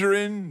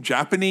 Mandarin,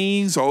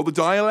 Japanese, all the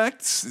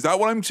dialects? Is that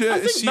what I'm to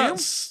assume? I think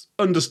that's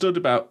understood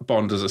about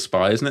Bond as a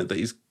spy, isn't it?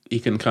 That he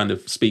can kind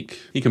of speak,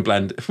 he can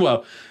blend.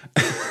 Well,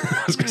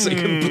 I was going to say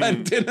he can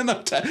blend in, and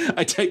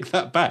I take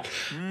that back.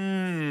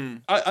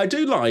 I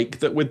do like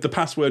that with the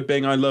password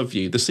being "I love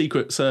you," the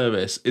Secret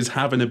Service is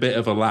having a bit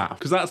of a laugh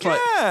because that's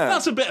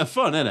that's a bit of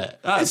fun, isn't it?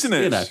 Isn't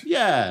it? You know,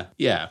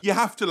 yeah. You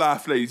have to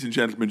laugh, ladies and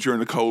gentlemen, during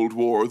the Cold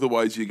War,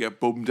 otherwise you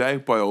get bummed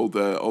out by all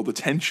the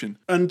tension.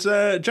 And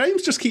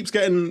James just keeps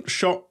getting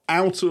shot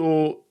out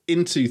or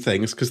into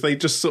things because they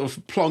just sort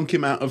of plonk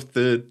him out of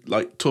the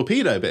like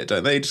torpedo bit,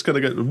 don't they? Just kind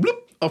of go bloop,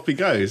 off he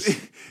goes.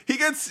 He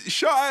gets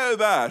shot out of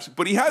that,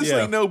 but he has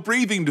like no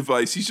breathing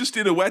device. He's just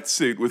in a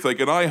wetsuit with like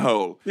an eye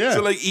hole. Yeah.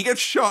 So like he gets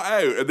shot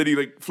out and then he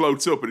like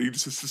floats up and he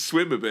just has to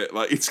swim a bit.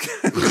 Like it's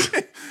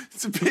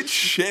it's a bit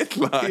shit.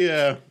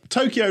 Like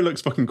Tokyo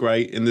looks fucking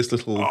great in this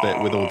little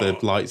bit with all the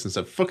lights and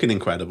stuff. Fucking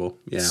incredible.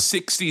 Yeah.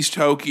 60s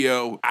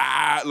Tokyo.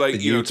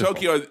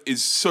 Tokyo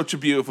is such a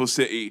beautiful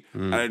city.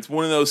 And it's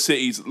one of those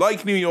cities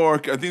like New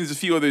York. I think there's a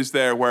few others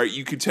there where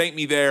you could take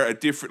me there at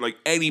different, like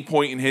any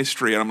point in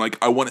history. And I'm like,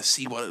 I want to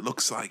see what it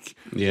looks like.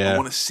 Yeah. I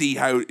want to see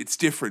how it's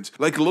different.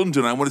 Like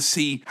London, I want to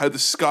see how the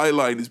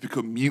skyline has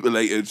become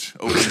mutilated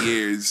over the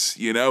years,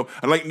 you know?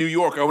 And like New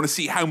York, I want to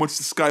see how much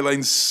the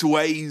skyline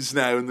sways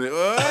now. And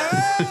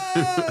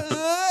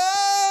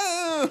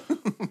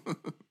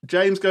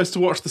James goes to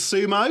watch the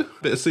sumo,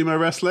 bit of sumo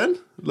wrestling.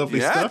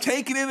 Lovely stuff.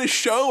 Taking in a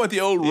show at the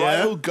old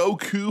Royal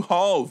Goku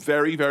Hall.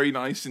 Very, very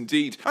nice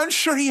indeed. And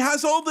sure, he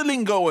has all the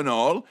lingo and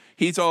all.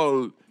 He's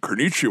all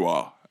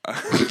konnichiwa.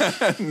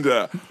 And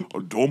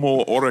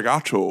domo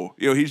arigato.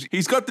 You know,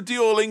 he's got the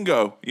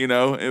Duolingo, you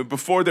know,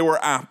 before there were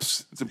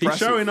apps. It's impressive.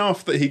 He's showing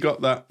off that he got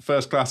that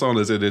first class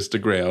honours in his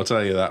degree, I'll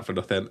tell you that for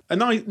nothing. A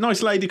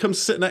nice lady comes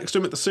to sit next to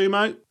him at the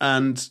sumo,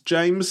 and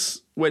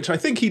James, which I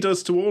think he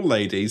does to all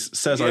ladies,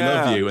 says I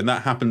love you, and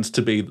that happens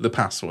to be the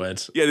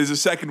password. Yeah, there's a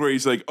second where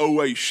he's like, oh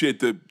wait, shit,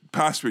 the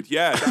password.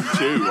 Yeah, that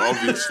too,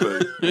 obviously.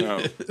 You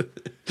know.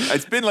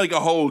 It's been like a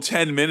whole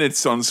 10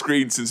 minutes on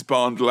screen since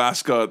Bond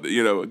last got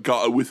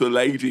with a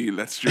lady,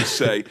 let's just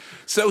say.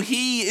 So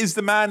he is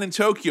the man in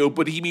Tokyo,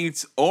 but he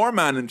meets our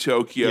man in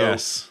Tokyo,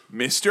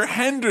 Mr.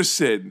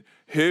 Henderson,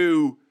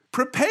 who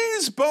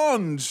prepares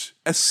Bond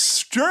a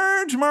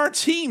stirred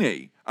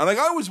martini. And like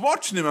I was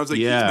watching him, I was like,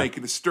 he's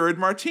making a stirred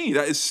martini.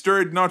 That is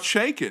stirred, not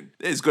shaken.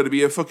 There's got to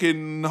be a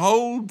fucking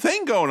whole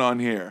thing going on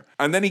here.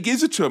 And then he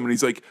gives it to him and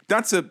he's like,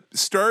 that's a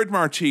stirred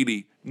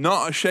martini,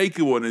 not a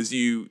shaken one as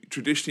you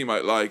traditionally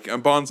might like.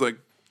 And Bond's like,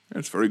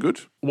 that's very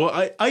good. Well,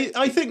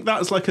 I think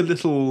that's like a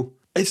little...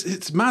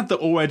 It's mad that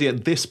already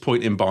at this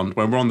point in Bond,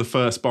 when we're on the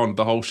first Bond,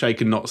 the whole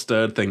shaken, not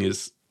stirred thing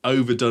is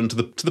overdone to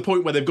the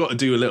point where they've got to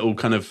do a little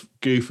kind of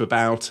goof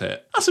about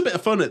it. That's a bit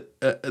of fun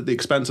at the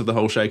expense of the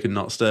whole shaken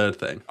not stirred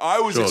thing. I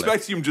was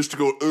expecting him just to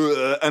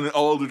go and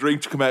all the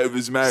drink to come out of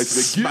his mouth.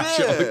 Smash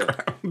it on the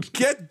ground.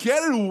 Get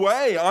it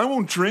away! I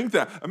won't drink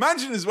that.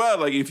 Imagine as well,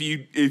 like if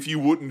you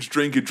wouldn't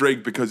drink a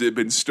drink because it had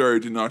been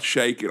stirred and not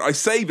shaken. I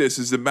say this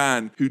as a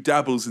man who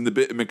dabbles in the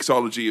bit of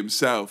mixology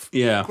himself.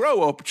 Yeah.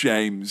 Grow up,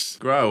 James.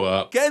 Grow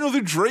up. Get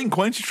another drink.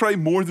 Why don't you try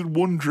more than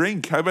one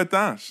drink? How about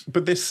that?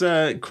 But this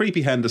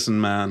creepy Henderson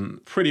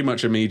man, pretty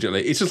much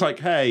immediately, it's just like,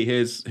 hey,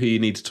 here's who you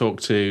need to talk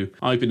to.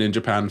 I've been in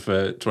Japan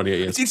for 28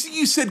 years.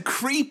 You said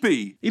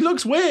creepy. He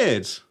looks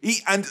weird.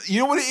 And you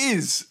know what it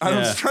is? And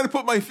I'm just trying to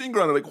put my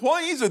finger on it. Like,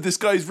 why is it this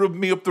guy's rubbing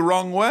me up the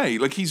wrong way?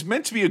 Like, he's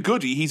meant to be a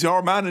goodie. He's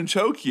our man in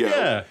Tokyo.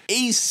 Yeah.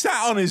 He's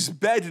sat on his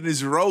bed in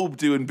his robe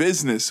doing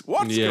business.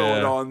 What's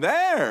going on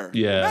there?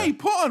 Yeah. Hey,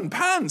 put on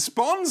pants.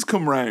 Bonds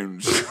come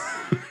round.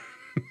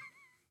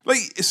 Like,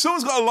 if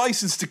someone's got a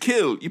license to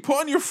kill, you put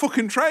on your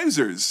fucking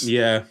trousers.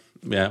 Yeah.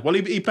 Yeah. Well,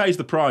 he pays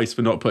the price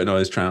for not putting on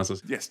his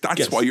trousers. Yes,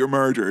 that's why you're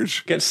murdered.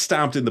 Gets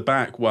stabbed in the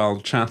back while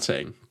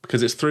chatting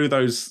because it's through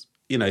those,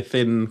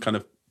 thin kind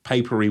of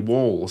papery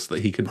walls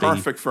that he can be.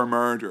 Perfect for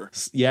murder.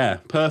 Yeah.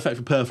 Perfect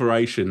for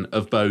perforation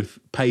of both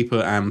paper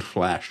and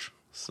flesh.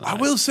 So. I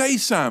will say,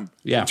 Sam,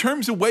 in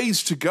terms of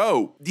ways to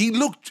go, he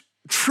looked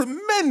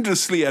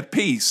tremendously at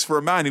peace for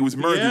a man who was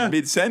murdered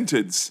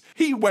mid-sentence.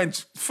 He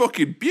went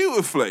fucking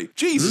beautifully.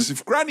 Jesus,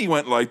 if Granny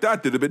went like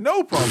that, there'd have been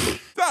no problem.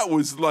 That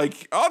was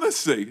like,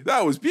 honestly,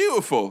 that was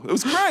beautiful. It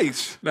was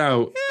great.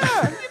 Now,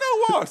 yeah, you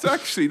know what?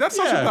 Actually, that's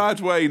not a bad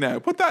way now.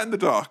 Put that in the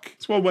dock.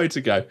 It's one way to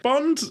go.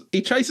 Bond,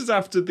 he chases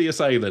after the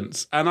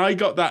assailants, and I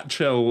got that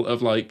chill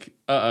of like,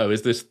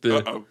 is this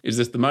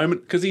the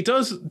moment? Because he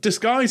does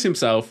disguise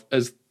himself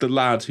as the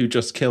lad who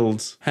just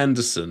killed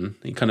Henderson.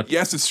 He kind of...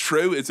 Yes, it's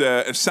true. It's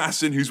an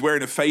assassin who's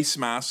wearing a face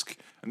mask,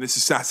 and this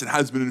assassin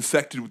has been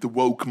infected with the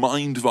woke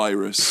mind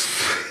virus.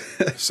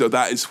 So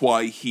that is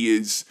why he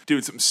is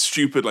doing something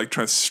stupid, like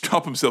trying to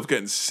stop himself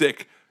getting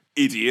sick.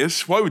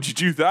 Idiot. Why would you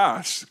do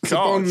that?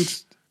 God.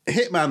 Bond,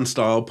 hitman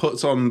style,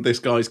 puts on this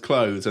guy's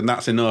clothes, and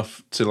that's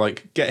enough to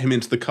like get him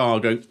into the car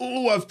going,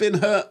 oh, I've been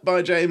hurt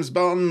by James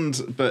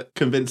Bond, but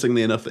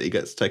convincingly enough that he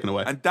gets taken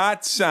away. And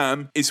that,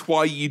 Sam, is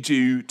why you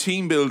do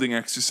team building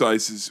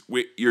exercises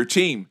with your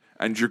team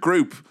and your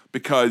group.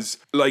 Because,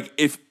 like,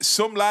 if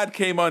some lad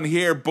came on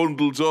here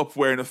bundled up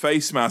wearing a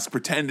face mask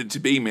pretending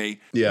to be me,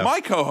 my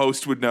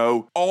co-host would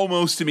know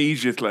almost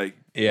immediately.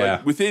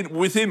 Yeah. Like,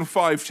 within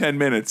 5-10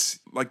 minutes,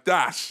 like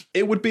that.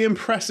 It would be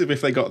impressive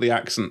if they got the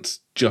accents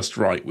just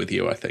right with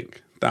you, I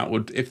think. That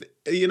would, if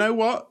you know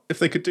what? If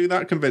they could do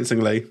that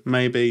convincingly,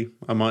 maybe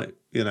I might,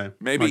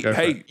 Maybe,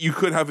 hey, you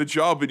could have a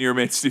job in your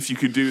midst if you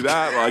could do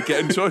that. Like,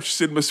 get in touch,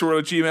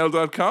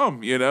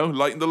 cinemaswirl@gmail.com,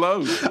 lighten the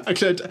load.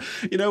 Actually,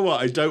 you know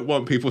what? I don't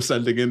want people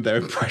sending in their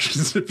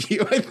impressions of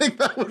you. I think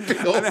that would be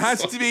awesome. And it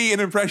has to be an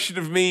impression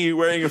of me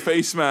wearing a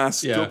face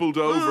mask, doubled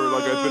over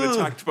like I've been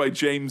attacked by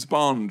James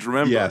Bond,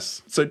 remember?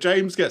 Yes. So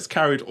James gets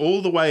carried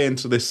all the way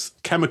into this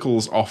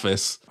chemicals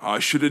office. I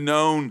should have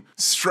known.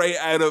 Straight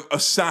out of a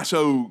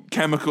Sato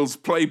Chemicals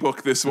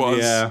playbook this was.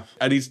 Yeah.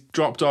 And he's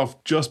dropped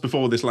off just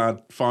before this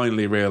lad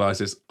finally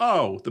realises,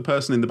 the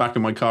person in the back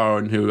of my car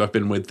and who I've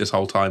been with this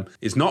whole time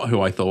is not who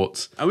I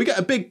thought. And we get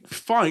a big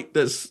fight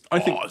that's, I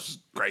think,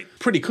 great.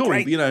 Pretty cool,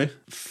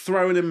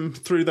 throwing him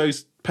through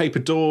those paper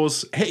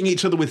doors, hitting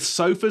each other with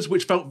sofas,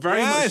 which felt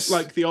very much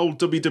like the old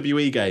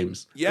WWE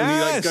games.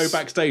 Yes. When you go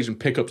backstage and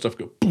pick up stuff,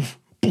 go poof.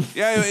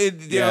 Yeah,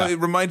 it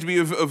reminded me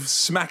of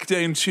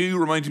SmackDown 2,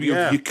 reminded me of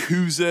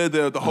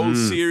Yakuza, the whole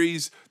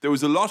series. There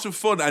was a lot of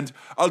fun. And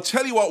I'll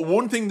tell you what,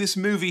 one thing this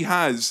movie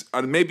has,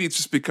 and maybe it's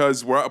just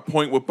because we're at a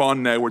point with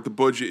Bond now where the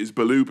budget is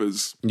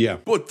balubas. Yeah.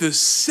 But the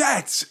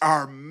sets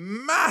are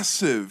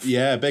massive.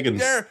 Yeah, big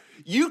ones.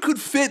 You could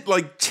fit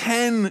like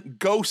 10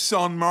 Ghosts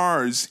on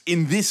Mars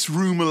in this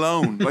room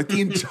alone. Like the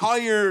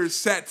entire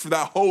set for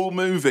that whole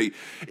movie.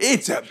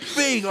 It's a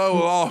big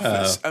old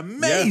office.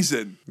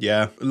 Amazing.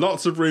 Yeah,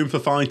 lots of room for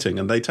fighting,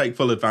 and they take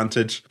full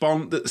advantage.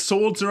 The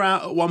swords are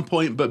out at one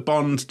point, but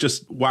Bond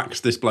just whacks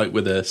this bloke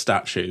with a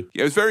statue.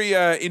 Yeah, it was very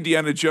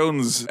Indiana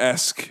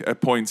Jones-esque at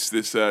points,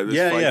 this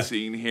fight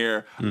scene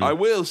here. I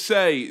will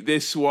say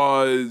this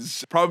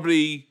was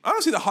probably, I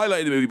don't say the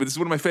highlight of the movie, but this is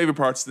one of my favorite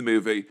parts of the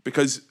movie,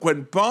 because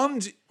when Bond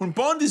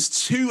is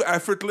too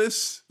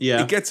effortless,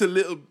 it gets a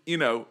little,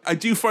 I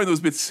do find those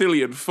bits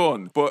silly and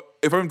fun, but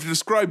if I'm to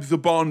describe the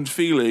Bond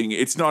feeling,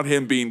 it's not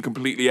him being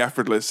completely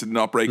effortless and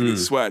not breaking a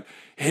sweat.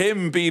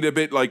 Him being a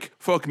bit like,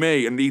 fuck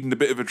me, and needing a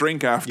bit of a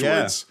drink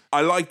afterwards. Yeah.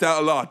 I like that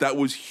a lot. That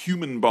was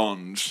human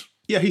Bond.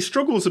 Yeah, he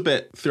struggles a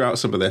bit throughout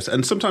some of this,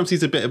 and sometimes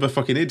he's a bit of a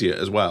fucking idiot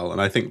as well.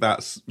 And I think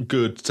that's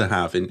good to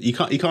have. And you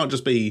can't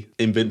just be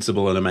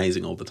invincible and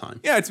amazing all the time.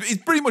 Yeah, it's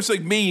pretty much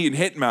like me in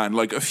Hitman.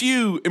 Like a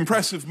few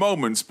impressive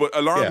moments, but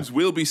alarms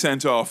will be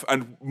sent off.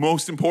 And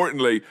most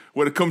importantly,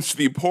 when it comes to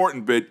the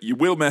important bit, you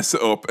will mess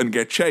it up and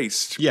get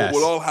chased. Yes, but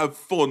we'll all have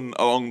fun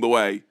along the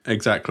way.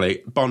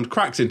 Exactly. Bond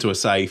cracks into a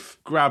safe,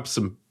 grabs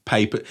some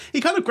paper. He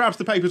kind of grabs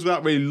the papers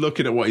without really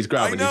looking at what he's I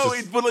grabbing. know,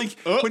 He's just, but like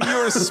when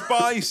you're a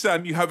spy,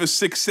 Sam, you have a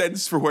sixth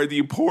sense for where the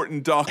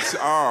important docs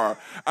are.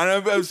 And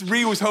I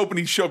really was hoping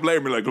he'd show up later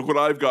and be like, look what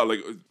I've got, like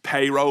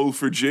payroll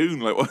for June.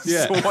 Like, what's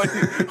Yeah.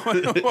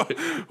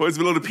 why's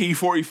a load of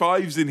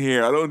P45s in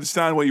here? I don't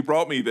understand why you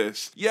brought me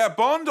this. Yeah,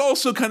 Bond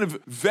also kind of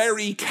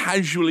very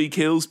casually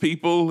kills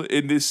people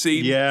in this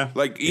scene. Yeah.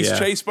 Like he's Yeah.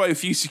 chased by a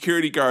few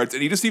security guards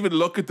and he doesn't even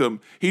look at them.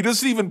 He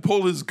doesn't even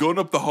pull his gun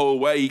up the whole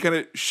way. He kind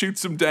of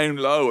shoots them down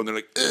low and they're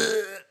like,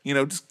 ugh, you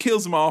know, just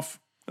kills them off.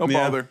 No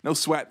Yeah. bother. No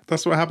sweat.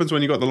 that's what happens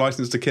when you got the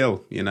license to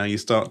kill. You know, you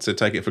start to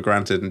take it for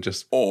granted and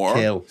just Or,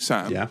 kill.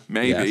 Sam, Yeah.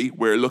 maybe Yes.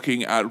 we're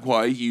looking at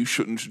why you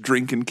shouldn't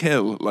drink and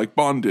kill like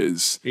Bond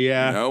is.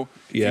 Yeah. You know,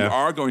 if Yeah. you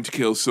are going to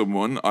kill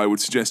someone, I would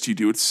suggest you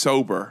do it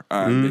sober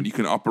and then you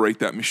can operate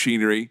that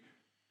machinery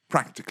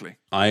practically.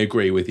 I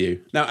agree with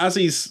you. Now, as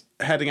he's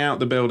heading out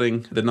the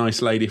building, the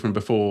nice lady from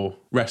before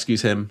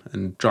rescues him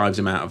and drives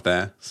him out of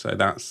there. So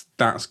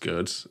that's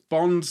good.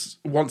 Bond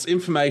wants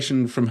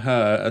information from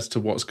her as to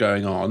what's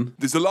going on.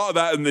 There's a lot of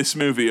that in this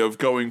movie of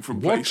going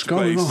from place What's to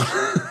going place.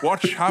 on?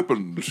 What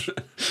happened?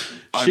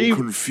 I'm She-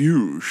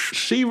 confused.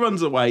 She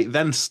runs away,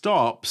 then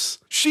stops.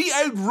 She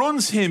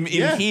outruns him in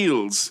Yeah.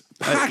 heels.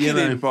 Pack you it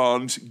know. in,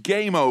 Bond.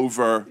 Game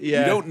over. Yeah.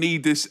 You don't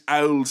need this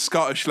old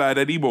Scottish lad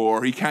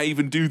anymore. He can't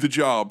even do the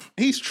job.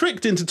 He's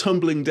tricked into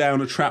tumbling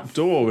down a trap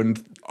door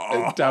and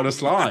down a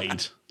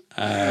slide.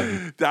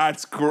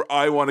 That's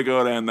I want to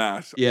go down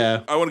that.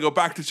 Yeah. I want to go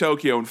back to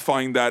Tokyo and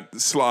find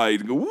that slide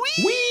and go,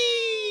 wee!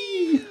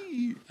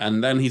 Whee!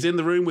 And then he's in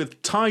the room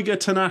with Tiger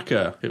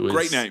Tanaka. Who is,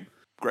 Great name.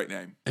 Great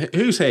name.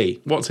 Who's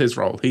he? What's his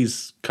role?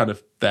 He's kind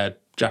of their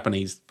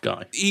Japanese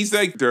guy. He's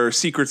like their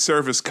Secret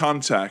Service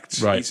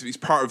contact. Right. He's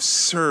part of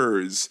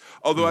SIRS.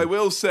 Although I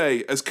will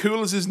say, as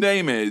cool as his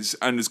name is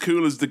and as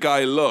cool as the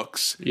guy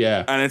looks,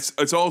 Yeah. and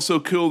it's also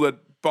cool that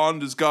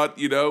Bond has got,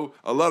 you know,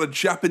 a lot of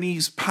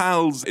Japanese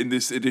pals in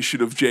this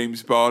edition of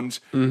James Bond.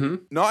 Mm-hmm.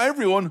 Not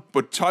everyone,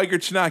 but Tiger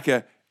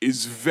Tanaka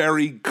is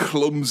very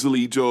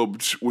clumsily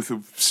dubbed with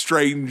a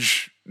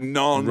strange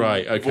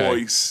Right, okay.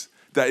 voice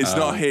that is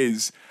not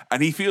his.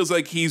 And he feels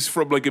like he's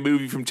from like a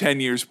movie from 10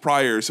 years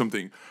prior or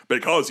something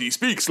because he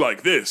speaks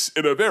like this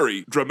in a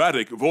very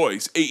dramatic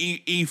voice.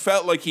 He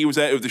felt like he was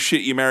out of the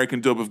shitty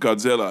American dub of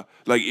Godzilla.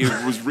 Like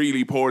it was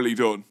really poorly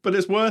done. But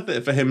it's worth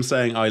it for him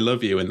saying "I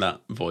love you" in that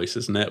voice,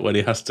 isn't it? When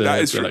he has to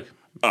That is be true. like,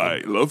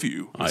 I love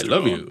you. "I Mr.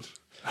 love Bond." you."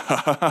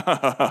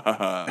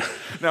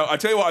 Now, I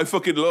tell you what I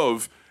fucking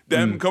love.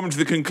 Them coming to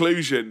the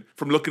conclusion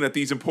from looking at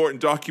these important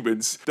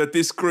documents that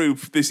this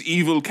group, this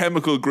evil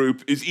chemical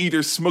group, is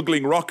either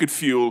smuggling rocket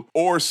fuel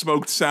or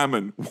smoked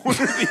salmon. One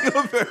or the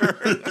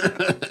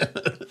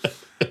other.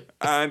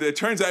 And it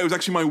turns out it was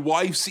actually my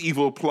wife's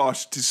evil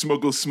plot to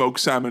smuggle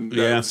smoked salmon.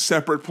 Yeah.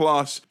 Separate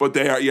plot. But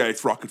they are, yeah,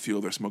 it's rocket fuel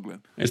they're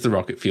smuggling. It's the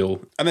rocket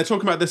fuel, and they're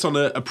talking about this on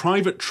a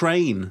private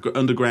train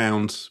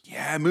underground.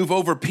 Yeah, move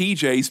over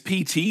PJs.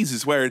 PTs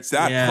is where it's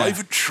at. Yeah.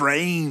 Private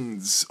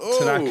trains. Oh.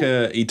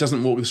 Tanaka, he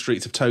doesn't walk the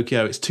streets of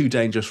Tokyo. It's too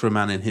dangerous for a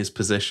man in his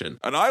position.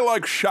 And I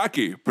like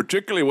shaki,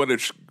 particularly when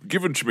it's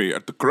given to me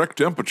at the correct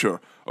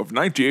temperature of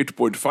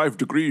 98.5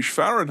 degrees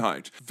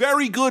Fahrenheit.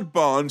 Very good,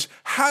 Bond.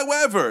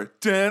 However,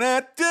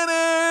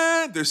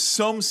 there's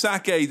some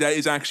sake that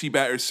is actually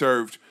better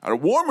served at a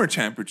warmer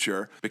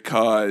temperature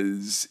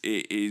because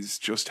it is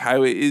just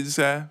how it is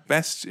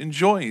best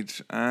enjoyed.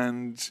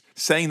 And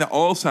saying that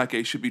all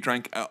sake should be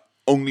drank at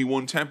only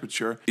one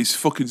temperature is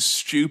fucking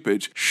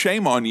stupid.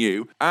 Shame on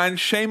you. And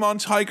shame on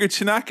Tiger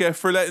Tanaka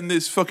for letting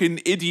this fucking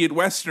idiot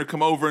Westerner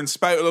come over and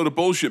spout a load of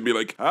bullshit and be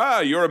like,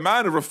 you're a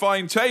man of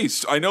refined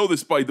taste. I know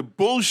this by the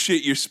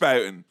bullshit you're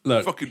spouting.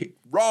 Look, fucking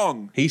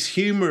wrong. He's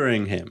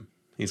humouring him.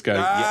 He's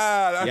going,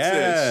 That's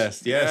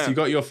yes, it. yes, Yeah. you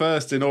got your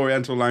first in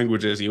Oriental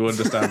languages. You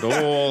understand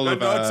all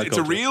of It's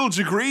a real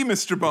degree,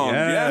 Mr. Bond.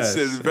 Yes,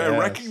 Yes, it's very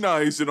yes.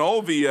 recognised in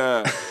all the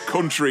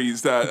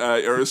countries that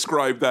are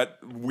ascribed that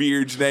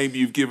weird name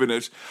you've given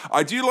it.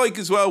 I do like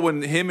as well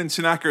when him and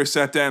Tanaka are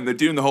sat down, they're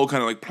doing the whole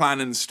kind of like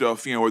planning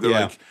stuff, you know, where they're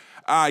Yeah.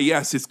 like,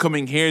 yes, it's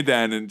coming here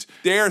then. And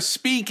they're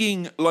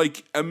speaking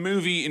like a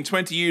movie in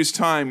 20 years'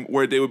 time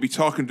where they would be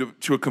talking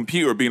to a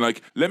computer being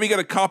like, let me get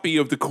a copy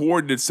of the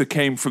coordinates that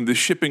came from the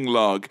shipping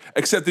log.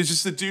 Except there's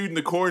just a dude in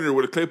the corner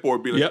with a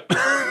clipboard being like, Yep.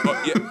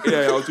 oh,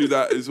 yeah, I'll do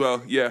that as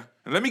well. Yeah.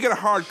 And let me get a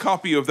hard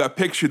copy of that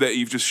picture that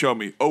you've just shown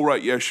me. Oh,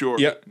 right. Yeah, sure.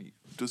 Yep.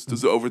 Does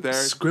it over there.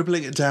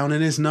 Scribbling it down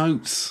in his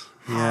notes.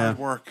 Hard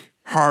work.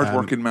 Hard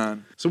working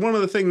man. So one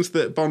of the things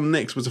that Bond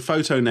nicks was a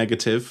photo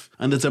negative,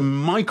 and there's a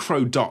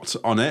micro dot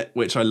on it,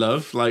 which I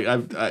love. Like I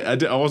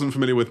wasn't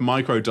familiar with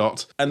micro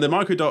dot, and the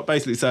micro dot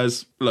basically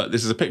says, "Look,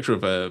 this is a picture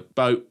of a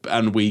boat,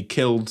 and we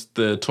killed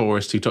the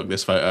tourist who took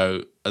this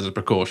photo as a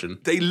precaution."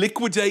 They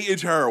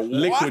liquidated her. What?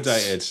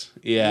 Liquidated,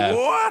 yeah,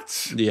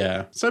 What?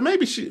 yeah. So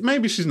maybe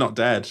she's not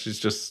dead. She's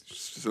just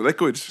It's a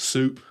liquid.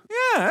 soup.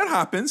 Yeah, it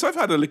happens. I've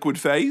had a liquid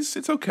phase.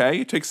 It's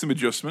okay. It takes some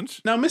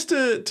adjustment. Now,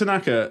 Mr.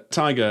 Tanaka,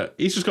 Tiger,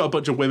 he's just got a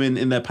bunch of women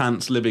in their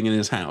pants living in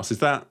his house. Is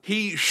that?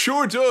 He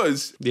sure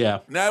does. Yeah.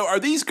 Now, are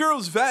these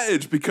girls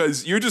vetted?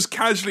 Because you're just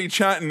casually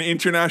chatting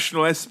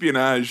international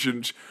espionage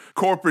and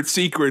corporate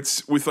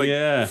secrets with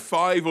like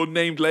 5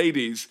 unnamed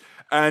ladies.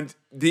 And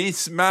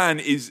this man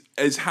is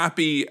as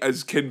happy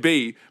as can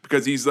be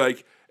because he's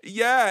like,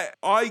 yeah,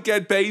 I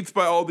get bathed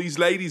by all these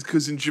ladies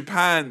because in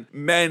Japan,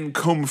 men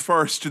come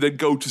first to then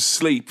go to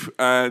sleep.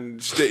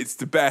 And it's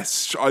the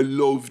best. I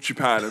love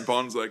Japan. And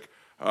Bond's like,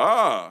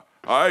 I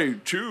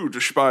too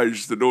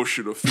despise the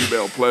notion of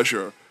female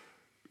pleasure.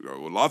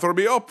 Lather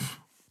me up.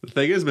 The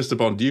thing is, Mr.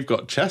 Bond, you've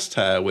got chest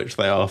hair, which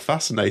they are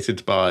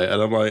fascinated by.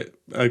 And I'm like,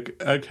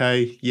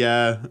 okay,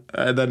 yeah.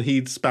 And then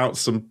he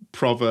spouts some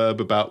proverb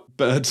about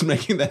birds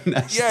making their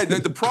nest. Yeah,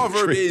 the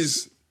proverb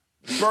is,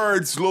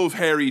 birds love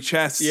hairy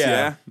chests,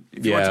 yeah?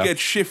 If you want to get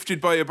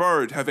shifted by a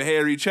bird, have a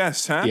hairy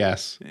chest, huh?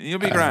 Yes. You'll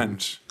be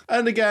grand.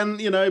 And again,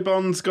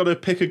 Bond's got to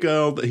pick a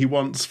girl that he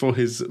wants for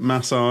his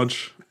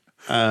massage.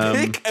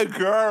 Pick a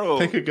girl.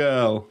 Pick a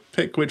girl.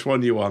 Pick which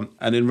one you want.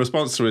 And in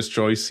response to his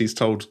choice, he's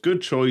told,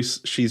 good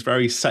choice, she's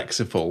very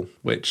sexiful,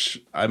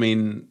 which, I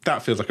mean,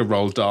 that feels like a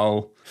Roald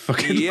Dahl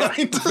fucking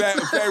line.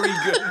 Very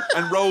good.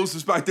 And Rose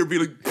was back there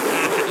being like,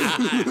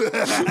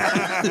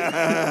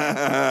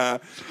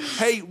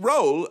 hey,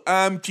 Roll,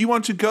 do you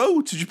want to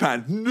go to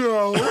Japan?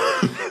 No.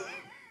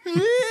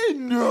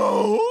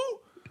 No.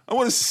 I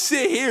want to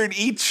sit here and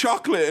eat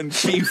chocolate and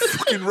be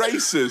fucking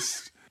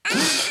racist. I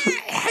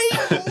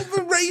hate all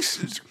the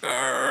races.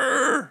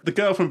 The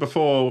girl from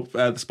before,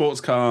 the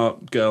sports car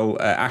girl,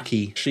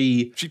 Aki,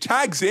 she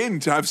tags in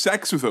to have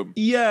sex with him.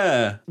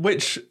 Yeah,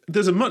 which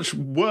there's a much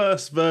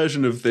worse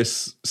version of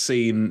this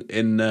scene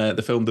in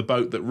the film The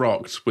Boat That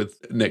Rocked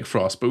with Nick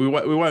Frost, but we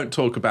won't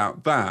talk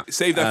about that.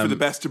 Save that for the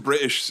best of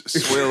British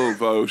swill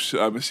vote,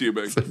 I'm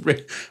assuming. It's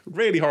a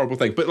really horrible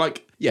thing. But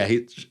like, yeah,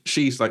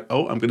 she's like,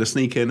 oh, I'm going to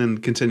sneak in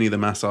and continue the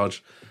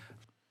massage.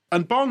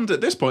 And Bond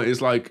at this point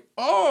is like,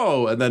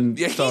 oh, and then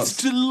he's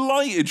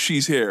delighted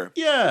she's here.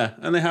 Yeah,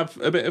 and they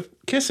have a bit of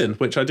kissing,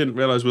 which I didn't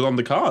realise was on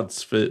the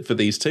cards for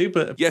these two.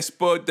 But yes,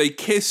 but they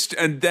kissed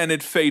and then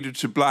it faded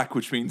to black,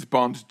 which means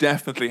Bond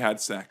definitely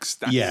had sex.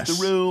 That's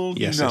the rule.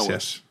 Yes.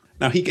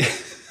 Now he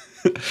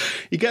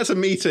gets a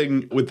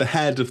meeting with the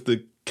head of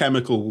the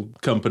chemical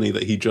company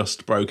that he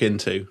just broke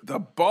into. The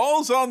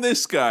balls on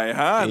this guy,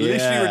 huh? Yeah.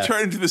 Literally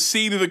returning to the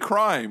scene of the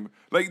crime.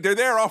 Like, they're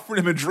there offering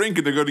him a drink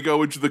and they're going to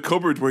go into the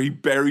cupboard where he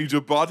buried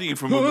a body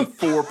from one of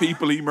the 4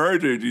 people he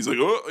murdered. He's like,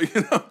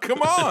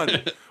 come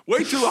on.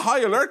 Wait till the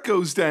high alert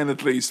goes down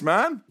at least,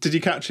 man. Did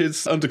you catch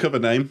his undercover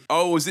name?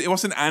 Oh, it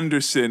wasn't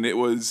Anderson. It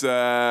was,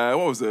 what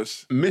was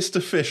it? Mr.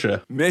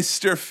 Fisher.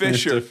 Mr.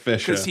 Fisher.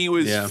 Because he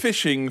was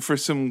fishing for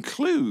some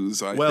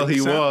clues, I think.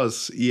 He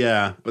was,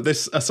 yeah. But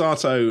this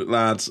Asato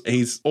lad,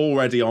 he's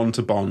already on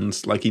to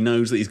Bond. Like, he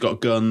knows that he's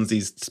got guns,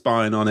 he's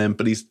spying on him,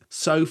 but he's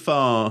so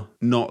far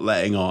not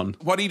letting on.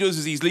 What he does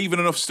is he's leaving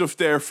enough stuff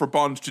there for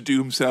Bond to do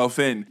himself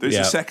in. There's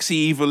a sexy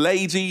evil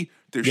lady.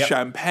 There's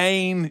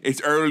champagne.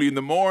 It's early in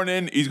the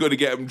morning. He's going to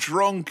get him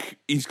drunk.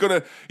 He's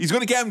going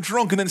to get him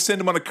drunk and then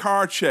send him on a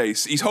car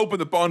chase. He's hoping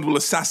that Bond will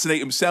assassinate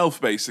himself,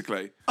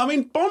 basically. I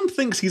mean, Bond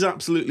thinks he's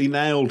absolutely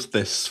nailed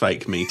this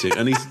fake Me Too,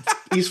 and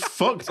he's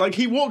fucked. Like,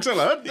 he walks out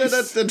like, so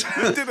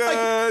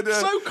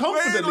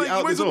confidently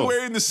out the door. He's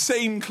wearing the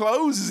same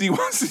clothes as he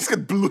was. He's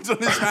got blood on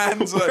his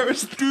hands.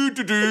 Whereas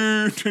the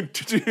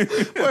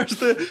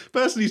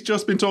person he's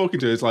just been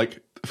talking to is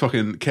like,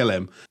 fucking kill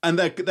him. And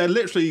they're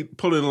literally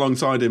pulling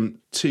alongside him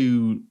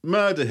to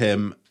murder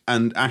him,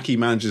 and Aki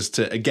manages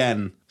to,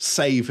 again,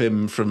 save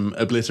him from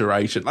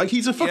obliteration. Like,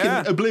 he's a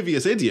fucking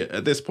oblivious idiot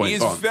at this point. He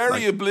is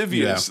very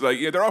oblivious. Yeah. Like,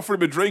 they're offering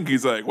him a drink.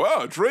 He's like,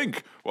 well, a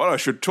drink. Well, I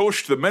should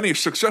toast the many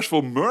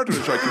successful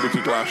murders I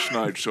committed last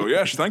night. So,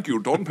 yes, thank you,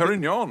 Don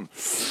Perignon.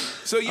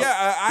 So,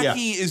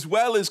 Aki, as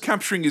well as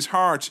capturing his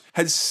heart,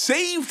 has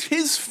saved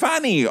his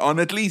fanny on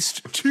at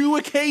least 2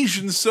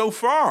 occasions so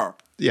far.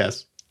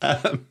 Yes.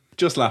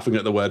 Just laughing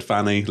at the word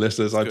fanny,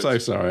 listeners. I'm so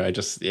sorry.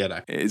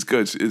 It's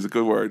good. It's a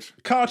good word.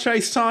 Car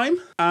chase time.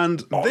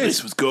 And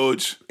this was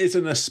good. It's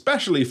an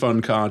especially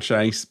fun car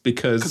chase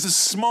because the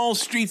small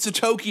streets of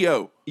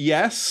Tokyo.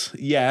 Yes.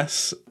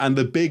 And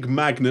the big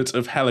magnet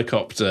of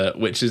helicopter,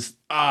 which is,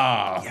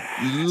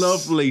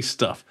 lovely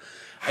stuff.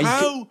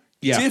 How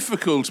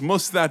difficult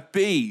must that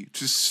be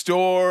to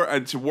store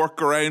and to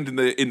work around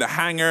in the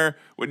hangar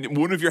when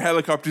one of your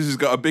helicopters has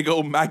got a big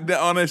old magnet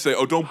on it? Say,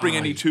 don't bring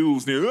any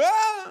tools near.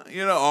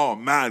 Oh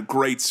man,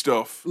 great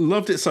stuff.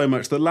 Loved it so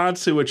much. The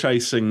lads who were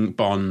chasing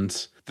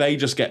Bond, they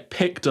just get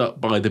picked up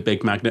by the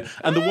big magnet,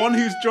 and the one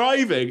who's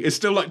driving is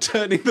still like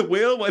turning the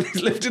wheel when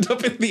he's lifted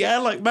up in the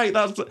air. Like, mate,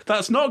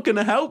 that's not going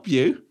to help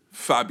you.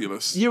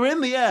 Fabulous. You're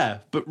in the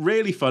air, but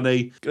really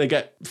funny. They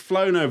get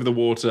flown over the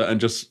water and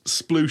just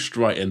splooshed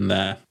right in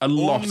there. A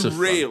lot of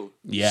fun.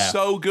 Yeah.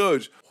 So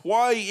good.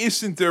 Why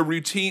isn't there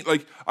routine?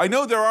 Like, I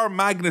know there are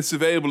magnets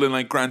available in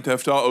like Grand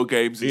Theft Auto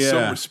games in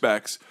some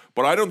respects,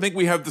 but I don't think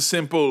we have the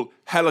simple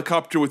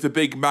helicopter with a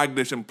big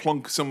magnet and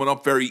plunk someone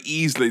up very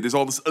easily. There's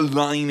all this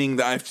aligning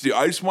that I have to do.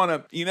 I just want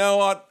to, you know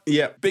what?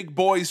 Yeah. Big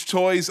boys'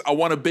 toys. I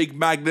want a big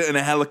magnet and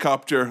a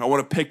helicopter. I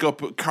want to pick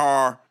up a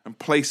car and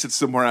place it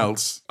somewhere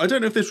else. I don't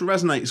know if this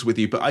resonates with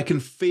you, but I can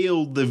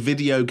feel the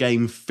video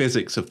game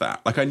physics of that.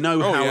 Like, I know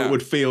how it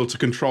would feel to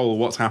control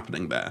what's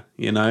happening there,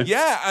 you know?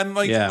 Yeah, and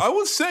I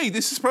will say,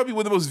 this is probably one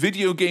of the most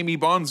video gamey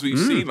Bonds we've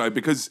seen, like,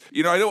 because,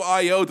 you know, I know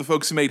IO, the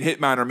folks who made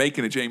Hitman, are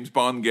making a James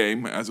Bond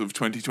game as of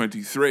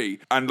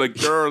 2023, and, like,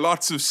 there are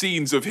lots of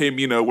scenes of him,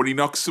 you know, when he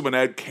knocks someone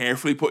out,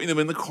 carefully putting them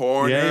in the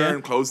corner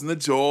and closing the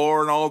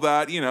door and all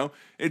that, you know.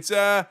 It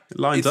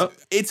lines up.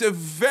 It's a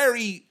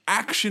very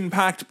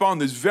action-packed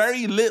Bond. There's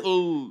very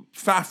little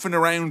faffing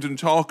around and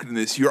talking in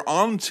this. You're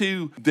on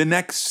to the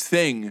next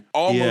thing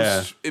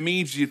almost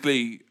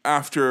immediately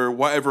after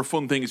whatever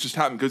fun thing has just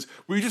happened. Because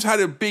we just had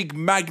a big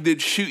magnet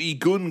shooty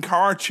gun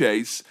car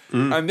chase,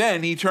 and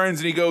then he turns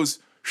and he goes,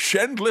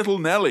 "Send little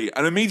Nelly,"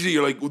 and immediately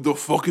you're like, "What the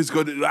fuck is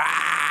going to?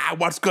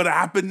 What's going to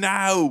happen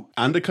now?"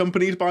 And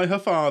accompanied by her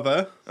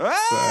father.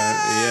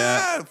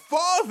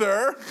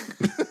 Father.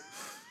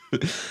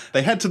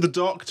 They head to the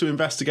dock to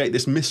investigate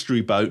this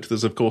mystery boat.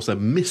 There's, of course, a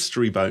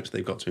mystery boat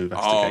they've got to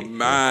investigate. Oh,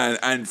 man.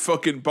 And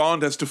fucking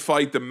Bond has to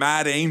fight the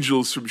Mad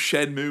Angels from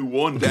Shenmue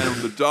 1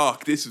 down the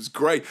dock. This is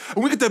great.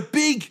 And we get the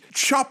big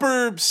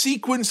chopper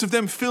sequence of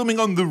them filming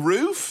on the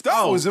roof.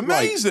 That was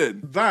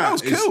amazing. Right. That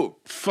was cool.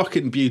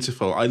 Fucking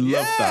beautiful. I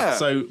love that.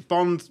 So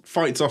Bond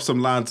fights off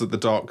some lads at the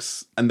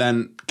docks and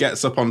then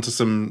gets up onto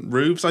some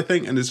roofs, I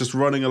think, and is just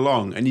running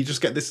along. And you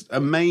just get this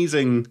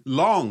amazing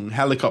long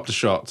helicopter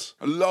shot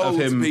of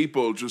him.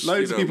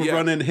 Loads of people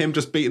running, him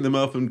just beating them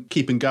up and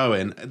keeping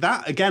going.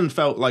 That again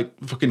felt like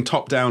fucking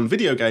top-down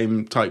video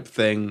game type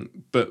thing,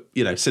 but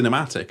you know,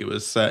 cinematic. It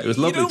was lovely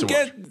to watch. You don't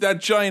get that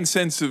giant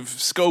sense of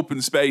scope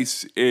and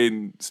space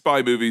in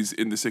spy movies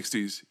in the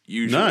 60s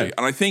usually. No.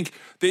 And I think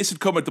this had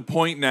come at the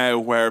point now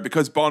where,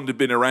 because Bond had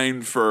been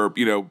around for,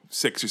 you know,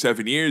 6 or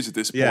 7 years at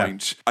this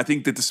point, I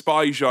think that the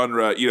spy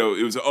genre, you know,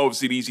 it was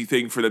obviously an easy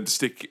thing for them to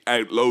stick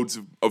out loads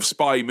of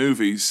spy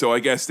movies. So I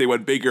guess they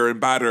went bigger and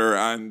badder,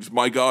 and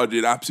my God,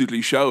 it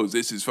absolutely shows.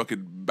 This is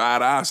fucking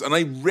badass. And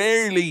I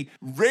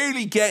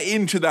rarely get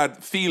into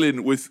that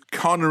feeling with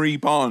Connery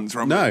Bonds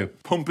where I'm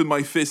pumping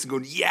my fist and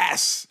going,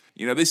 yes!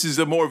 You know, this is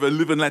a more of a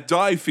live and let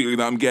die feeling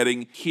that I'm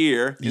getting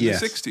here in the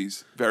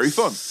 60s. Very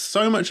fun.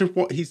 So much of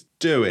what he's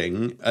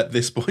doing at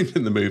this point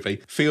in the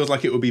movie feels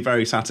like it would be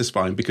very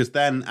satisfying, because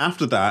then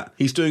after that,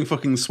 he's doing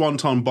fucking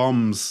swanton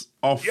bombs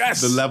off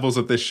the levels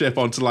of this ship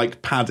onto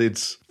like padded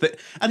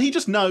and he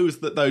just knows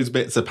that those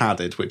bits are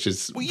padded, which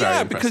is very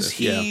impressive. Because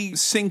he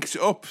synced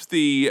up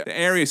the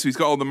area, so he's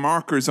got all the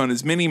markers on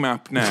his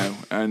mini-map now,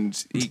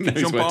 and he can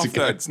jump off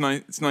that. It's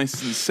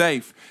nice and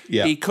safe.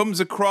 He comes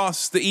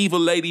across the evil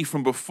lady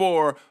from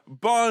before.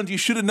 Bond, you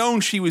should have known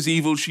she was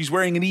evil. She's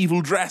wearing an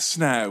evil dress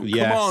now.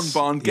 Come on,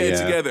 Bond, get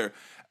it together.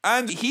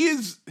 And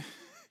he's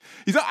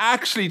not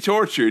actually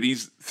tortured.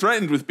 He's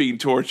threatened with being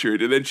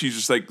tortured, and then she's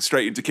just like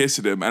straight into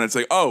kissing him, and it's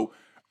like, "Oh,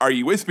 are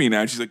you with me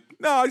now?" And she's like,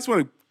 "No, I just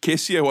want to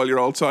kiss you while you're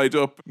all tied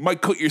up.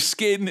 Might cut your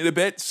skin in a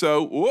bit,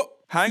 so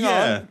hang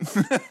on."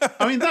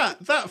 I mean,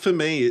 that for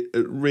me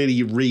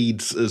really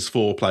reads as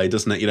foreplay,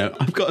 doesn't it? You know,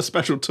 I've got a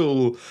special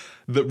tool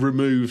that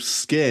removes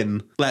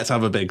skin. Let's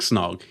have a big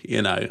snog,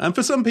 you know. And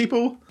for some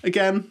people,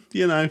 again,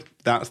 you know,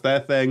 that's their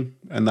thing,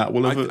 and that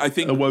will have I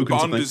think awoken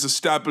Bond something. is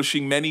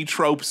establishing many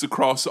tropes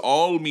across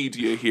all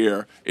media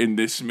here in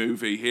this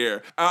movie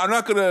here. I'm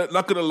not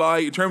gonna lie,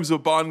 in terms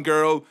of Bond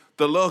girl,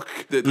 the look,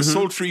 the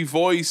sultry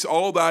voice,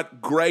 all that,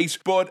 great.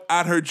 But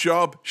at her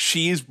job,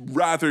 she is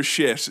rather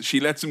shit. She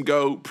lets him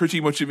go pretty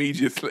much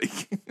immediately.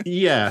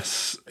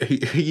 Yes.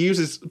 He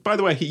uses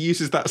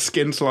that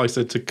skin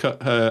slicer to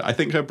cut her, I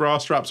think her bra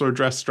straps or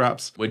dress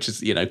straps, which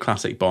is, you know,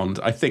 classic Bond.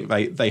 I think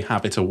they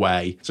have it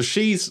away. So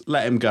she's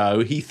let him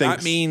go. He thinks...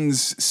 That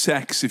means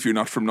sex if you're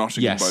not from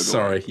Nottingham, by the way.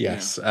 Sorry,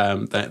 yes.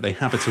 Yeah. They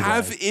have it away.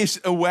 Have it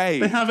away.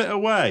 They have it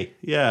away,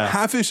 yeah.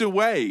 Have it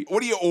away.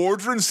 What are you,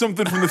 ordering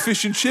something from the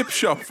fish and chip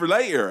shop for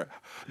later?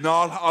 No,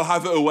 I'll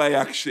have it away,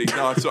 actually.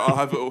 No, I'll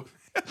have it away.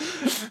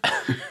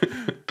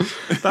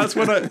 That's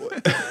when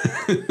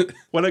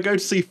when I go to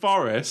see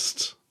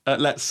Forest at,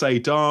 let's say,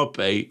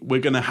 Derby,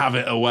 we're going to have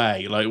it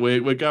away. Like,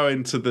 we're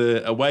going to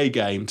the away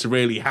game to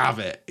really have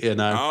it, you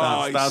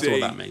know. That's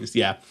what that means,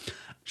 yeah.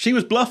 She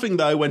was bluffing,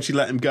 though, when she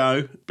let him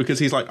go, because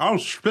he's like, "I'll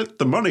split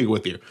the money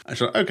with you." And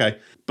she's like, "Okay."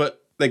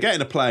 But they get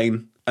in a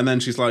plane, and then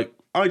she's like,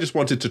 "I just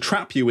wanted to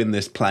trap you in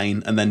this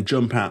plane and then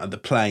jump out of the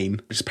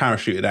plane." Just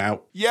parachuted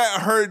out.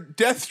 Yeah, her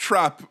death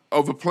trap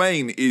of a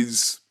plane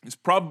is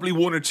probably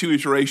 1 or 2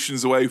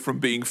 iterations away from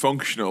being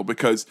functional,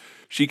 because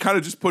she kind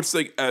of just puts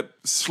like a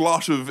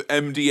slot of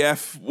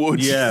MDF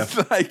wood. Yeah.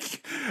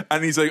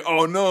 And he's like,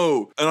 "Oh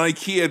no, an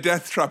IKEA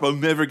death trap. I'll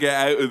never get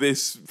out of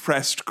this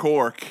pressed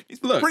cork." He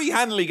pretty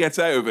handily gets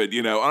out of it,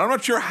 you know. And I'm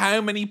not sure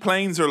how many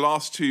planes are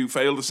lost to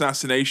failed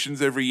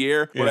assassinations every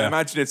year, but I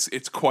imagine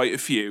it's quite a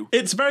few.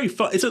 It's very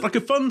fun. It's like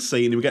a fun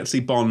scene. We get to see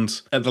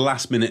Bond at the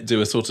last minute do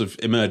a sort of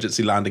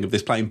emergency landing of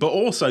this plane, but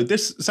also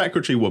this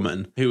secretary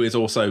woman, who is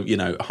also, you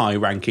know, high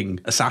ranking high-ranking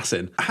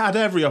assassin, had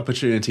every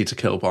opportunity to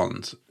kill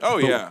Bond.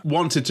 Oh, but yeah.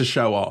 wanted to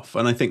show off,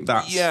 and I think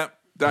that's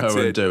that's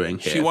her it. undoing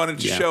here. She wanted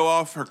to show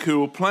off her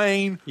cool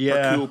plane,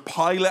 her cool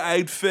pilot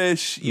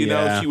outfit. You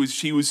know,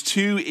 she was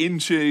too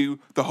into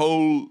the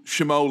whole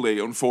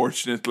shimoli,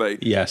 unfortunately.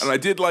 Yes. And I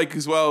did like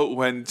as well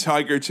when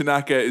Tiger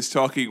Tanaka is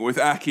talking with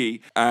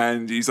Aki,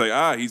 and he's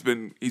like, he's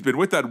been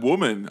with that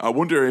woman. I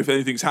wonder if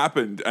anything's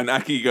happened. And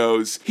Aki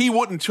goes, he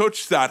wouldn't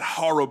touch that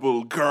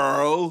horrible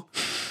girl.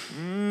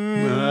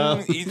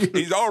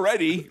 He's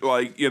already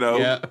like, you know.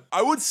 Yeah.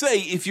 I would say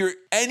if you're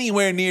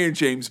anywhere near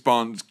James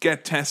Bond,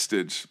 get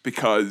tested,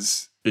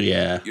 because you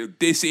know,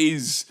 this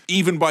is,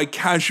 even by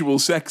casual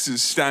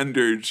sex's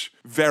standard,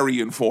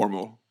 very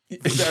informal.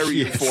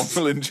 Very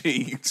informal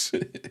indeed.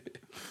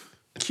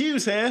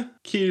 Q's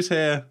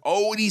here.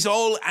 Oh, and he's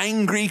all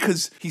angry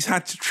because he's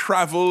had to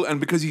travel, and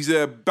because he's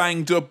a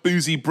banged up,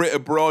 boozy Brit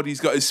abroad, he's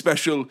got his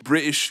special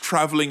British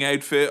travelling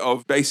outfit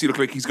of basically look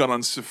like he's gone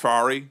on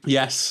safari.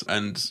 Yes,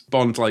 and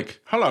Bond's like,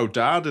 hello,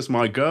 Dad, is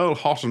my girl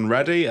hot and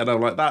ready? And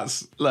I'm like,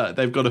 look,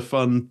 they've got a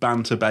fun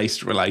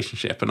banter-based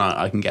relationship, and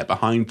I can get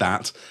behind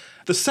that.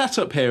 The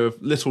setup here of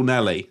Little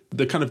Nelly,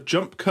 the kind of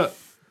jump cut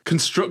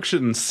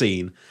construction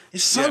scene,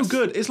 is so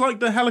good. It's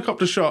like the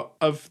helicopter shot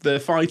of the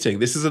fighting.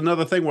 This is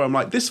another thing where I'm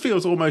like, this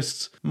feels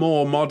almost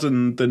more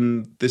modern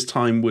than this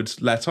time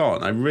would let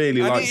on. I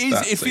really like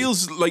that. It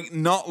feels like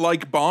not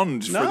like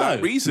Bond for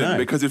that reason,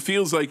 because it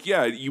feels like,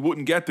 you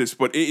wouldn't get this,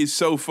 but it is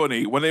so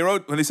funny. When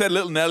they said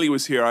Little Nelly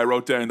was here, I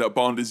wrote down that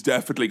Bond is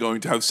definitely going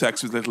to have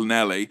sex with Little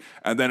Nelly,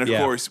 and then of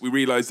course we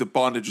realised that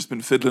Bond had just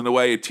been fiddling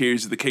away at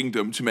Tears of the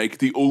Kingdom to make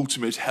the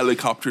ultimate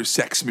helicopter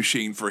sex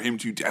machine for him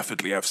to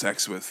definitely have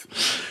sex with.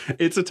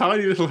 It's a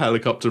tiny little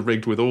helicopter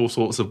rigged with all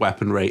sorts of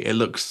weaponry. It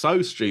looks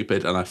so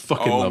stupid, and I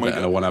fucking love it,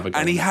 and I want to have a go.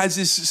 And he has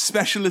this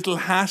special little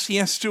hat he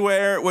has to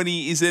wear when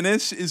he is in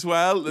it as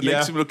well that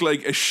makes him look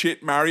like a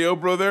shit Mario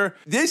brother.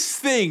 This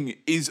thing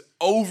is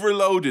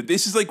overloaded.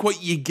 This is like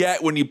what you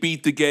get when you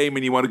beat the game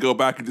and you want to go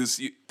back and this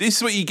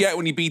is what you get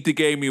when you beat the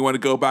game and you want to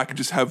go back and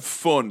just have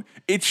fun.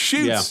 It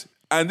shoots,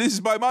 and this is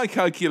by my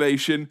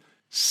calculation,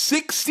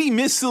 60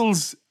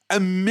 missiles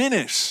a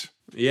minute.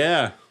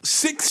 Yeah.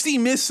 60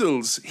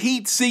 missiles,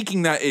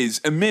 heat-seeking that is,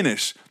 a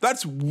minute.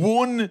 That's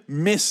one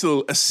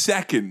missile a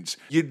second.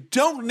 You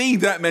don't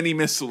need that many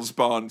missiles,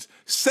 Bond.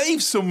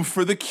 Save some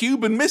for the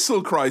Cuban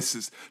Missile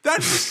Crisis.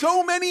 That's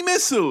so many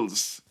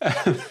missiles.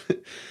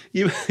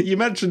 You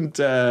mentioned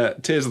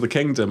Tears of the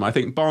Kingdom. I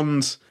think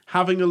Bond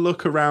having a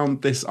look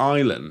around this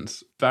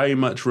island very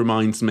much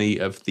reminds me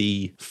of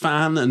the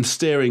fan and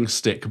steering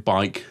stick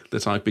bike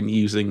that I've been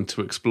using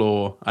to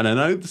explore. And I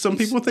know some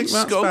people think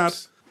that's bad.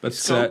 But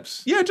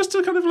just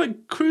to kind of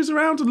like cruise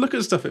around and look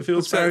at stuff, it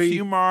feels very, a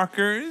few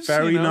markers,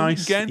 very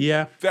nice.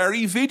 Again,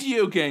 very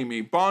video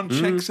gamey. Bond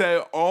checks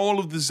out all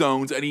of the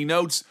zones and he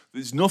notes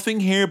there's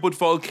nothing here but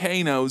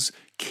volcanoes.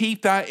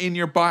 Keep that in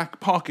your back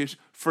pocket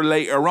for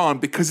later on,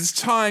 because it's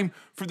time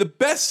for the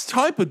best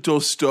type of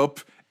dust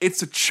up.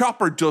 It's a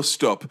chopper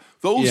dust up.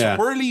 Those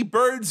whirly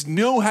birds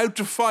know how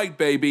to fight,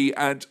 baby.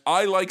 And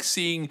I like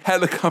seeing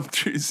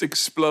helicopters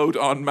explode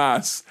en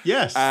masse.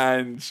 Yes.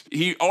 And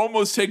he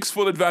almost takes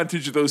full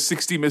advantage of those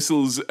 60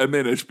 missiles a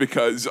minute,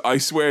 because I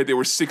swear there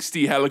were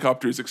 60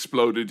 helicopters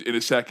exploded in a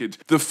second.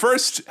 The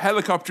first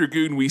helicopter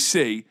goon we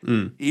see,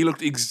 he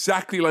looked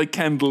exactly like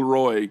Kendall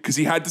Roy, because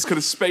he had this kind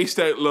of spaced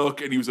out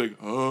look and he was like,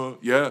 oh,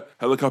 yeah,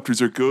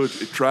 helicopters are good.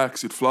 It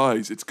tracks, it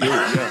flies, it's good,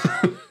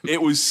 yeah.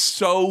 It was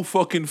so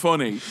fucking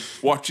funny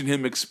watching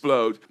him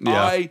explode. Yeah.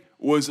 I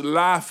was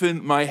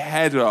laughing my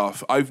head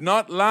off. I've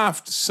not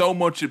laughed so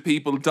much at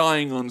people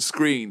dying on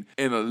screen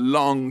in a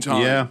long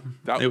time. Yeah.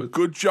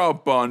 Good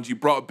job, Bond. You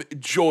brought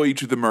joy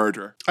to the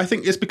murder. I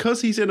think it's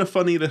because he's in a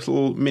funny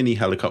little mini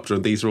helicopter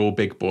and these are all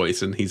big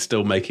boys and he's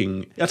still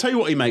making... I'll tell you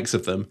what he makes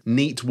of them.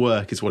 Neat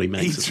work is what he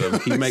makes of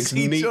them. He makes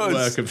neat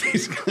work of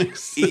these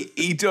guys.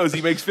 He does.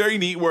 He makes very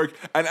neat work.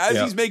 And as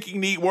he's making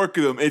neat work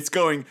of them, it's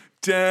going...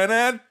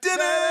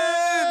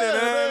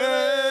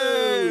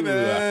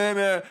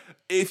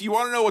 If you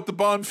want to know what the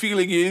Bond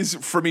feeling is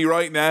for me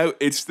right now,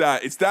 it's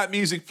that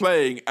music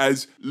playing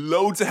as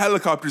loads of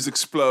helicopters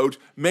explode,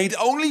 made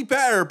only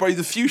better by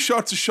the few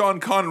shots of Sean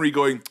Connery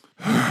going...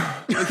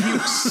 Like he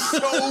was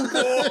so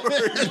bored.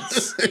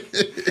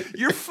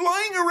 You're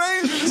flying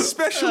around in a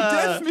special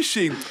death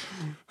machine.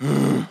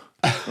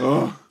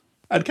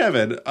 And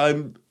Kevin,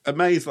 I'm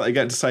amazed that I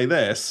get to say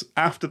this.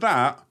 After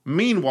that,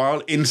 meanwhile,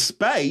 in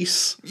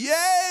space...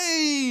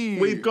 Yay!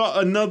 We've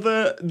got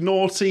another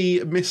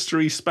naughty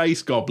mystery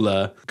space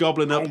gobbler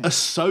gobbling up a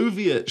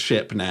Soviet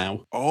ship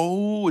now.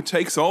 Oh, it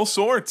takes all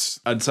sorts.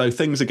 And so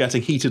things are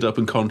getting heated up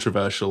and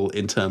controversial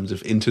in terms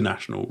of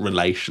international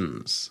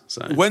relations.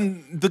 So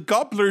when the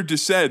gobbler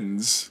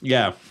descends...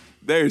 Yeah.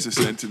 There's a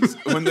sentence.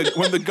 When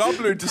the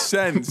gobbler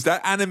descends,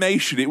 that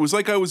animation, it was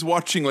like I was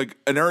watching like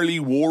an early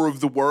War of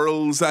the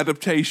Worlds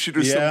adaptation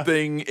or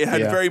something. It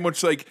had very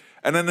much like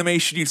an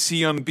animation you'd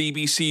see on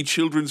BBC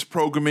children's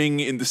programming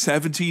in the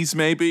 70s,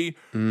 maybe.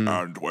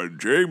 And when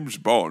James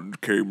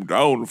Bond came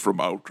down from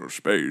outer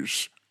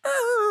space...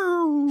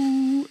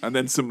 and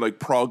then some like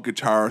prog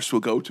guitarist will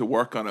go to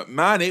work on it.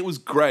 Man, it was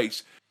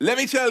great. Let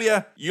me tell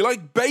you, you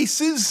like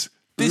basses?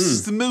 This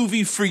is the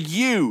movie for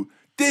you.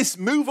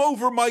 Move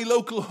over my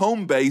local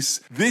home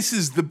base. This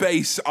is the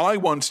base I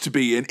want to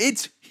be in.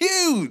 It's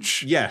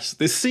huge. Yes,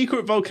 this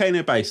secret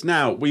volcano base.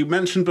 Now, we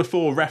mentioned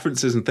before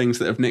references and things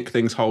that have nicked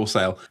things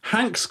wholesale.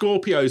 Hank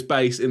Scorpio's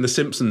base in The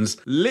Simpsons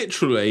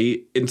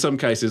literally, in some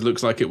cases,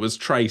 looks like it was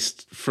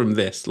traced from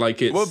this.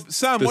 Like it's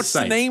Sam, what's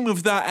the name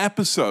of that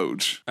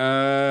episode?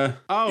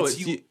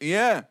 It's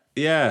yeah.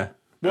 Yeah.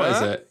 What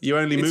is it? You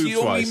only move twice.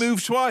 You only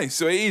move twice.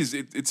 So it is.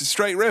 It's a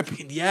straight rip.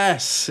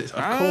 Yes. Of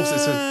course,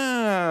 it's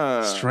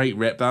a straight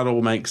rip. That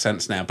all makes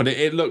sense now. But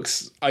it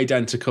looks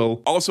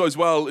identical. Also, as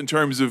well, in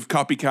terms of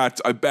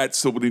copycats, I bet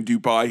someone in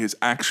Dubai has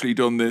actually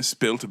done this,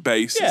 built a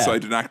base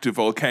inside an active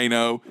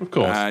volcano. Of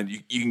course. And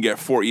you can get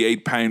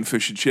 48-pound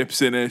fish and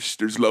chips in it.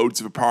 There's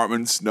loads of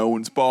apartments. No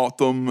one's bought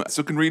them. It's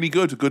looking really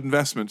good. A good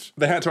investment.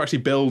 They had to actually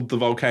build the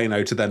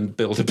volcano to then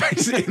build a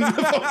base in the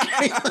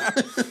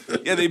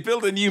volcano. Yeah, they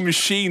built a new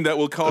machine that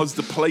will cause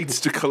the plates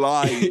to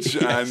collide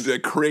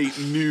and create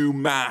new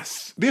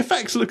mass. The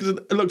effects looks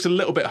a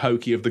little bit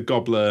hokey of the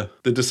Gobbler,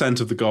 the descent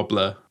of the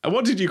Gobbler. And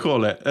what did you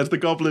call it? As the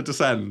Gobbler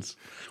descends?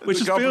 Which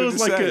feels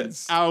like an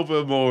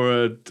album or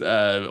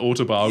an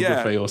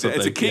autobiography or something.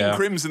 It's a King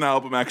Crimson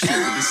album, actually,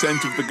 The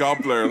Descent of the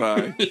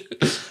Gobbler.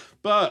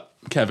 But,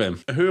 Kevin,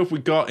 who have we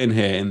got in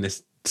here in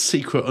this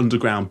secret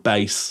underground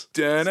base?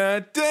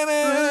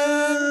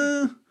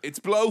 It's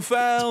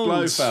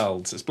Blofeld.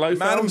 It's Blofeld.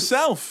 Man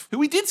himself, who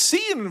we did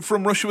see in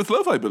From Russia with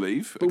Love, I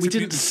believe. But we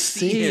didn't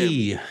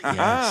see him.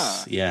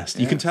 Yes.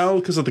 You can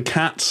tell because of the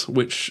cat,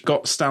 which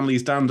got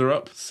Stanley's dander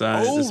up.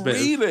 So there's a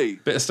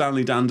bit of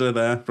Stanley dander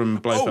there from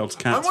Blofeld's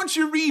cat. I want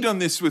you to read on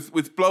this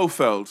with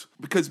Blofeld,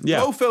 because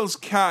Blofeld's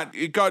cat,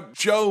 it got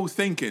Joe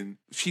thinking.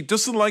 She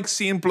doesn't like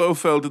seeing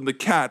Blofeld and the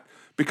cat,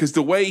 because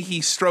the way he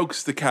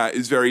strokes the cat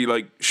is very,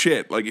 like,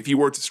 shit. Like, if you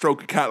were to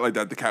stroke a cat like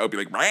that, the cat would be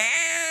like,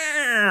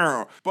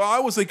 meow. But I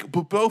was like,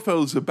 but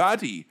Blofeld's a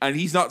baddie, and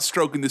he's not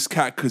stroking this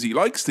cat because he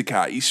likes the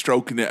cat. He's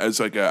stroking it as,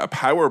 like, a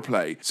power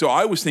play. So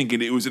I was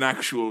thinking it was an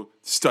actual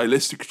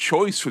stylistic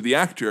choice for the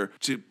actor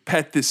to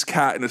pet this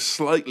cat in a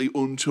slightly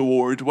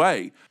untoward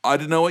way. I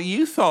don't know what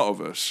you thought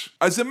of it.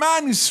 As a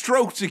man who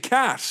stroked a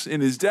cat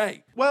in his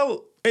day.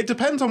 Well, it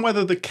depends on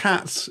whether the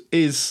cat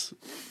is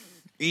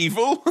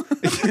evil.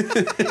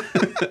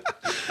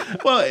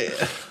 Well,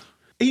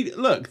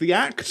 look, the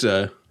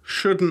actor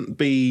shouldn't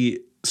be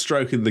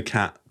stroking the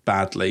cat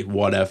badly,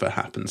 whatever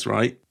happens,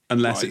 right?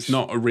 Unless it's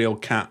not a real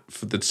cat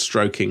for the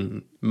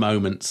stroking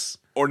moments.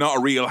 Or not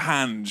a real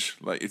hand,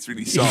 like it's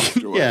really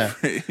soft or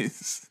whatever it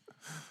is.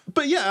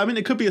 But yeah, I mean,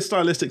 it could be a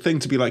stylistic thing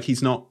to be like,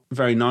 he's not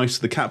very nice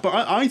to the cat. But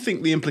I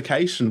think the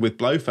implication with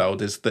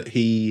Blofeld is that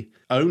he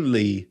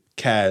only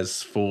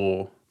cares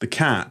for the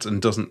cat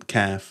and doesn't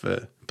care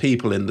for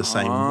people in the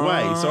same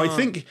way. So I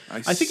think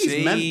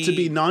he's meant to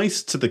be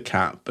nice to the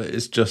cat, but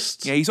it's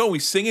just... Yeah, he's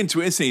always singing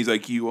to it, isn't he? He's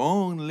like, you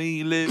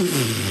only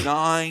live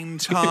 9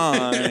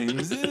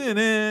 times. Meow,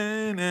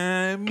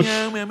 meow,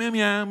 meow,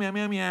 meow, meow,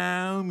 meow,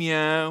 meow,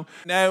 meow.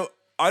 Now,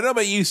 I don't know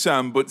about you,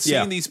 Sam, but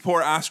seeing these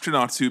poor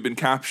astronauts who've been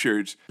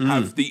captured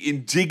have the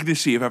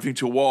indignity of having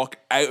to walk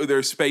out of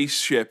their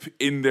spaceship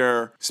in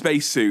their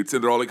spacesuits,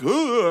 and they're all like,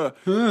 ugh.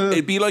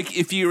 It'd be like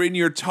if you're in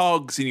your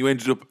togs and you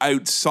ended up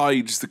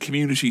outside the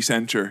community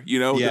centre, you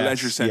know, the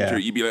leisure centre.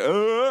 You'd be like,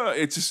 ugh.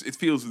 It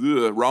feels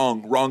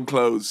wrong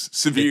clothes,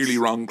 severely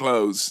wrong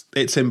clothes.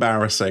 It's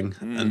embarrassing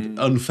and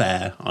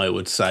unfair, I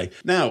would say.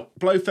 Now,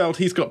 Blofeld,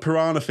 he's got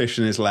piranha fish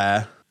in his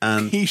lair,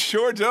 and he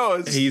sure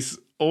does. He's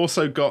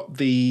also got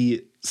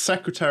the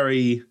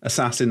secretary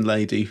assassin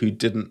lady who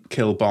didn't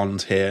kill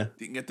Bond here.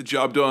 Didn't get the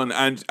job done.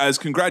 And as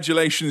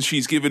congratulations,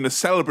 she's given a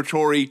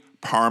celebratory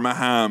Parma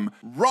ham.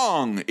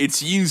 Wrong.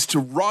 It's used to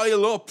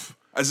rile up,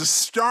 as a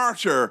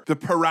starter, the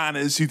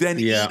piranhas who then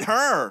eat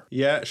her.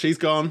 Yeah, she's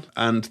gone.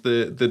 And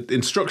the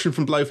instruction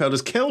from Blofeld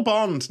is kill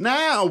Bond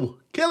now.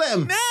 Kill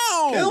him.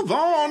 Now. Kill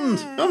Bond.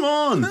 Come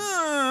on.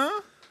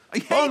 I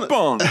hate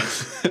Bond.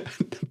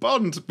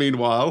 Bond,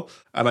 meanwhile,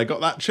 and I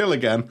got that chill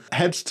again,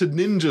 heads to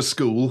ninja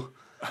school.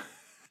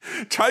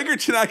 Tiger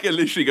Tanaka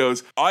literally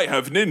goes, I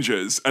have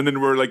ninjas. And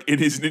then we're like in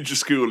his ninja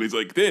school. He's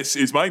like, this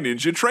is my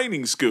ninja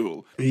training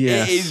school.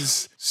 Yes. It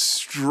is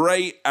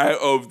straight out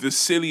of the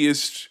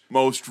silliest,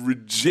 most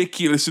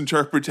ridiculous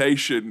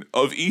interpretation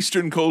of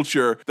Eastern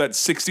culture that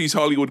 60s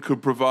Hollywood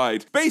could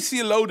provide. Basically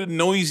a load of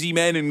noisy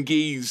men in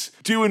gis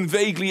doing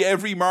vaguely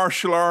every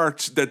martial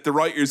art that the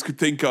writers could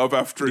think of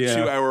after a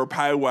 2-hour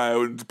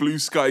powwow and blue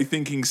sky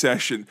thinking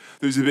session.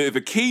 There's a bit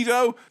of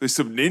Aikido, there's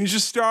some ninja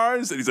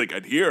stars, and he's like,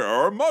 and here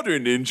are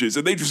modern ninjas,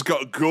 and they just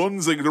got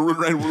guns, like they run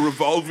around with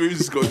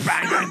revolvers going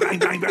bang, bang,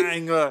 bang,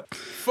 bang, bang.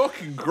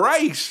 Fucking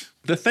great.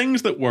 The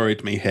things that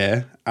worried me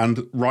here,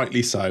 and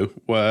rightly so,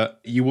 were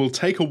you will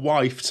take a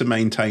wife to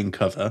maintain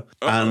cover,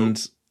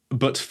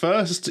 but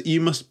first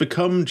you must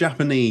become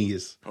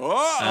Japanese.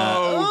 What,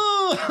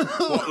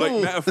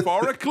 like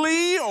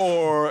metaphorically,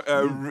 or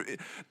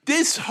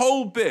this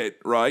whole bit,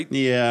 right?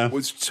 Yeah,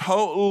 was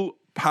total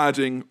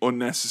padding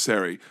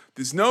unnecessary.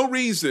 There's no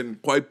reason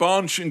why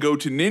Bond shouldn't go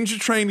to ninja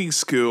training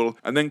school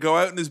and then go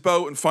out in his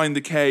boat and find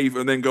the cave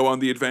and then go on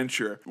the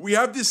adventure. We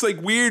have this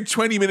like weird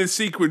 20-minute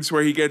sequence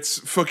where he gets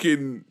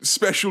fucking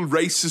special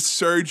racist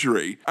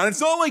surgery. And it's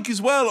not like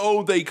as well,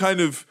 oh, they kind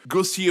of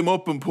gussy him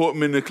up and put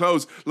him in the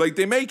clothes. Like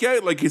they make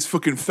out like his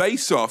fucking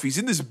face off. He's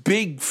in this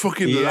big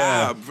fucking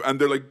lab and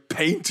they're like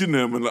painting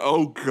him and like,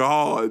 oh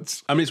God.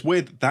 I mean, it's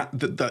weird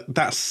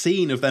that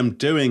scene of them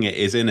doing it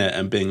is in it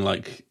and being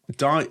like,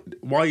 die.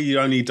 Why you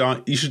only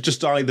die? You should just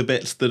dye the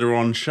bits that are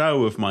on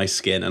show of my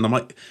skin. And I'm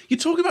like, you're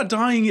talking about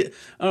dyeing it.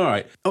 All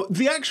right. Oh,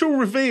 the actual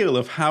reveal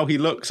of how he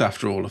looks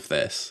after all of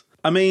this.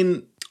 I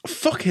mean,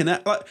 fucking,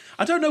 like,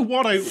 I don't know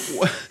what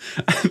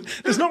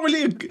there's not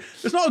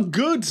a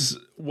good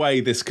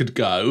way this could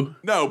go.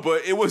 No,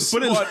 but it was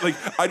like,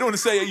 I don't want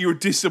to say you were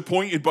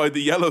disappointed by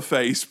the yellow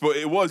face, but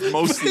it was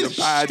mostly a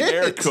bad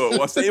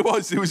haircut.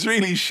 It was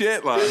really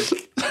shit. Like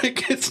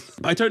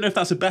I don't know if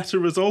that's a better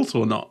result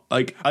or not.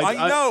 Like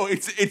I know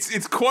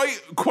it's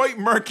quite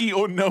murky,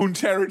 unknown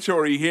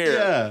territory here.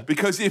 Yeah.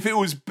 Because if it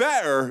was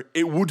better,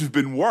 it would have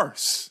been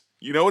worse.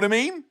 You know what I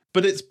mean?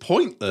 But it's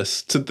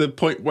pointless to the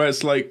point where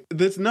it's like,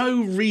 there's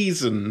no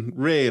reason,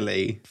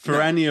 really,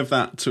 for any of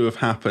that to have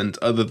happened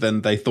other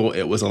than they thought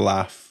it was a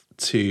laugh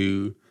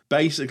to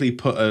basically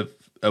put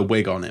a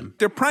wig on him.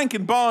 They're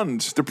pranking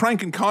Bond. They're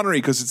pranking Connery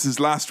because it's his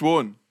last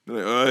one. They're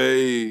like,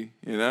 hey,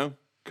 you know?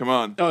 Come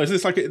on. Oh, is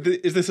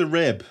this a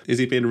rib? Is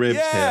he being ribbed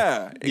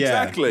here?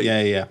 Exactly.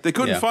 Yeah. They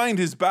couldn't find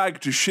his bag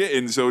to shit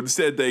in, so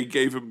instead they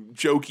gave him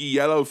jokey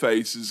yellow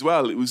face as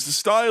well. It was the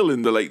style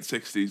in the late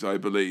 60s, I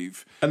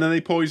believe. And then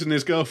they poisoned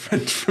his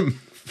girlfriend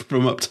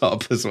from up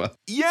top as well.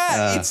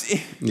 Yeah,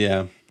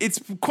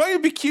 it's quite a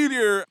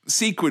peculiar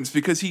sequence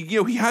because he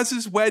has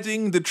his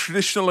wedding, the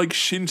traditional like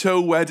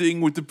Shinto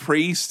wedding with the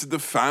priest, the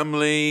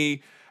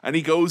family. And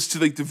he goes to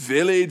like the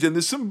village and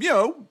there's some,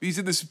 he's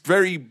in this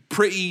very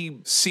pretty,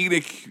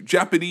 scenic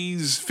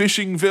Japanese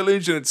fishing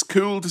village and it's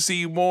cool to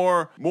see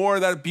more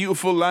of that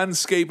beautiful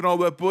landscape and all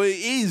that. But it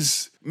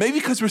is, maybe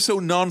because we're so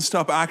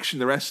non-stop action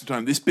the rest of the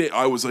time, this bit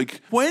I was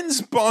like,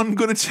 when's Bond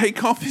going to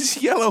take off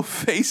his yellow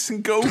face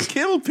and go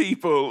kill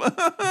people?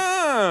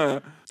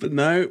 But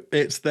no,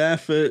 it's there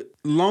for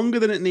longer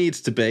than it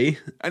needs to be.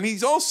 And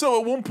he's also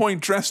at one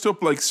point dressed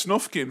up like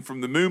Snufkin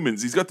from the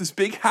Moomins. He's got this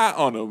big hat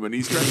on him and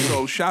he's dressed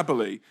all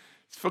shabbily.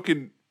 It's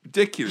fucking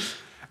ridiculous.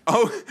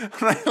 Oh, and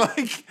I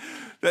like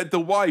that the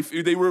wife,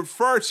 who they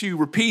refer to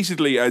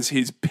repeatedly as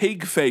his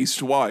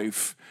pig-faced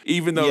wife,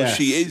 even though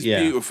she is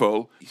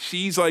beautiful,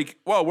 she's like,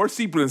 well, we're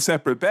sleeping in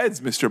separate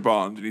beds, Mr.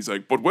 Bond. And he's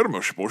like, but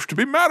we're supposed to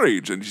be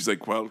married. And she's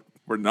like, well,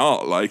 we're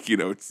not. Like,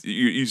 you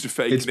used a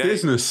fake it's name. It's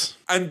business.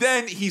 And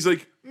then he's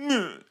like,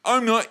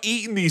 I'm not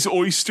eating these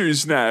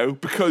oysters now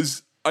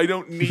because I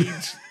don't need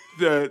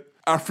the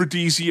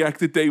aphrodisiac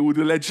that they would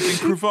allegedly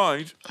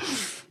provide.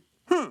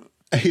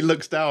 He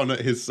looks down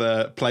at his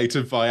plate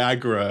of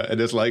Viagra and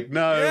is like,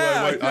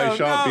 I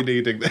shan't be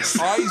needing this.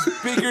 Eyes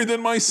bigger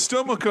than my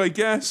stomach, I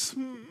guess.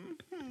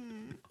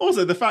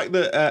 Also, the fact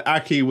that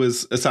Aki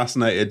was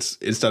assassinated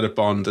instead of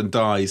Bond and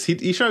dies,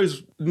 he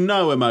shows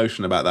no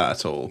emotion about that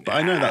at all. But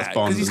I know that's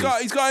Bond. Because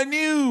he's got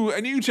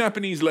a new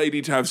Japanese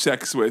lady to have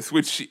sex with,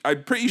 which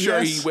I'm pretty sure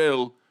he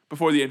will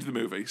before the end of the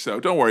movie. So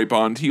don't worry,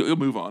 Bond. He'll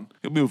move on.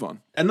 He'll move on.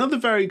 Another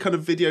very kind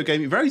of video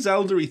gamey, very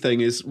Zelda-y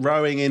thing is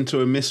rowing into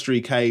a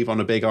mystery cave on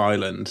a big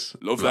island.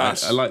 Love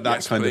that. I like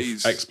that kind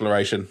of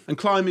exploration. And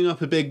climbing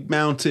up a big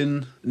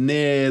mountain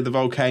near the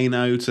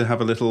volcano to have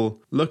a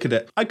little look at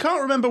it. I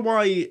can't remember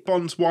why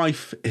Bond's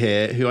wife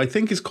here, who I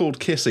think is called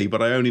Kissy,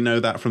 but I only know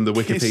that from the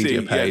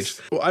Wikipedia page.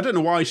 Yes. Well, I don't know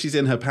why she's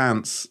in her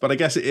pants, but I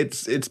guess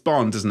it's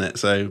Bond, isn't it?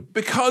 So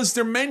because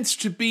they're meant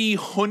to be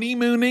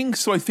honeymooning,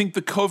 so I think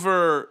the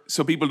cover,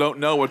 so people don't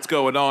know what's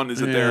going on,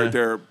 is that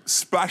they're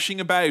splashing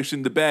about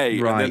in the bay,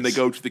 and then they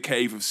go to the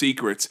Cave of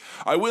Secrets.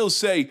 I will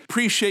say,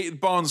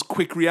 appreciated Bond's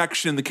quick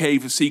reaction in the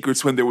Cave of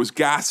Secrets when there was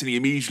gas and he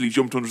immediately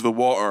jumped under the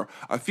water.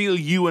 I feel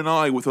you and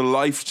I, with a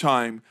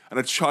lifetime and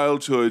a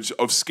childhood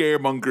of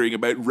scaremongering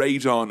about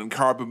radon and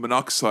carbon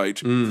monoxide,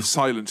 the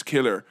silent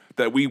killer,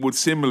 that we would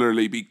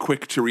similarly be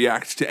quick to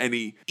react to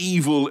any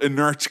evil,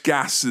 inert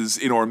gases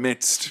in our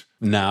midst.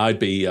 No, I'd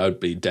be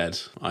dead.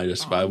 I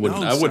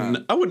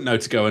wouldn't know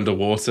to go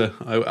underwater.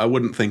 I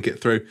wouldn't think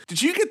it through.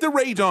 Did you get the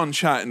radon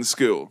chat in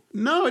school?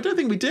 No, I don't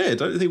think we did.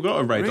 I don't think we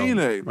got a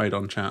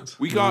radon chat.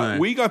 We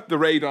got the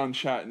radon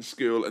chat in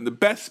school, and the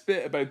best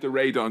bit about the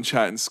radon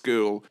chat in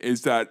school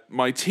is that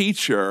my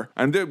teacher,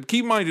 and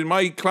keep in mind, in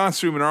my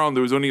classroom in Ireland,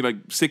 there was only like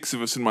 6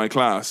 of us in my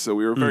class, so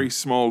we were a very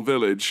small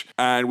village,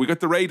 and we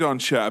got the radon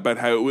chat about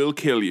how it will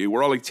kill you.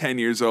 We're all like 10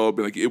 years old,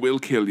 but like, it will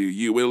kill you.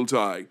 You will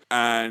die.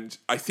 And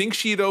I think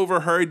she had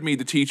overheard me,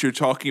 the teacher,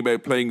 talking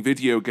about playing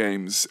video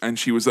games, and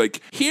she was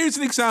like, here's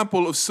an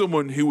example of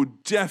someone who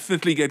would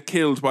definitely get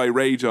killed by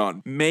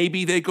radon.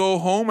 Maybe they go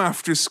home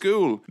after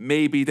school.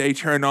 Maybe they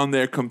turn on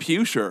their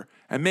computer.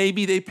 And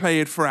maybe they play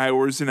it for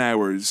hours and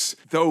hours.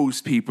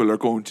 Those people are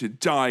going to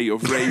die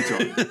of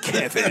radon.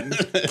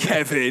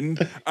 Kevin.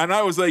 And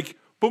I was like,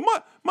 but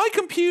my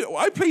computer,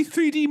 I play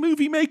 3D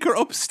Movie Maker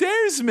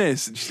upstairs,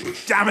 miss. And she's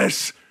like, damn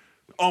it.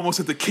 Almost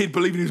had the kid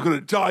believing he was going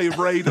to die of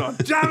radon.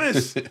 Damn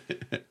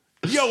it.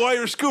 Yo,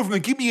 Irish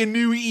government, give me a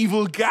new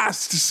evil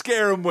gas to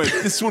scare him with.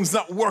 This one's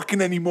not working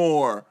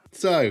anymore.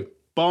 So,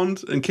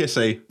 Bond and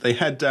Kissy, they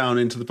head down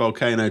into the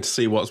volcano to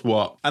see what's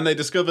what. And they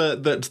discover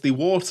that the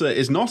water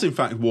is not in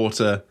fact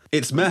water,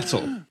 it's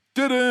metal.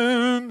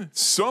 Da-dun!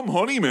 Some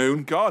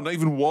honeymoon. God, not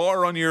even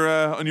war on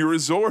your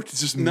resort.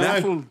 It's just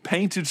metal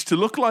painted to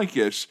look like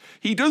it.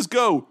 He does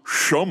go,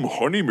 some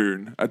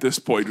honeymoon at this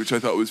point, which I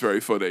thought was very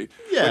funny.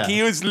 Yeah. Like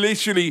he was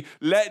literally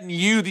letting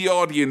you, the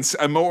audience,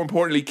 and more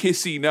importantly,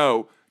 Kissy,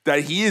 know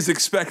that he is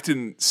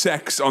expecting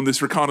sex on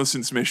this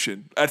reconnaissance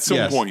mission at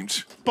some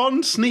point.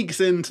 Bond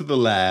sneaks into the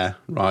lair,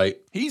 right?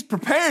 He's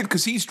prepared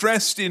because he's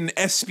dressed in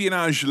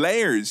espionage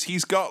layers.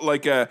 He's got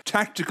like a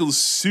tactical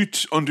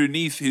suit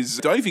underneath his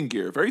diving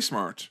gear. Very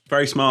smart.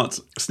 Very smart.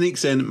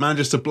 Sneaks in,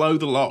 manages to blow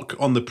the lock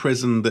on the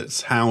prison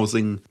that's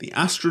housing the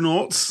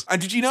astronauts. And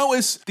did you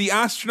notice the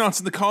astronauts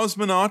and the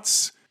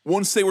cosmonauts,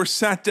 once they were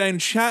sat down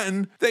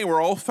chatting, they were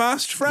all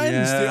fast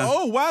friends. Yeah.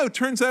 Oh, wow,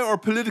 turns out our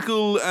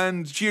political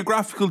and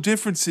geographical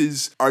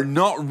differences are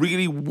not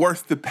really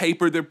worth the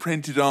paper they're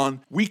printed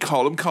on. We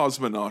call them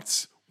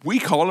cosmonauts. We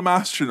call them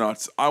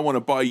astronauts. I want to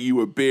buy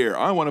you a beer.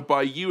 I want to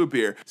buy you a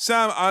beer.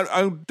 Sam,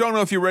 I don't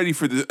know if you're ready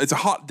for this. It's a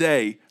hot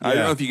day. I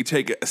don't know if you could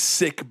take a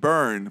sick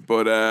burn,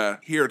 but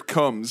here it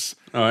comes.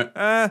 All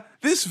right.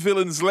 This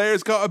villain's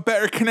lair's got a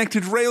better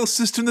connected rail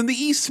system than the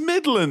East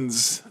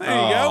Midlands. There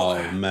you go.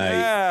 Oh, mate.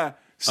 Yeah.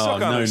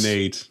 Suck on no it.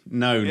 need.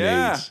 No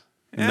Yeah.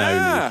 need.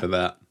 No need for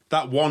that.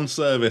 That one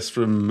service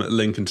from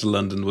Lincoln to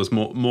London was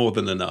more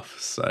than enough.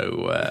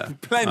 So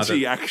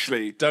Plenty,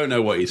 actually. Don't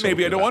know what he's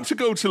Maybe I talking don't about. want to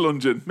go to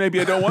London. Maybe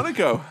I don't want to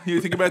go.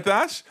 You think about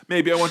that?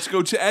 Maybe I want to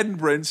go to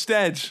Edinburgh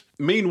instead.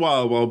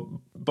 Meanwhile,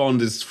 while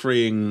Bond is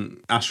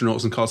freeing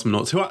astronauts and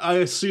cosmonauts, who I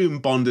assume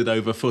bonded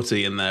over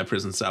footy in their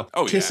prison cell,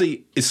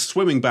 Kissy is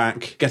swimming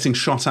back, getting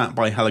shot at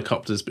by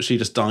helicopters, but she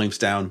just dives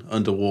down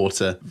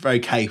underwater. Very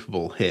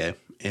capable here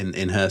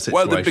in her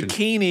situation. Well, the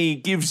bikini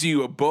gives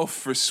you a buff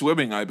for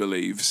swimming, I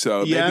believe.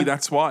 So maybe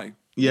that's why.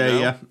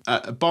 Yeah.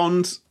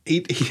 Bond,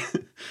 he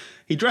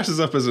dresses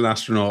up as an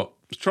astronaut,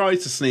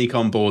 tries to sneak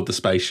on board the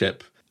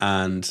spaceship,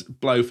 and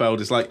Blofeld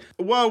is like,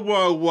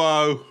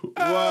 whoa.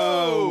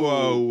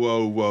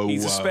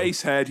 He's a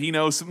space head. He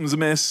knows something's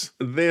amiss.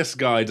 This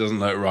guy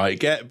doesn't look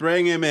right.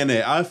 Bring him in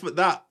here.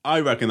 I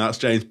reckon that's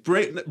James.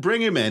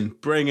 Bring him in.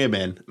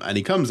 And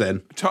he comes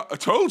in. I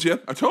told you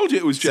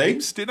it was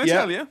James. See? Didn't I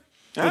tell you?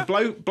 Yeah.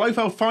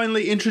 Blofeld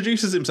finally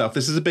introduces himself.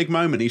 This is a big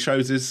moment. He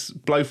shows his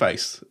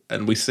blowface,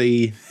 and we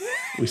see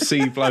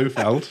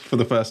Blofeld for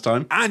the first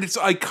time. And it's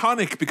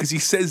iconic because he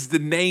says the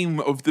name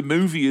of the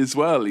movie as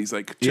well. He's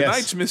like,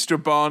 tonight,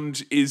 Mr.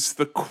 Bond, is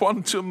the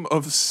Quantum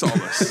of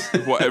Solace.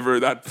 Whatever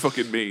that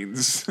fucking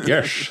means.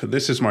 Yes,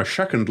 this is my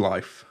second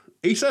life.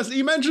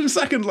 He mentions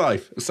second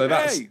life. So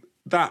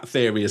that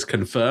theory is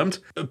confirmed.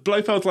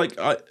 Blofeld's like,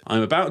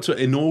 I'm about to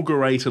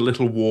inaugurate a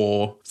little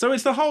war. So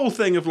it's the whole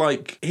thing of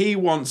like, he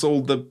wants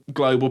all the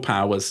global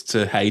powers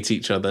to hate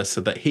each other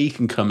so that he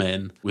can come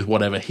in with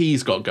whatever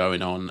he's got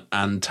going on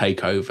and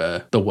take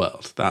over the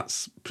world.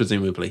 That's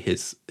presumably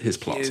his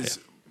plot here.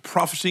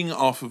 Profiting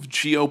off of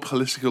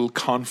geopolitical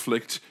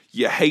conflict.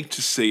 You hate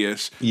to see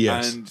it.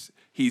 Yes. And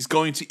he's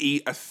going to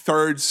eat a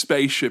third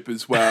spaceship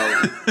as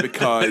well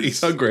because he's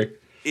hungry.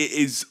 It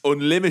is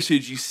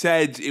unlimited. You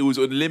said it was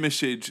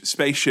unlimited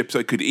spaceships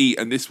I could eat,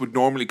 and this would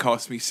normally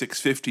cost me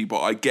 $6.50,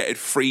 but I get it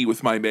free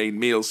with my main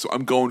meal, so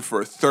I'm going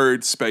for a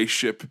third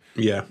spaceship.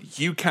 Yeah.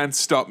 You can't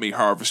stop me,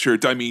 Harvester.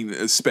 I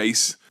mean,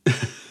 space.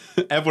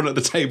 Everyone at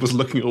the table's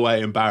looking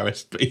away,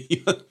 embarrassed. But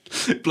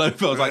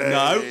Blofeld's like,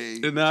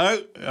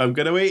 no, I'm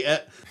going to eat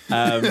it.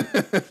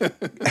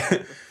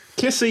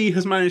 Kissy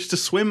has managed to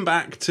swim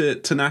back to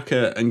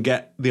Tanaka and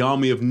get the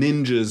army of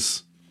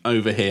ninjas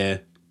over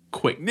here.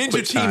 Quick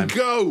Team,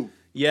 go!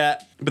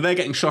 Yeah, but they're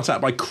getting shot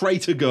at by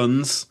crater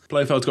guns.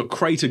 Blofeld's got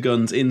crater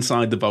guns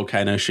inside the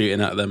volcano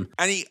shooting at them.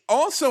 And he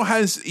also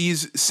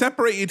he's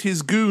separated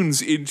his goons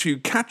into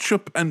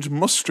ketchup and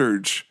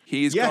mustard.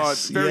 He's got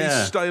very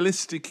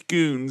stylistic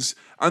goons.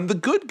 And the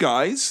good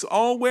guys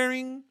all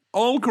wearing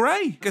all grey.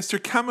 I guess they're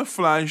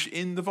camouflage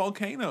in the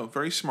volcano.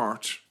 Very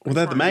smart. Well,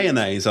 they're the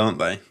mayonnaise, aren't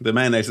they? The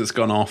mayonnaise that's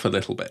gone off a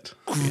little bit.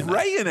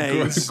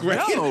 Grayonnaise?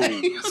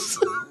 Grayonnaise?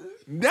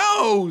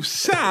 No,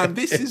 Sam,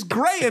 this is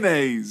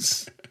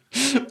grayonnaise.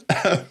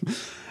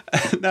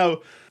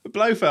 Now,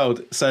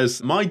 Blofeld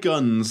says, my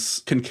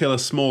guns can kill a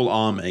small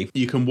army.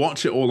 You can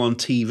watch it all on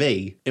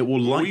TV. It will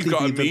likely We've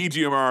got be a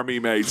medium army,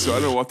 mate, so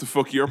I don't know what the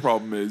fuck your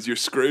problem is. You're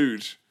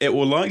screwed. It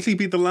will likely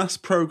be the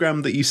last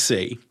program that you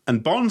see.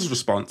 And Bond's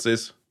response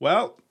is,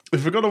 well,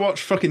 if we're going to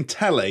watch fucking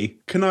telly,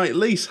 can I at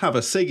least have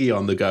a ciggy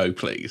on the go,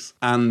 please?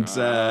 And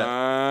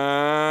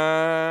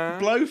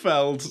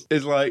Blofeld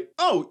is like,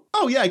 oh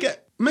yeah,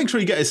 make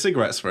sure you get his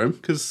cigarettes for him,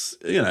 because,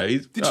 you know...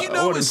 Did you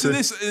notice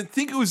this? I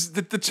think it was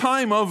the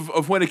time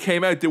of when it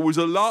came out, there was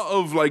a lot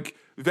of, like,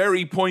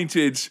 very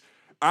pointed,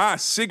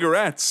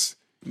 cigarettes.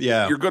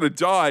 Yeah. You're gonna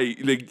die.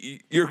 Like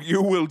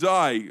you will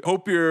die.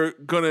 Hope you're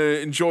gonna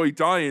enjoy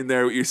dying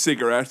there with your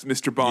cigarette,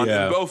 Mr. Bond.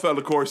 Yeah. And Blofeld,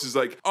 of course, is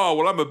like, oh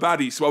well, I'm a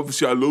baddie, so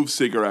obviously I love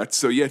cigarettes.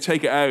 So yeah,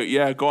 take it out.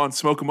 Yeah, go on,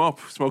 smoke them up.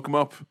 Smoke them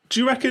up. Do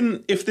you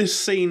reckon if this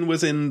scene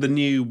was in the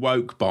new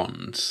woke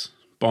Bond,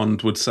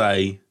 Bond would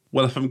say,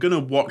 well, if I'm going to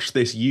watch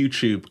this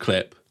YouTube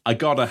clip, I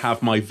gotta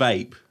have my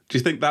vape. Do you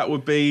think that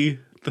would be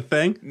the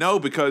thing? No,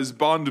 because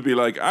Bond would be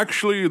like,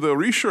 actually, the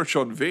research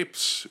on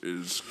vapes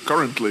is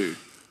currently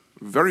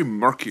very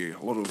murky. A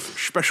lot of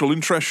special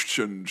interests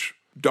and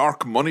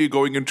dark money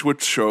going into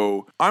it.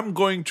 So I'm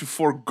going to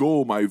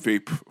forego my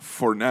vape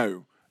for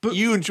now. But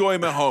you enjoy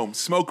them at home.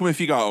 Smoke them if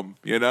you got them,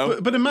 you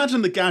know? But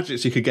imagine the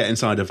gadgets you could get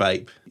inside a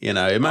vape. You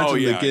know,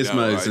 imagine the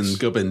gizmos and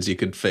gubbins you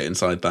could fit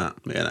inside that.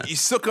 You know, you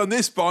suck on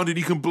this, Bond, and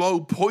you can blow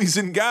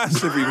poison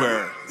gas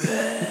everywhere.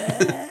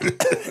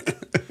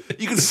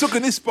 You can suck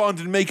on this, Bond,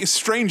 and make a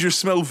stranger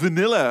smell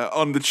vanilla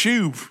on the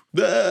tube.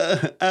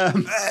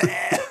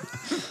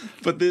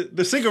 But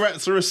the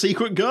cigarettes are a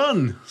secret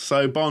gun,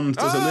 so Bond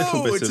does a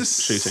little bit of it's a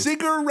shooting.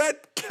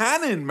 cigarette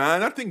cannon, man.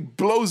 That thing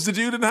blows the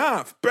dude in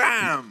half.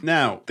 Bam!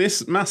 Now,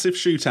 this massive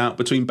shootout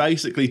between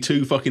basically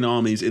two fucking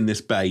armies in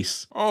this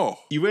base. Oh.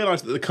 You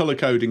realise that the colour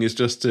coding is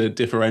just to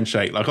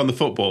differentiate, like on the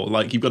football,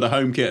 like you've got a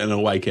home kit and an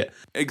away kit.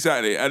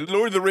 Exactly. And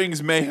Lord of the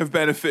Rings may have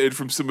benefited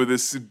from some of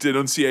this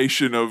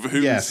denunciation of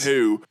who's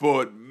who,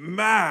 but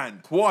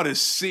man, what a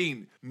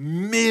scene.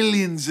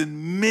 Millions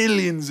and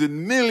millions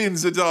and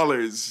millions of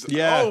dollars.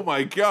 Yeah. Oh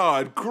my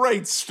God.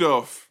 Great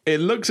stuff.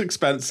 It looks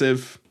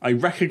expensive. I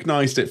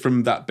recognised it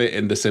from that bit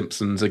in The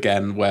Simpsons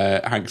again,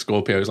 where Hank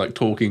Scorpio is like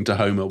talking to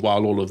Homer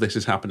while all of this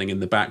is happening in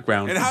the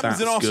background. It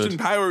happens in Austin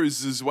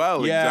Powers as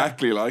well,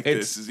 exactly like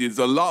this. There's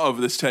a lot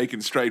of this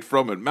taken straight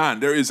from it.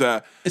 Man, there is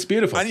a... It's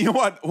beautiful. And you know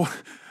what?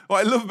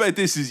 What I love about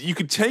this is you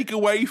could take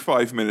away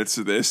 5 minutes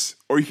of this,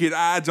 or you could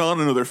add on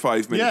another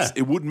 5 minutes.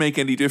 Yeah. It wouldn't make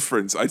any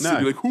difference. I'd still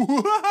be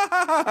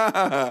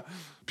like,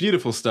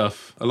 beautiful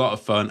stuff. A lot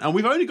of fun. And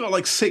we've only got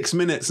like 6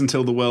 minutes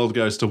until the world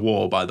goes to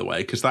war, by the way,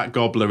 because that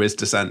gobbler is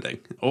descending.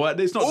 Or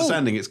it's not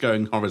descending, it's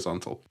going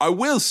horizontal. I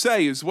will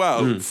say as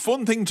well,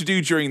 fun thing to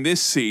do during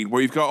this scene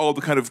where you've got all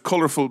the kind of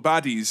colourful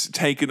baddies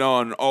taking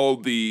on all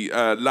the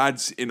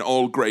lads in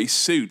all grey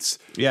suits.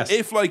 Yes.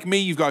 If, like me,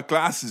 you've got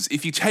glasses,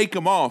 if you take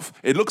them off,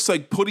 it looks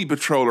like Putty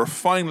Patrol are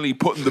finally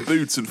putting the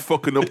boots and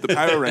fucking up the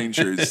Power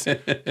Rangers.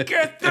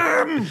 Get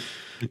them!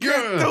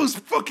 Get those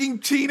fucking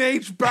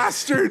teenage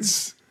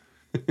bastards!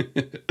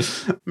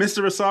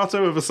 Mr.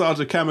 Asato of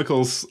Asato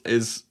Chemicals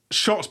is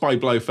shot by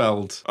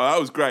Blofeld. Oh, that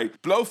was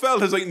great.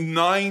 Blofeld has like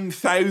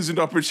 9,000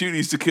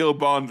 opportunities to kill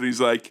Bond, and he's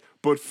like,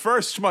 but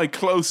first my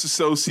close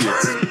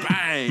associates.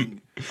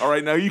 Bang! All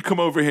right, now you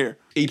come over here.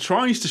 He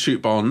tries to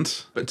shoot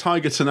Bond, but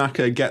Tiger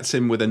Tanaka gets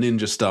him with a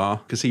ninja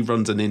star because he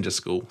runs a ninja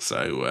school.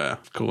 So,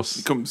 of course,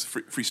 He comes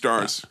free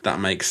stars. that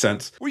makes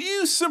sense. Were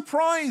you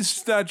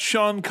surprised that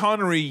Sean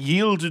Connery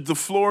yielded the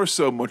floor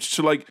so much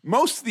to, like,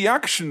 most of the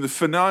action, the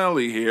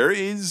finale here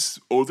is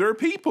other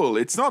people.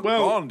 It's not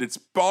Bond, it's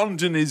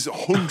Bond and his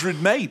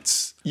 100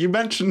 mates. You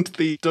mentioned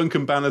the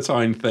Duncan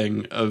Bannatyne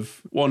thing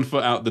of 1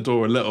 foot out the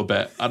door a little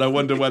bit, and I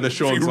wonder whether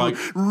Sean's like...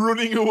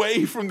 running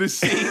away from the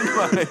scene.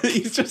 Like.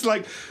 He's just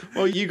like,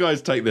 well, you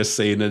guys take this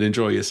scene and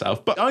enjoy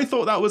yourself. But I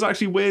thought that was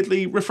actually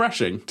weirdly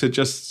refreshing to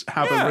just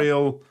have a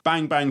real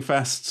bang bang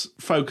fest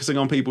focusing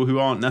on people who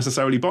aren't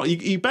necessarily Bond.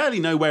 You barely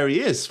know where he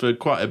is for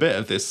quite a bit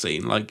of this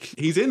scene. Like,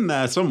 he's in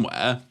there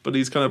somewhere, but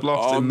he's kind of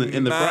lost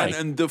in the fray.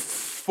 And the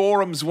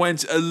forums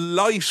went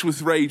alight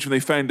with rage when they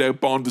found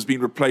out Bond was being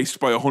replaced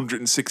by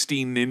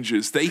 116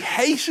 ninjas. They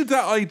hated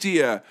that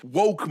idea.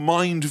 Woke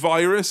mind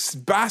virus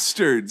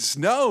bastards.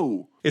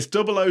 No. It's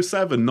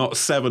 007, not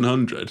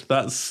 700.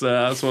 That's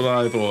what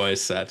I've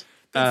always said.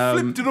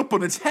 Flipped it up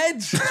on its head.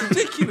 It's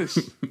ridiculous.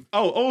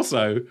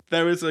 Also,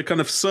 there is a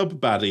kind of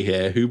sub-baddie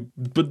here who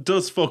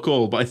does fuck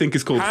all, but I think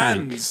is called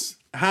Hands.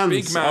 Hank. Hands.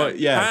 Big man.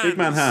 Hands. Big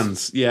man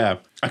Hands. Yeah.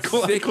 I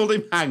called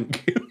him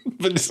Hank.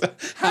 But it's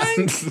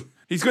Hands.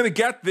 He's going to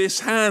get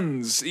this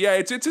Hands. Yeah,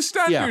 it's a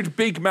standard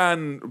big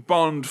man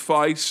Bond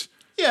fight.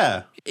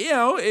 Yeah. You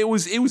know, it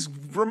was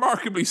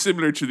remarkably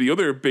similar to the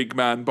other big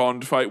man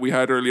Bond fight we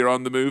had earlier on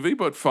in the movie,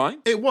 but fine.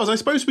 It was. I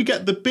suppose we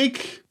get the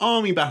big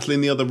army battle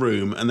in the other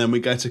room, and then we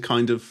get a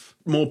kind of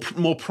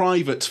more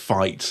private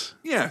fight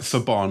for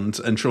Bond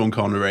and Sean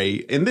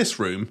Connery in this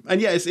room. And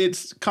yes,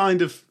 it's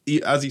kind of,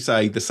 as you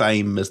say, the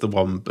same as the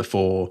one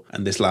before,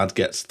 and this lad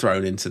gets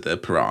thrown into the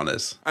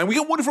piranhas. And we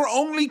get one of our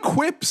only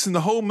quips in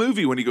the whole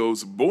movie when he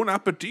goes, bon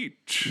appetit.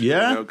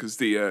 Yeah. You know, because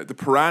the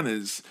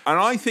piranhas. And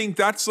I think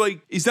that's like,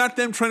 is that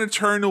them trying to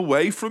turn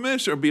away from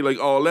it or be like,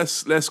 oh,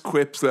 less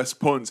quips, less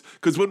puns?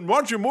 Because when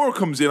Roger Moore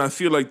comes in, I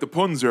feel like the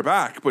puns are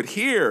back. But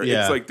here,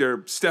 it's like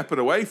they're stepping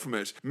away from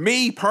it.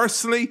 Me,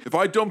 personally, if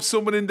I dump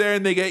someone in there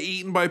and they get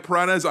eaten by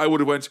piranhas, I would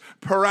have went,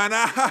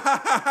 piranha.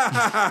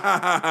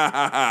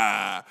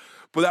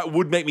 But that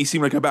would make me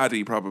seem like a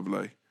baddie,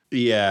 probably.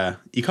 Yeah,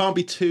 you can't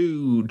be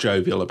too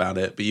jovial about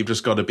it, but you've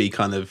just got to be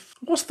kind of,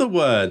 what's the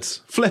word?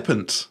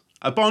 Flippant.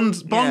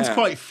 Bond's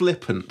quite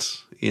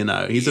flippant. You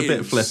know, he's a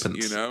bit flippant.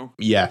 You know?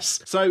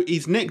 Yes. So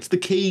he's nicked the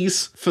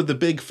keys for the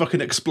big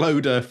fucking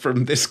exploder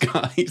from this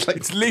guy.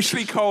 It's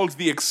literally called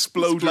the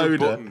exploder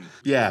button.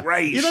 Yeah.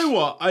 Great. You know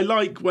what? I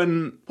like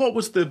when... What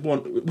was the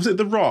one? Was it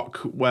The Rock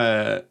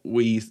where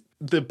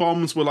the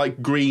bombs were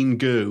like green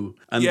goo,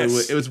 and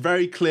Yes. it was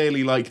very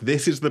clearly like,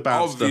 this is the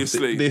bad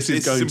Obviously, stuff. This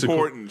is going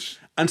important.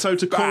 and so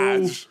to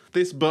Bad. call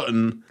this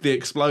button the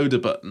exploder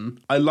button,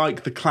 I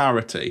like the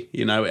clarity.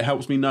 You know, it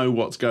helps me know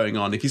what's going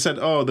on. If you said,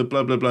 "Oh, the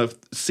blah blah blah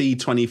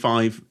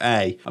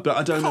C25A," but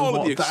I don't know Call it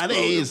what the that exploder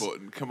is.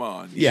 button. Come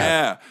on.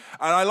 Yeah.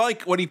 And I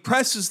like when he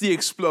presses the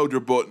exploder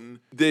button,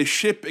 the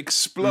ship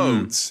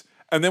explodes.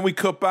 And then we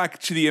cut back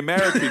to the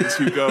Americans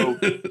who go,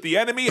 the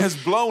enemy has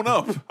blown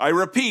up. I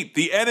repeat,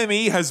 the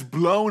enemy has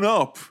blown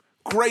up.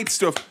 Great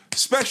stuff.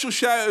 Special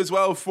shout out as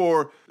well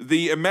for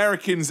the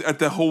Americans at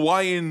the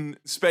Hawaiian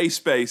space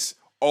base,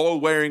 all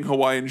wearing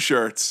Hawaiian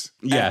shirts.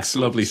 Yes,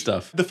 Excellent. lovely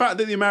stuff. The fact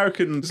that the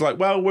Americans like,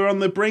 well, we're on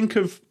the brink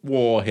of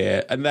war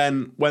here, and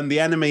then when the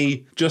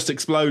enemy just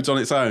explodes on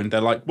its own,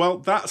 they're like, well,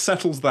 that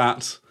settles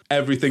that.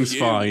 Everything's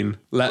fine.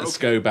 Let's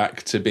go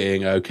back to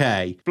being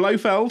okay.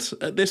 Blofeld,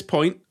 at this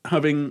point,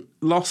 having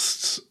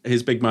lost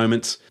his big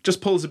moments,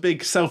 just pulls a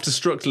big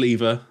self-destruct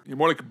lever. You're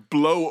more like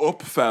blow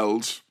up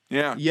Feld.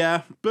 Yeah.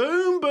 Yeah.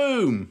 Boom,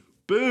 boom.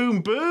 Boom,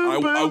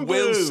 boom, boom, I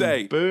will boom.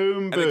 say,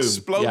 boom, boom. an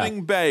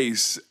exploding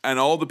base and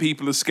all the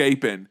people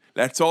escaping.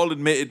 Let's all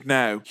admit it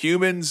now.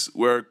 Humans,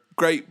 we're a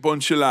great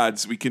bunch of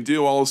lads. We can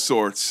do all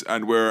sorts,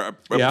 and we're a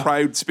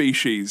proud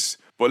species.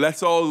 But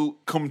let's all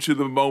come to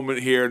the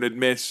moment here and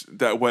admit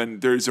that when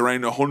there's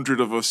around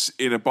 100 of us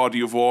in a body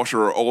of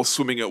water all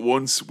swimming at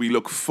once, we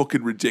look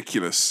fucking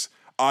ridiculous.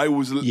 I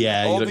was all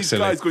these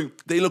silly. guys going,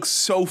 they look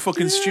so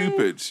fucking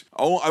stupid.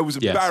 Oh, I was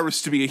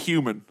embarrassed to be a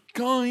human.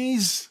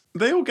 Guys.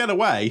 They all get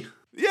away.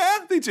 Yeah,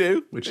 they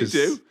do. They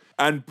do.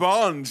 And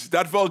Bond,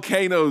 that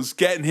volcano's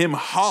getting him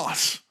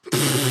hot.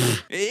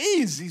 It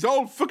is. He's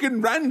all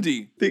fucking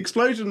randy. The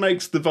explosion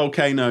makes the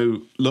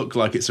volcano look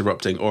like it's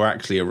erupting or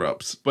actually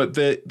erupts. But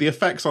the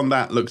effects on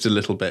that looked a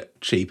little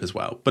bit cheap as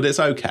well. But it's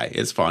okay.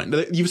 It's fine.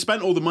 You've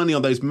spent all the money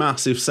on those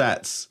massive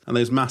sets and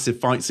those massive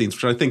fight scenes,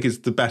 which I think is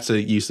the better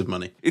use of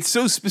money. It's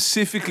so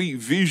specifically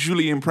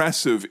visually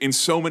impressive in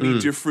so many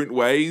different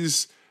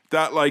ways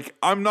that, like,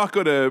 I'm not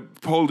going to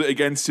hold it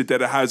against it that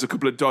it has a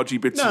couple of dodgy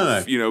bits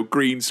of, you know,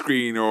 green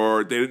screen,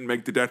 or they didn't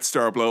make the Death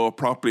Star blow up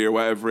properly or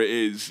whatever it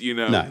is, you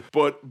know. No.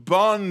 But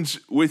Bond,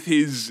 with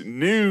his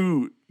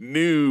new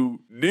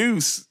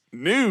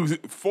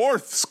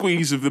fourth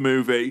squeeze of the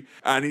movie,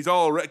 and he's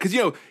all because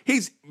you know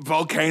he's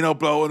volcano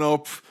blowing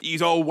up,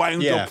 he's all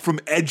wound up from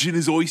edging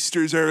his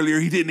oysters earlier.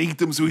 He didn't eat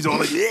them, so he's all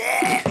like,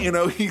 yeah! You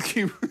know,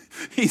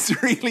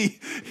 he's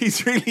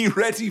really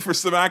ready for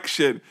some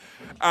action.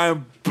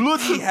 And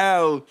bloody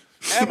hell,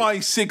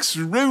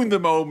 MI6 ruined the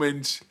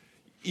moment.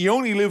 He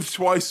only lived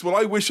twice. Well,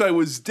 I wish I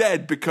was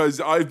dead because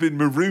I've been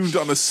marooned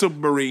on a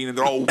submarine and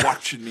they're all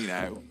watching me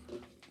now.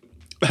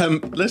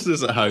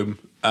 Listeners at home,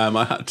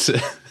 I had to...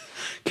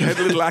 Had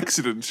a little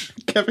accident.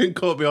 Kevin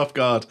caught me off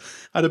guard.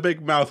 I had a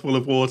big mouthful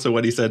of water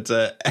when he said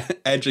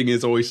edging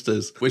his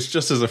oysters, which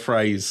just as a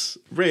phrase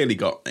really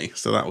got me.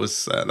 So that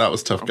was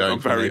tough going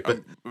for me. But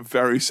I'm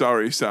very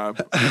sorry, Sam.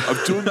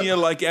 I've done you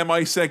like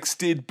MI6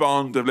 did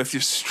Bond. I've left you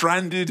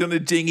stranded on a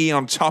dinghy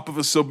on top of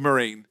a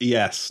submarine.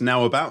 Yes,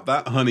 now about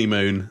that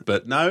honeymoon.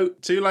 But no,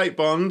 too late,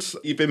 Bond.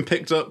 You've been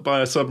picked up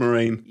by a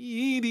submarine.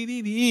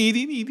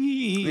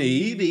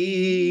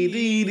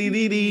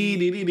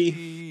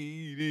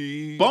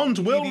 Bond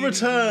will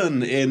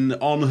return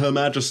on Her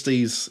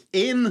Majesty's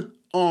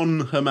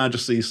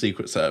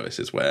Secret Service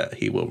is where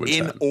he will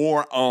return. In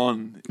or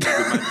on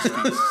Her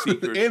Majesty's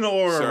Secret In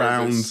or Service.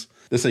 around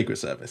the Secret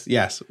Service.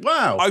 Yes.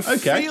 Wow. I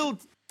okay. feel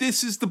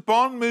this is the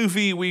Bond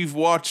movie we've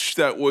watched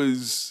that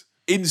was,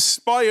 in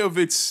spite of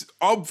its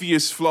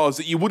obvious flaws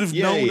that you would have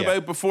known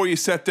about before you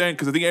sat down,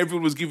 because I think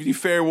everyone was giving you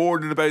fair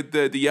warning about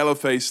the yellow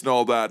face and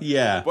all that.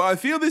 Yeah. But I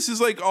feel this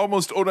is like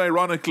almost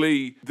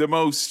unironically the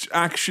most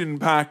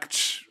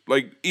action-packed.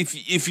 Like,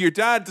 if your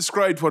dad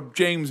described what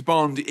James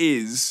Bond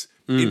is,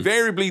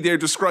 invariably they're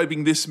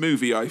describing this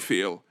movie, I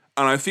feel.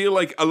 And I feel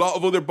like a lot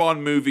of other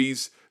Bond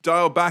movies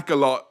dial back a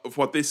lot of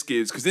what this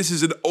gives, because this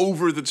is an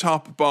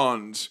over-the-top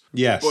Bond.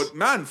 Yes. But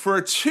man, for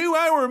a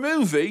 2-hour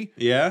movie,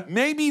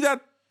 maybe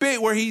that bit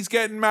where he's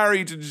getting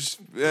married and just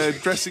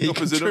dressing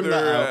up as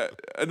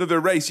another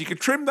race, you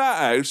could trim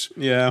that out.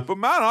 Yeah. But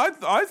man,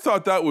 I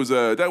thought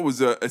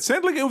it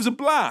sounded like it was a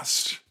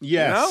blast.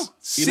 Yes. You know?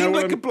 Seemed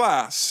like a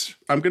blast.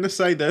 I'm going to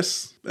say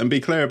this and be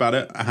clear about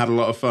it. I had a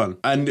lot of fun.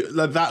 And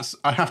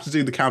I have to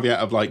do the caveat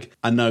of, like,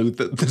 I know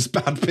that there's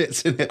bad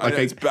bits in it. Like,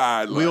 it's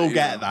bad. We all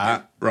get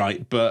that,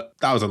 right? But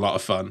that was a lot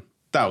of fun.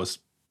 That was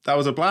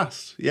a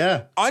blast.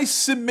 Yeah. I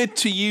submit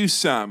to you,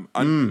 Sam,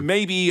 and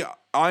maybe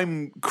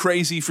I'm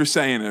crazy for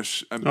saying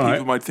it, and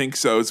people might think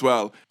so as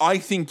well. I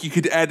think you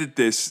could edit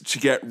this to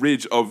get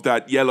rid of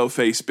that yellow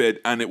face bit,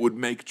 and it would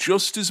make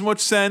just as much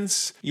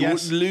sense. You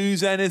wouldn't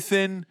lose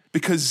anything.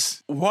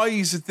 because why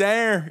is it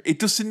there? It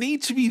doesn't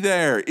need to be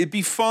there. It'd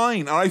be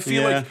fine. And I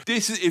feel like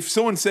this is, if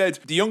someone said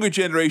the younger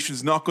generation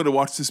is not going to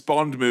watch this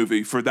Bond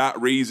movie for that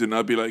reason,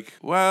 I'd be like,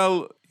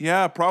 well,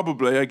 yeah,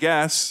 probably, I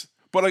guess.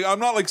 But like, I'm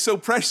not like so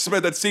precious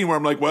about that scene where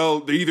I'm like, well,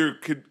 they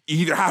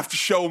either have to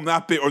show them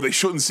that bit or they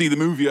shouldn't see the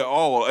movie at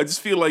all. I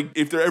just feel like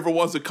if there ever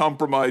was a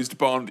compromised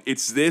Bond,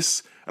 it's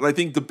this. And I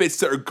think the bits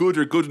that are good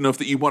enough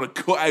that you want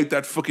to cut out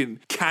that fucking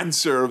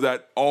cancer of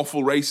that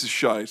awful racist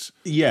shite.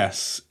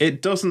 Yes,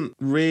 it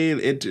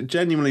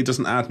genuinely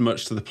doesn't add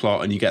much to the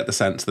plot, and you get the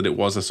sense that it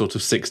was a sort of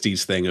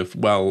 60s thing of,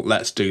 well,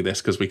 let's do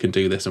this because we can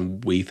do this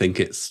and we think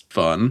it's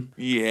fun.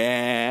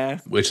 Yeah.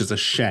 Which is a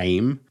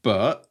shame,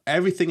 but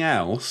everything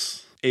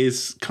else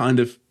is kind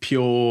of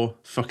pure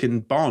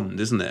fucking Bond,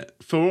 isn't it?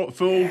 For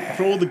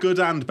all the good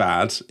and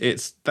bad,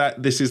 it's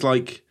that this is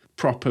like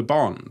proper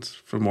Bond,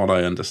 from what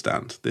I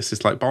understand. This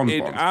is like Bond.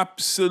 It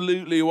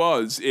absolutely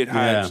was. It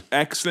had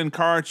excellent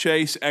car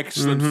chase,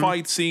 excellent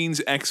fight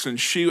scenes, excellent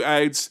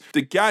shootouts.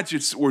 The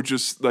gadgets were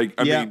just like,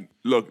 I mean,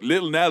 look,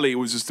 Little Nelly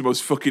was just the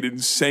most fucking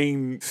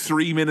insane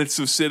 3 minutes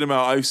of cinema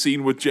I've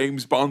seen with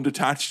James Bond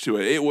attached to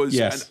it. It was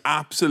an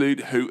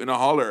absolute hoot and a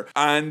holler.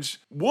 And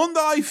one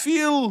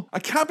that I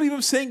can't believe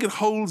I'm saying it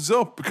holds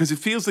up, because it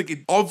feels like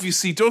it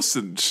obviously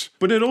doesn't.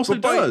 But it also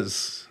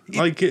does.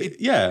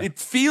 It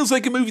feels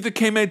like a movie that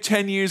came out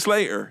 10 years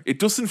later. It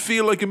doesn't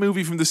feel like a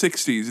movie from the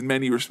 60s in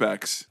many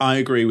respects. I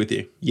agree with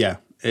you. Yeah.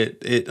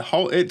 It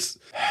holds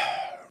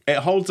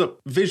up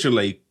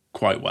visually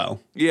quite well.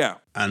 Yeah.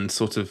 And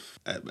sort of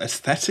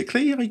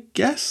aesthetically, I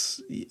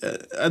guess.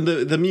 And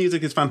the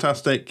music is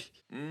fantastic.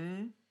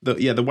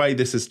 The way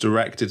this is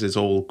directed is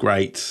all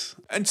great.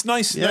 And it's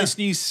nice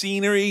new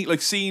scenery.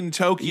 Like, seeing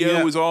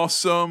Tokyo was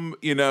awesome.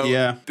 You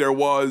know, there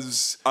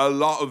was a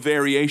lot of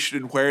variation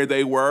in where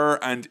they were,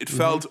 and it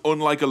felt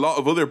unlike a lot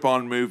of other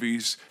Bond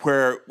movies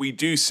where we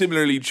do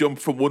similarly jump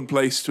from one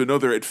place to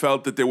another. It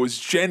felt that there was,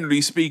 generally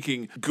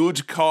speaking,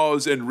 good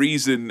cause and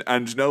reason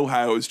and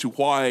know-how as to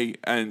why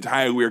and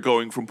how we're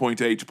going from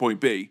point A to point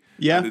B.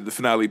 Yeah. And in the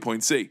finale,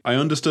 point C. I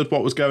understood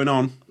what was going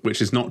on,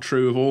 which is not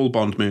true of all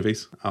Bond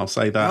movies. I'll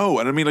say that. No,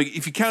 and I mean, like,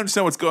 if you can't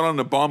understand what's going on in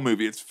a Bond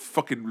movie, it's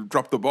fucking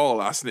drop the ball,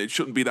 hasn't it? It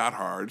shouldn't be that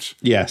hard.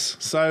 Yes.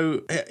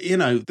 So, you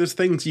know, there's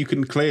things you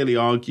can clearly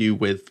argue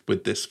with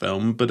this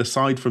film, but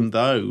aside from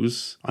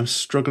those, I'm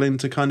struggling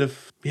to kind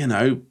of, you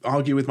know,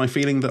 argue with my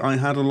feeling that I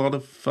had a lot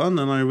of fun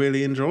and I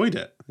really enjoyed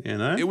it. You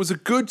know, it was a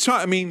good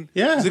time. I mean,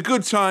 it was a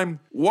good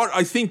time. What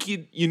I think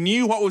you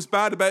knew what was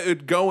bad about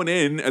it going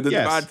in, and then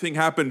the bad thing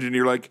happened, and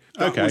you're like,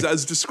 that was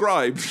as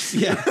described.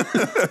 Yeah,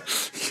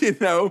 you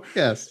know.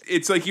 Yes,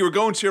 it's like you were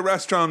going to a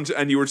restaurant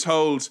and you were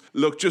told,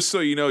 look, just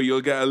so you know,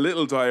 you'll get a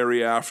little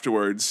diarrhea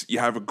afterwards. You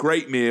have a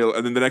great meal,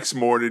 and then the next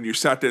morning you're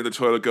sat there in the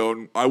toilet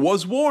going, I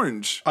was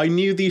warned. I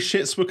knew these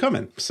shits were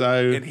coming.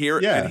 So and here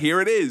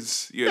it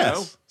is. You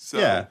know. So,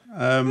 yeah.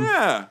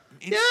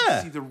 To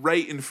see the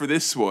rating for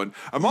this one.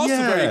 I'm also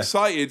very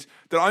excited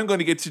that I'm going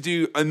to get to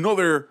do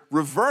another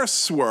reverse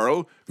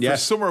swirl for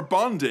summer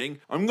bonding.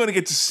 I'm going to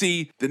get to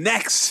see the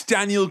next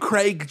Daniel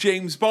Craig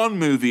James Bond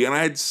movie, and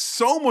I had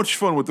so much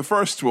fun with the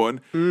first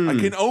one. I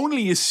can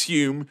only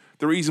assume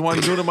the reason why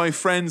none of my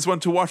friends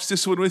want to watch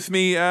this one with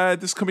me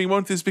this coming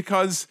month is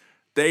because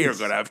they are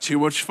going to have too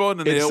much fun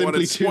and they don't want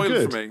it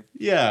spoiled for me.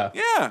 Yeah.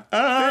 Yeah.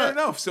 Fair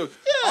enough. So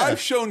I've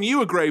shown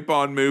you a great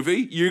Bond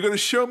movie. You're going to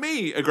show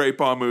me a great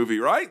Bond movie,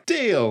 right?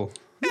 Deal.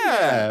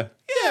 Yeah.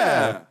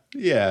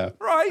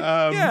 Right?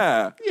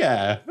 Yeah.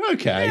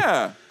 Okay.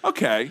 Yeah.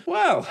 Okay.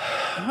 Well.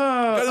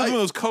 That was one of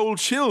those cold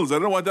chills. I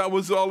don't know what that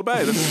was all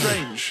about. That's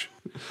strange.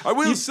 I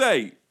will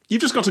say.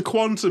 You've just got a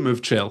quantum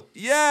of chill.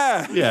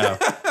 Yeah.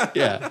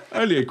 Yeah.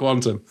 Only a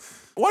quantum.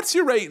 What's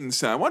your rating,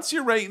 Sam? What's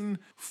your rating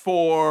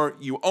for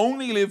You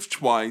Only Live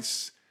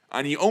Twice,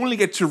 and you only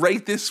get to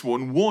rate this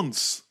one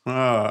once?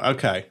 Oh,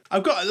 okay.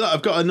 I've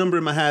got a number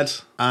in my head,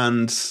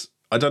 and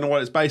I don't know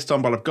what it's based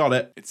on, but I've got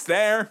it. It's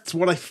there. It's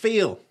what I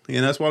feel.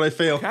 You know, it's what I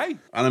feel. Okay.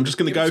 And I'm just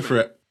going to go for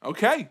it.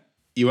 Okay.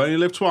 You Only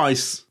Live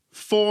Twice.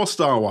 4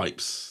 star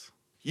wipes.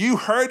 You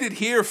heard it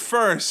here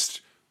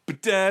first.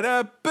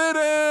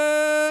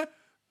 Ba-da-da-ba-da.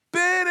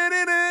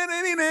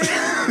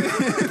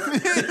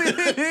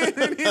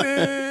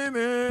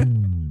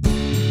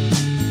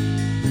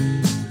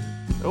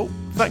 Oh,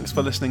 thanks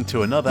for listening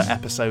to another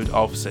episode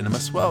of Cinema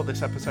Swirl.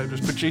 This episode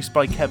was produced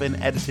by Kevin,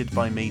 edited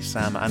by me,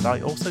 Sam, and I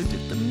also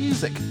did the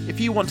music. If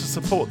you want to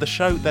support the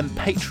show, then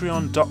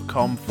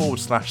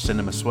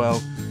patreon.com/Cinema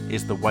Swirl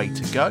is the way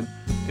to go.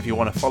 If you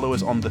want to follow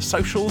us on the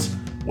socials,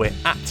 we're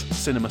at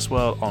Cinema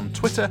Swirl on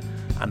Twitter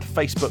and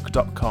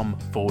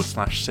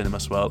facebook.com/Cinema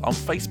Swirl on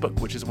Facebook,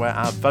 which is where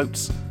our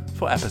votes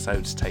for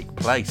episodes take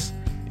place.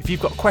 If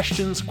you've got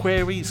questions,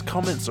 queries,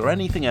 comments, or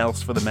anything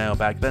else for the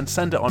mailbag, then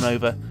send it on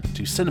over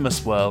to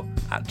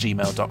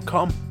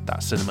cinemaswirl@gmail.com.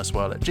 That's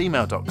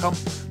cinemaswirl@gmail.com.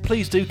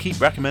 Please do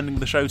keep recommending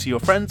the show to your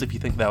friends if you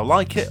think they'll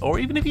like it, or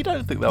even if you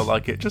don't think they'll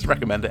like it, just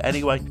recommend it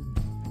anyway.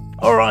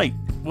 Alright,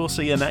 we'll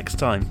see you next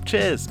time.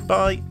 Cheers,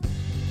 bye.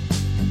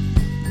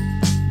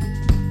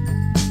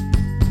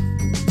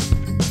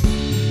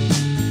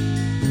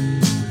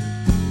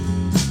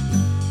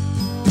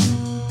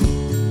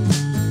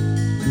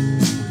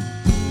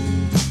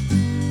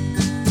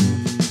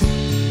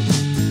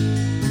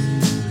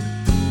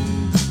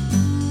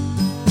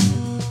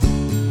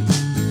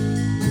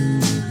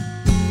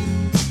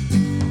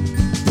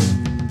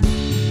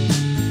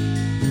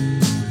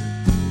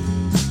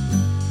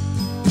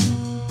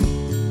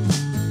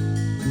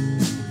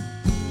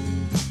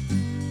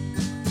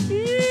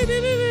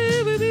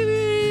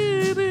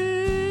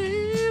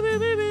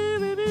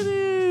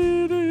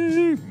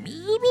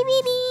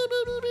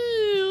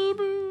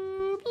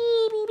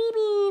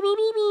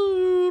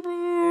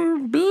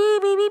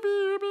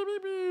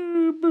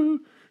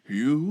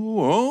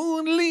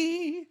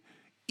 only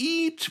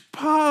eat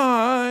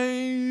pie.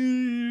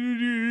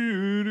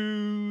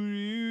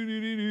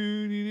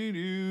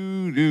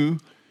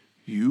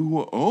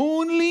 You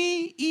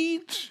only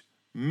eat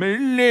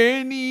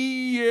millennium.